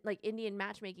value. And then like Indian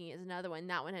Matchmaking is another one.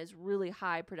 That one has really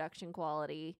high production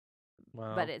quality,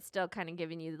 Wow. but it's still kind of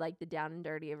giving you like the down and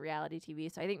dirty of reality TV.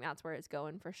 So I think that's where it's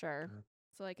going for sure.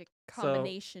 So like a So-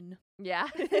 combination, Yeah.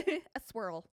 a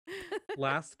swirl.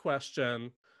 Last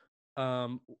question.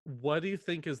 What do you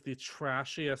think is the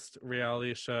trashiest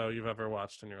reality show you've ever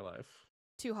watched in your life?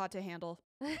 Too Hot to Handle.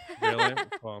 Really?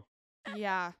 Well,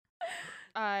 Yeah.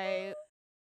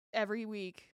 Every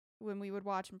week when we would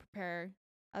watch and prepare,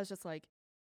 I was just like,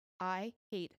 I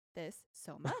hate this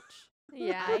so much.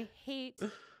 Yeah. I hate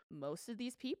most of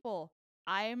these people.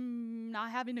 I'm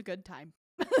not having a good time.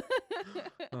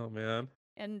 oh man.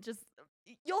 And just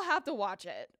you'll have to watch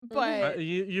it. But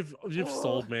You've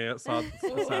sold me.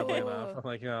 Sadly enough. I'm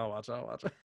like, yeah, I'll watch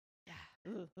it.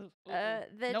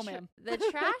 No, ma'am. The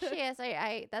trashiest,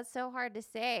 I that's so hard to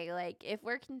say. Like if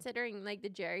we're considering like the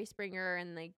Jerry Springer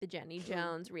and like the Jenny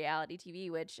Jones reality TV,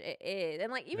 which it is,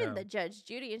 and like even Yeah. the Judge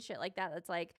Judy and shit like that, that's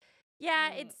like,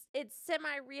 yeah, it's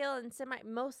semi-real and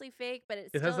mostly fake, but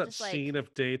it's It still has that just like sheen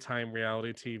of daytime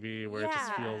reality TV where it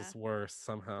just Yeah. feels worse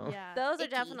somehow. yeah. those are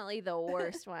Icky. definitely the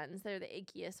worst ones. They're the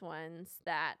ickiest ones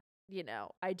that, you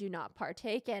know, I do not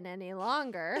partake in any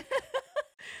longer.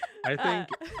 I think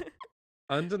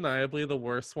undeniably the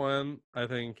worst one I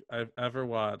think I've ever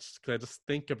watched, because I just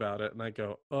think about it and I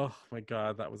go, oh my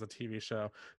God, that was a TV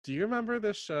show. Do you remember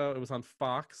this show? It was on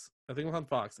Fox. I think it was on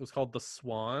Fox. It was called The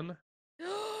Swan,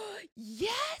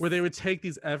 Yes. where they would take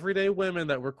these everyday women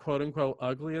that were quote unquote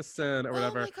ugly as sin or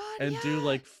whatever Oh my God, and do yeah.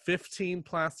 like 15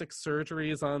 plastic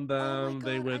surgeries on them. Oh my God,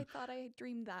 They would I thought I had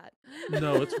dreamed that.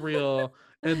 no, it's real.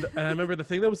 And I remember the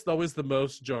thing that was always the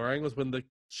most jarring was when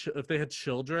if they had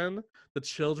children, the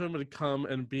children would come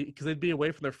and because they'd be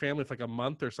away from their family for like a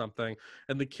month or something,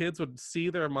 and the kids would see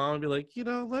their mom and be like, you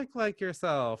know, look like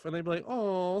yourself, and they'd be like,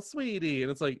 oh, sweetie,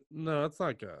 and it's like, no, it's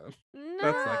not good.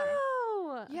 That's not good. No.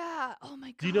 Yeah. Oh my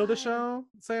God. Do you know the show,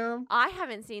 Sam? I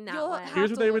haven't seen that You'll one. have Here's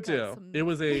to what they would look up do. some- It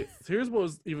was here's what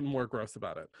was even more gross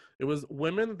about it. It was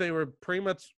women, they were pretty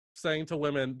much saying to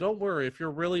women, don't worry, if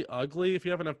you're really ugly, if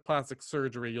you have enough plastic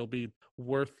surgery, you'll be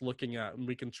worth looking at and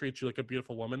we can treat you like a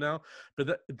beautiful woman now.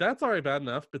 But that's already bad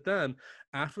enough. But then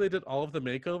after they did all of the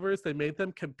makeovers, they made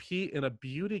them compete in a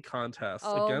beauty contest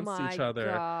against each other.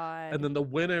 God. And then the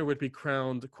winner would be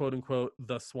crowned, quote unquote,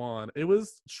 the Swan. It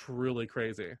was truly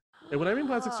crazy. And when I mean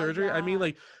plastic surgery, I mean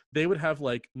like they would have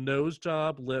like nose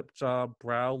job, lip job,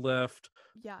 brow lift,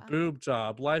 Yeah. boob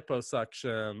job,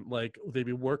 liposuction. Like they'd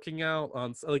be working out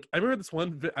on like I remember this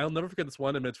one. I'll never forget this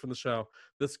one image from the show.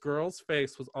 This girl's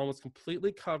face was almost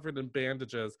completely covered in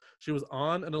bandages. She was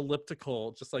on an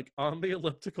elliptical, just like on the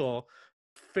elliptical,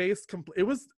 face. It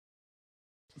was.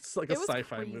 It's like It a was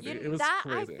sci-fi crazy. movie. It was that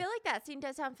crazy. I feel like that scene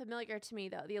does sound familiar to me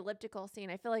though. The elliptical scene.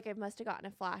 I feel like I must have gotten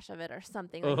a flash of it or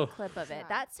something, like a Ugh. clip of it. Yeah.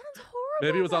 That sounds horrible.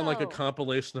 Maybe it was on like a though.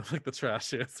 compilation of like the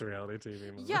trashiest reality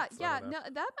TV movies. Yeah. I Yeah. don't No, know.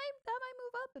 that might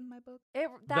move up in my book.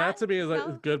 That to me is like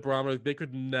sounds- good barometer. They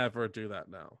could never do that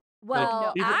now.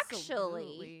 Well, even-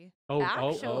 actually, Oh,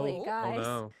 guys,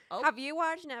 no. have you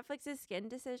watched Netflix's Skin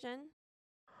Decision?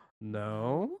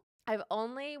 No. I've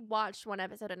only watched one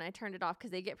episode and I turned it off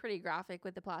because they get pretty graphic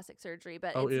with the plastic surgery.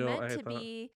 But Oh, it's ew, I meant to hate that.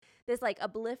 be this like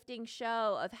uplifting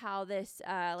show of how this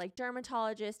like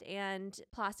dermatologist and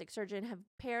plastic surgeon have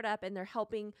paired up and they're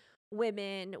helping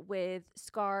women with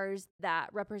scars that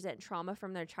represent trauma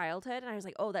from their childhood. And I was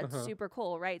like, oh, that's super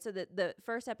cool, right? So the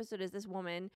first episode is this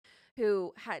woman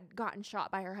who had gotten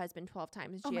shot by her husband 12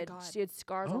 times. She had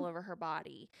scars all over her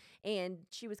body. And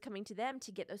she was coming to them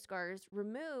to get those scars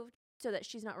removed so that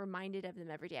she's not reminded of them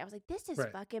every day. I was like, this is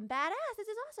fucking badass. This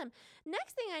is awesome.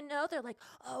 Next thing I know, they're like,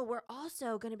 oh, we're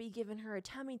also going to be giving her a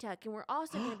tummy tuck, and we're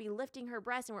also going to be lifting her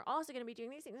breast, and we're also going to be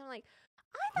doing these things. I'm like,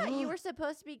 I thought you were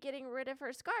supposed to be getting rid of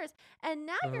her scars. And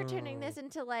now you're turning this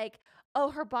into like,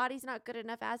 oh, her body's not good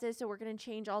enough as is, so we're going to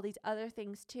change all these other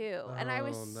things too. And I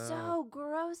was so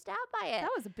grossed out by it.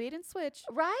 That was a bait and switch.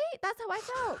 Right? That's how I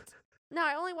felt. No,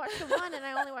 I only watched the one, and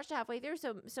I only watched it halfway through,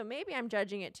 so maybe I'm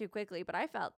judging it too quickly, but I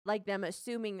felt like them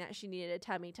assuming that she needed a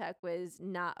tummy tuck was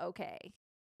not okay.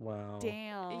 Wow.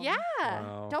 Damn. Yeah.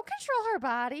 Wow. Don't control her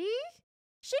body.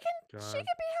 She can be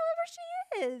however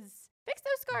she is. Fix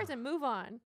those scars and move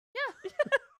on.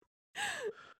 Yeah.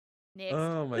 Next.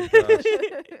 Oh my gosh.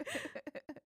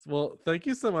 Well, thank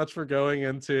you so much for going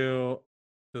into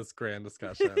this grand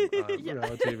discussion on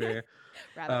reality TV.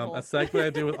 A segment I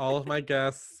do with all of my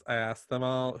guests, I ask them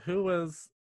all, who was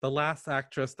the last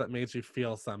actress that made you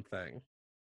feel something?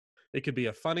 It could be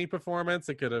a funny performance,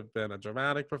 it could have been a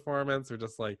dramatic performance, or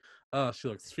just like, oh, she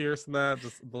looks fierce in that.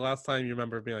 Just the last time you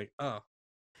remember being like, oh.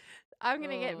 I'm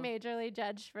going to get majorly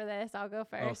judged for this. I'll go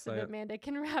first so say that it. Amanda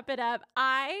can wrap it up.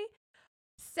 I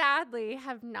sadly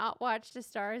have not watched A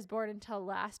Star is Born until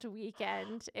last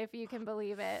weekend, if you can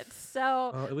believe it.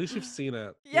 So at least you've seen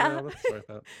it. Yeah. That's worth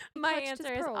it. My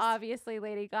answer is obviously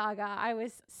Lady Gaga. I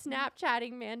was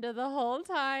Snapchatting Amanda the whole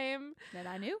time. That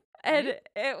I knew. And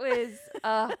it was,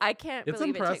 I can't It's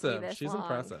believe impressive. it took me this She's long.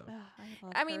 impressive.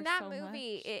 I mean, that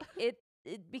movie,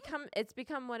 it's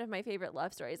become one of my favorite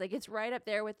love stories. Like, it's right up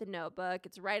there with The Notebook.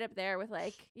 It's right up there with,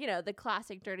 like, you know, the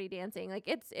classic Dirty Dancing. Like,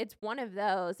 it's one of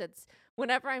those. It's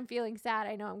whenever I'm feeling sad,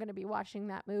 I know I'm going to be watching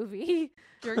that movie.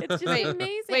 It's just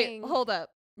amazing. Wait, hold up.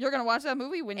 You're going to watch that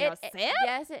movie when you're sad?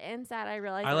 Yes, it ends sad. I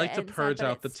realize I like it to ends purge sad,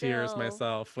 but out the it's tears still-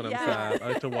 myself when I'm sad. I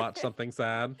like to watch something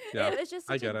sad. Yeah, It was just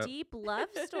I such get a it. deep love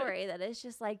story that it's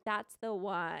just like, that's the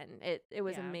one. It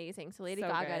was amazing. So Lady So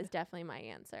Gaga good. is definitely my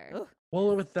answer.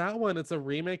 Well, with that one, it's a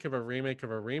remake of a remake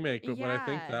of a remake. But what I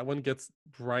think Yeah. that one gets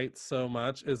right so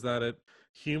much is that it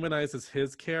humanizes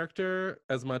his character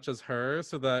as much as her,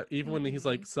 so that even when he's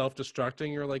like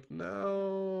self-destructing, you're like,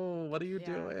 no, what are you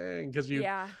doing? Because you,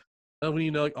 when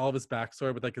you know like all of his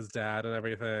backstory with like his dad and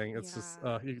everything, it's just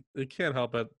you can't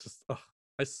help but just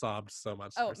I sobbed so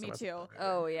much. the Oh, first me time I saw too. that movie.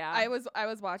 Oh yeah. I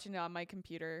was watching it on my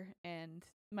computer, and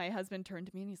my husband turned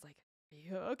to me and he's like, "Are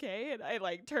you okay?" And I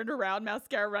like turned around,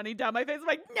 mascara running down my face. I'm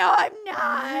like, "No, I'm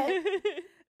not."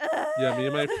 Yeah, me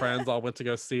and my friends all went to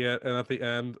go see it, and at the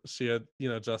end, she had,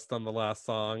 just done the last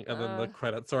song, and then the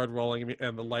credits started rolling,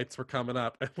 and the lights were coming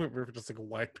up, and we were just like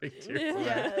wiping tears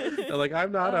away. They're like,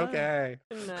 I'm not okay.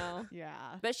 No. Yeah.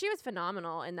 But she was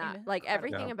phenomenal in that. Like,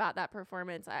 everything about that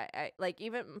performance. I like,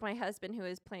 even my husband, who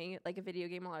was playing like a video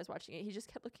game while I was watching it, he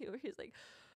just kept looking over. He was like,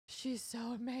 she's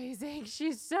so amazing.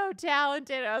 She's so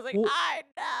talented. And I was like, Well, I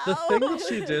The know. thing that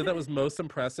she did that was most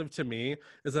impressive to me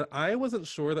is that I wasn't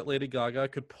sure that Lady Gaga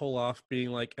could pull off being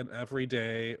like an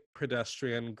everyday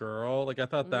pedestrian girl. Like, I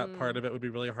thought that part of it would be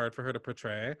really hard for her to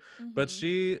portray, but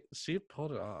she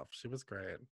pulled it off. She was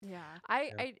great. Yeah.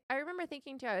 I remember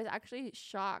thinking too, I was actually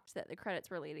shocked that the credits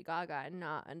were Lady Gaga and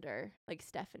not under like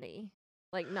Stephanie.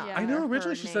 Like, not I know under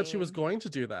originally her she said she was name. going to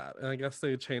do that, and I guess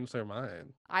they changed their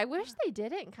mind. I wish they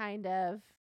didn't, kind of.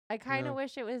 I kind of Yeah.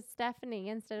 wish it was Stephanie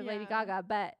instead of Lady Gaga,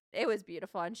 but it was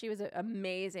beautiful, and she was an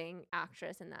amazing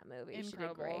actress in that movie. Incredible. She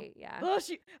did great, yeah. Oh,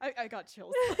 I got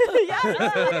chills. Yeah.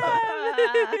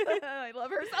 I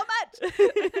love her so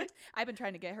much. I've been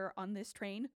trying to get her on this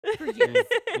train for years.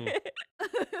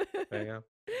 There you go.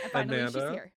 And finally,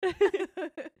 Amanda? she's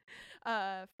here.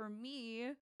 For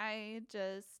me, I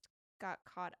just got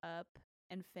caught up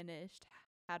and finished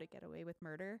How to Get Away with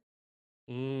Murder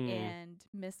and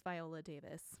Miss Viola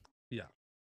Davis. Yeah.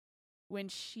 When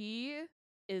she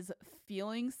is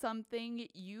feeling something,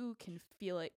 you can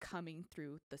feel it coming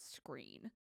through the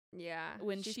screen. Yeah,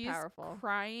 When she's she's powerful.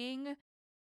 crying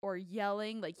or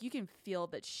yelling, like, you can feel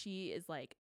that she is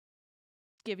like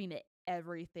giving it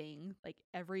everything, like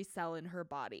every cell in her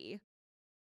body.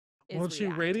 Well, she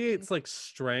radiates like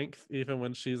strength even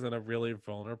when she's in a really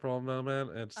vulnerable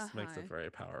moment. It just makes it very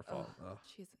powerful. Ugh.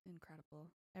 She's incredible.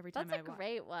 Every time That's I a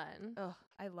great one. Oh,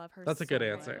 I love her. That's a good so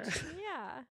answer. much.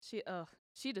 Yeah.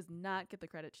 She does not get the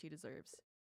credit she deserves.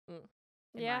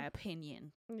 in my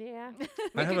opinion. Yeah.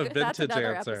 I have a That's vintage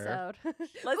another answer. episode.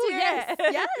 Let's Ooh, hear yes,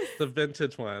 it. yes. The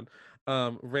vintage one.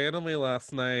 Randomly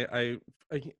last night, I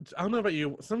don't know about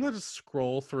you. Sometimes I just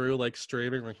scroll through like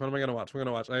streaming, like what am I gonna watch?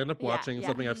 I end up Yeah, watching yeah.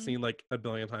 something I've seen like a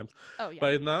billion times. Oh yeah. But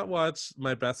I had not watched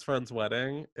My Best Friend's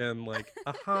Wedding in like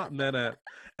a hot minute.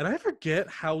 And I forget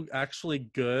how actually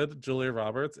good Julia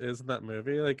Roberts is in that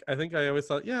movie. Like I think I always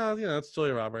thought, yeah, it's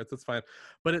Julia Roberts, it's fine.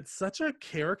 But it's such a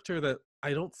character that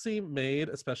I don't see made,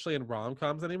 especially in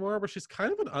rom-coms anymore, where she's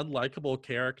kind of an unlikable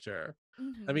character.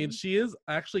 I mean, she is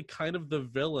actually kind of the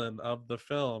villain of the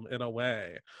film in a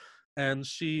way. And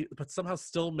but somehow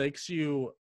still makes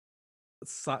you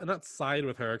not side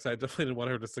with her, because I definitely didn't want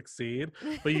her to succeed,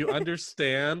 but you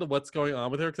understand what's going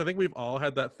on with her. Because I think we've all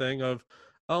had that thing of,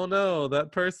 oh no,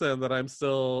 that person that I'm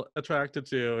still attracted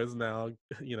to is now,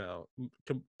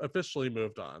 officially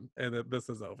moved on, and this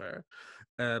is over.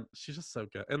 And she's just so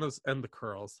good. And the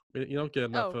curls. You don't get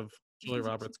enough of Julia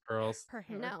Roberts' curls. Her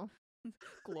hair. No.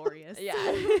 Glorious. Yeah.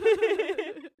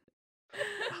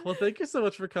 Well, thank you so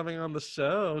much for coming on the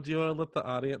show. Do you want to let the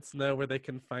audience know where they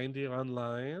can find you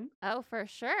online? Oh, for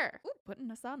sure. Ooh,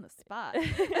 putting us on the spot.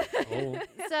 Oh.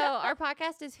 So our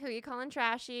podcast is Who You Callin'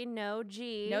 Trashy? No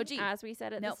G. No G. As we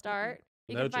said at Nope. the start.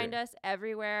 You No can find G. us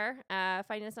everywhere.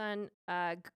 Find us on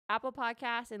Apple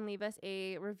Podcasts and leave us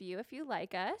a review if you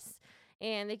like us.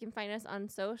 And they can find us on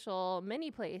social many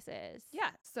places.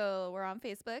 Yeah. So we're on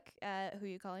Facebook at Who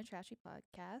You Calling Trashy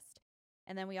Podcast.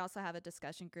 And then we also have a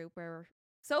discussion group where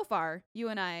so far you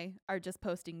and I are just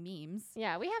posting memes.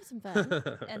 Yeah, we have some fun.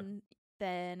 And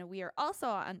then we are also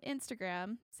on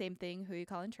Instagram, same thing, Who You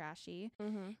Calling Trashy.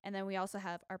 Mm-hmm. And then we also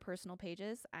have our personal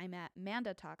pages. I'm at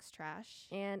Manda Talks Trash.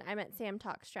 And I'm at Sam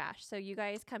Talks Trash. So you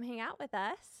guys come hang out with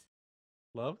us.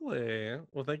 Lovely.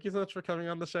 Well, thank you so much for coming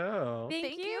on the show.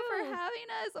 Thank you for having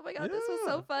us. Oh my God, this was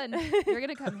so fun. You're going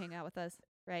to come hang out with us,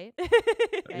 right?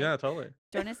 Yeah, totally.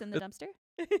 Join us in the dumpster.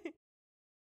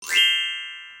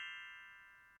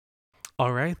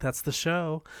 All right, that's the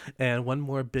show. And one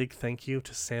more big thank you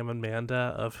to Sam and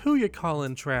Manda of Who You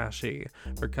Callin' Trashy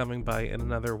for coming by In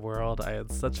Another World. I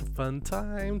had such a fun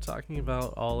time talking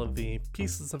about all of the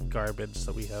pieces of garbage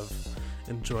that we have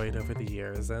enjoyed over the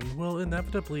years and will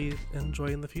inevitably enjoy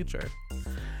in the future.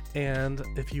 And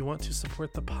if you want to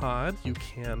support the pod, you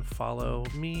can follow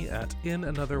me at In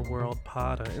Another World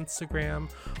Pod on Instagram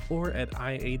or at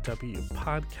IAW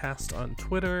Podcast on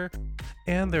Twitter.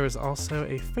 And there is also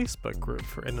a Facebook group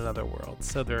for In Another World.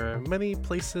 So there are many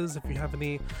places. If you have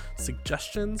any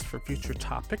suggestions for future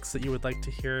topics that you would like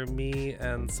to hear me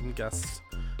and some guests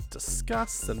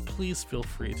discuss, then please feel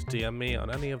free to DM me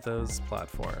on any of those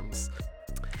platforms.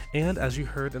 And as you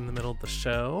heard in the middle of the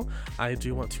show, I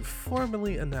do want to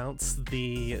formally announce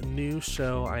the new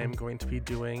show I am going to be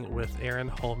doing with Aaron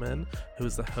Holman, who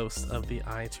is the host of the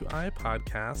Eye to Eye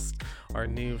podcast, our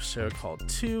new show called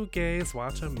Two Gays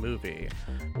Watch a Movie,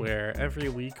 where every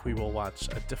week we will watch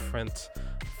a different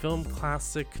film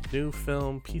classic, new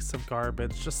film, piece of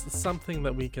garbage, just something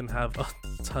that we can have a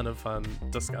ton of fun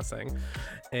discussing.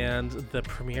 And the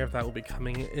premiere of that will be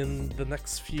coming in the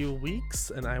next few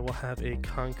weeks, and I will have a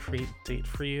concrete date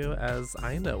for you as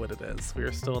I know what it is. We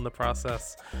are still in the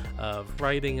process of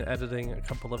writing and editing a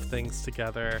couple of things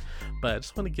together, but I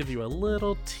just want to give you a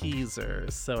little teaser,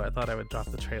 so I thought I would drop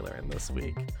the trailer in this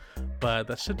week. But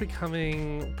that should be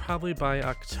coming probably by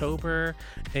October,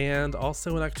 and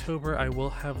also in October I will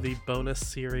have the bonus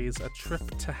series A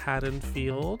Trip to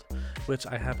Haddonfield, which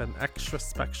I have an extra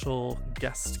special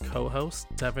guest co-host,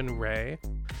 Devin Ray,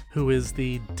 who is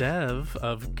the dev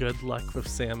of Good Luck with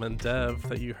Sam and Dev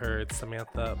that you heard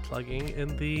Samantha plugging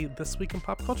in the This Week in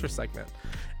Pop Culture segment.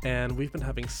 And we've been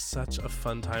having such a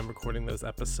fun time recording those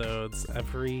episodes.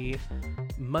 Every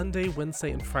Monday, Wednesday,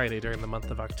 and Friday during the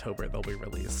month of October they'll be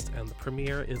released. And the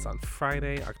premiere is on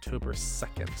Friday, October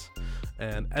 2nd.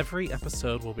 And every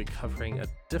episode will be covering a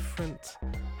different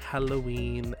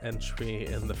Halloween entry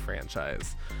in the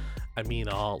franchise. I mean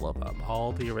all of them,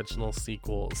 all the original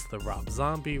sequels, the Rob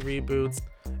Zombie reboots,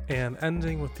 and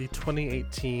ending with the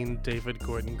 2018 David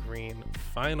Gordon Green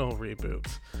final reboot.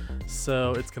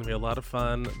 So it's going to be a lot of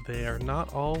fun. They are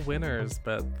not all winners,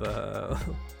 but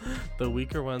the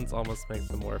weaker ones almost make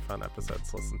the more fun episodes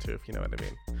to listen to, if you know what I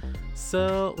mean.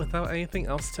 So without anything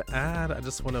else to add, I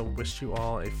just want to wish you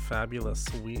all a fabulous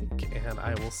week, and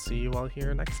I will see you all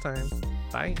here next time.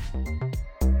 Bye.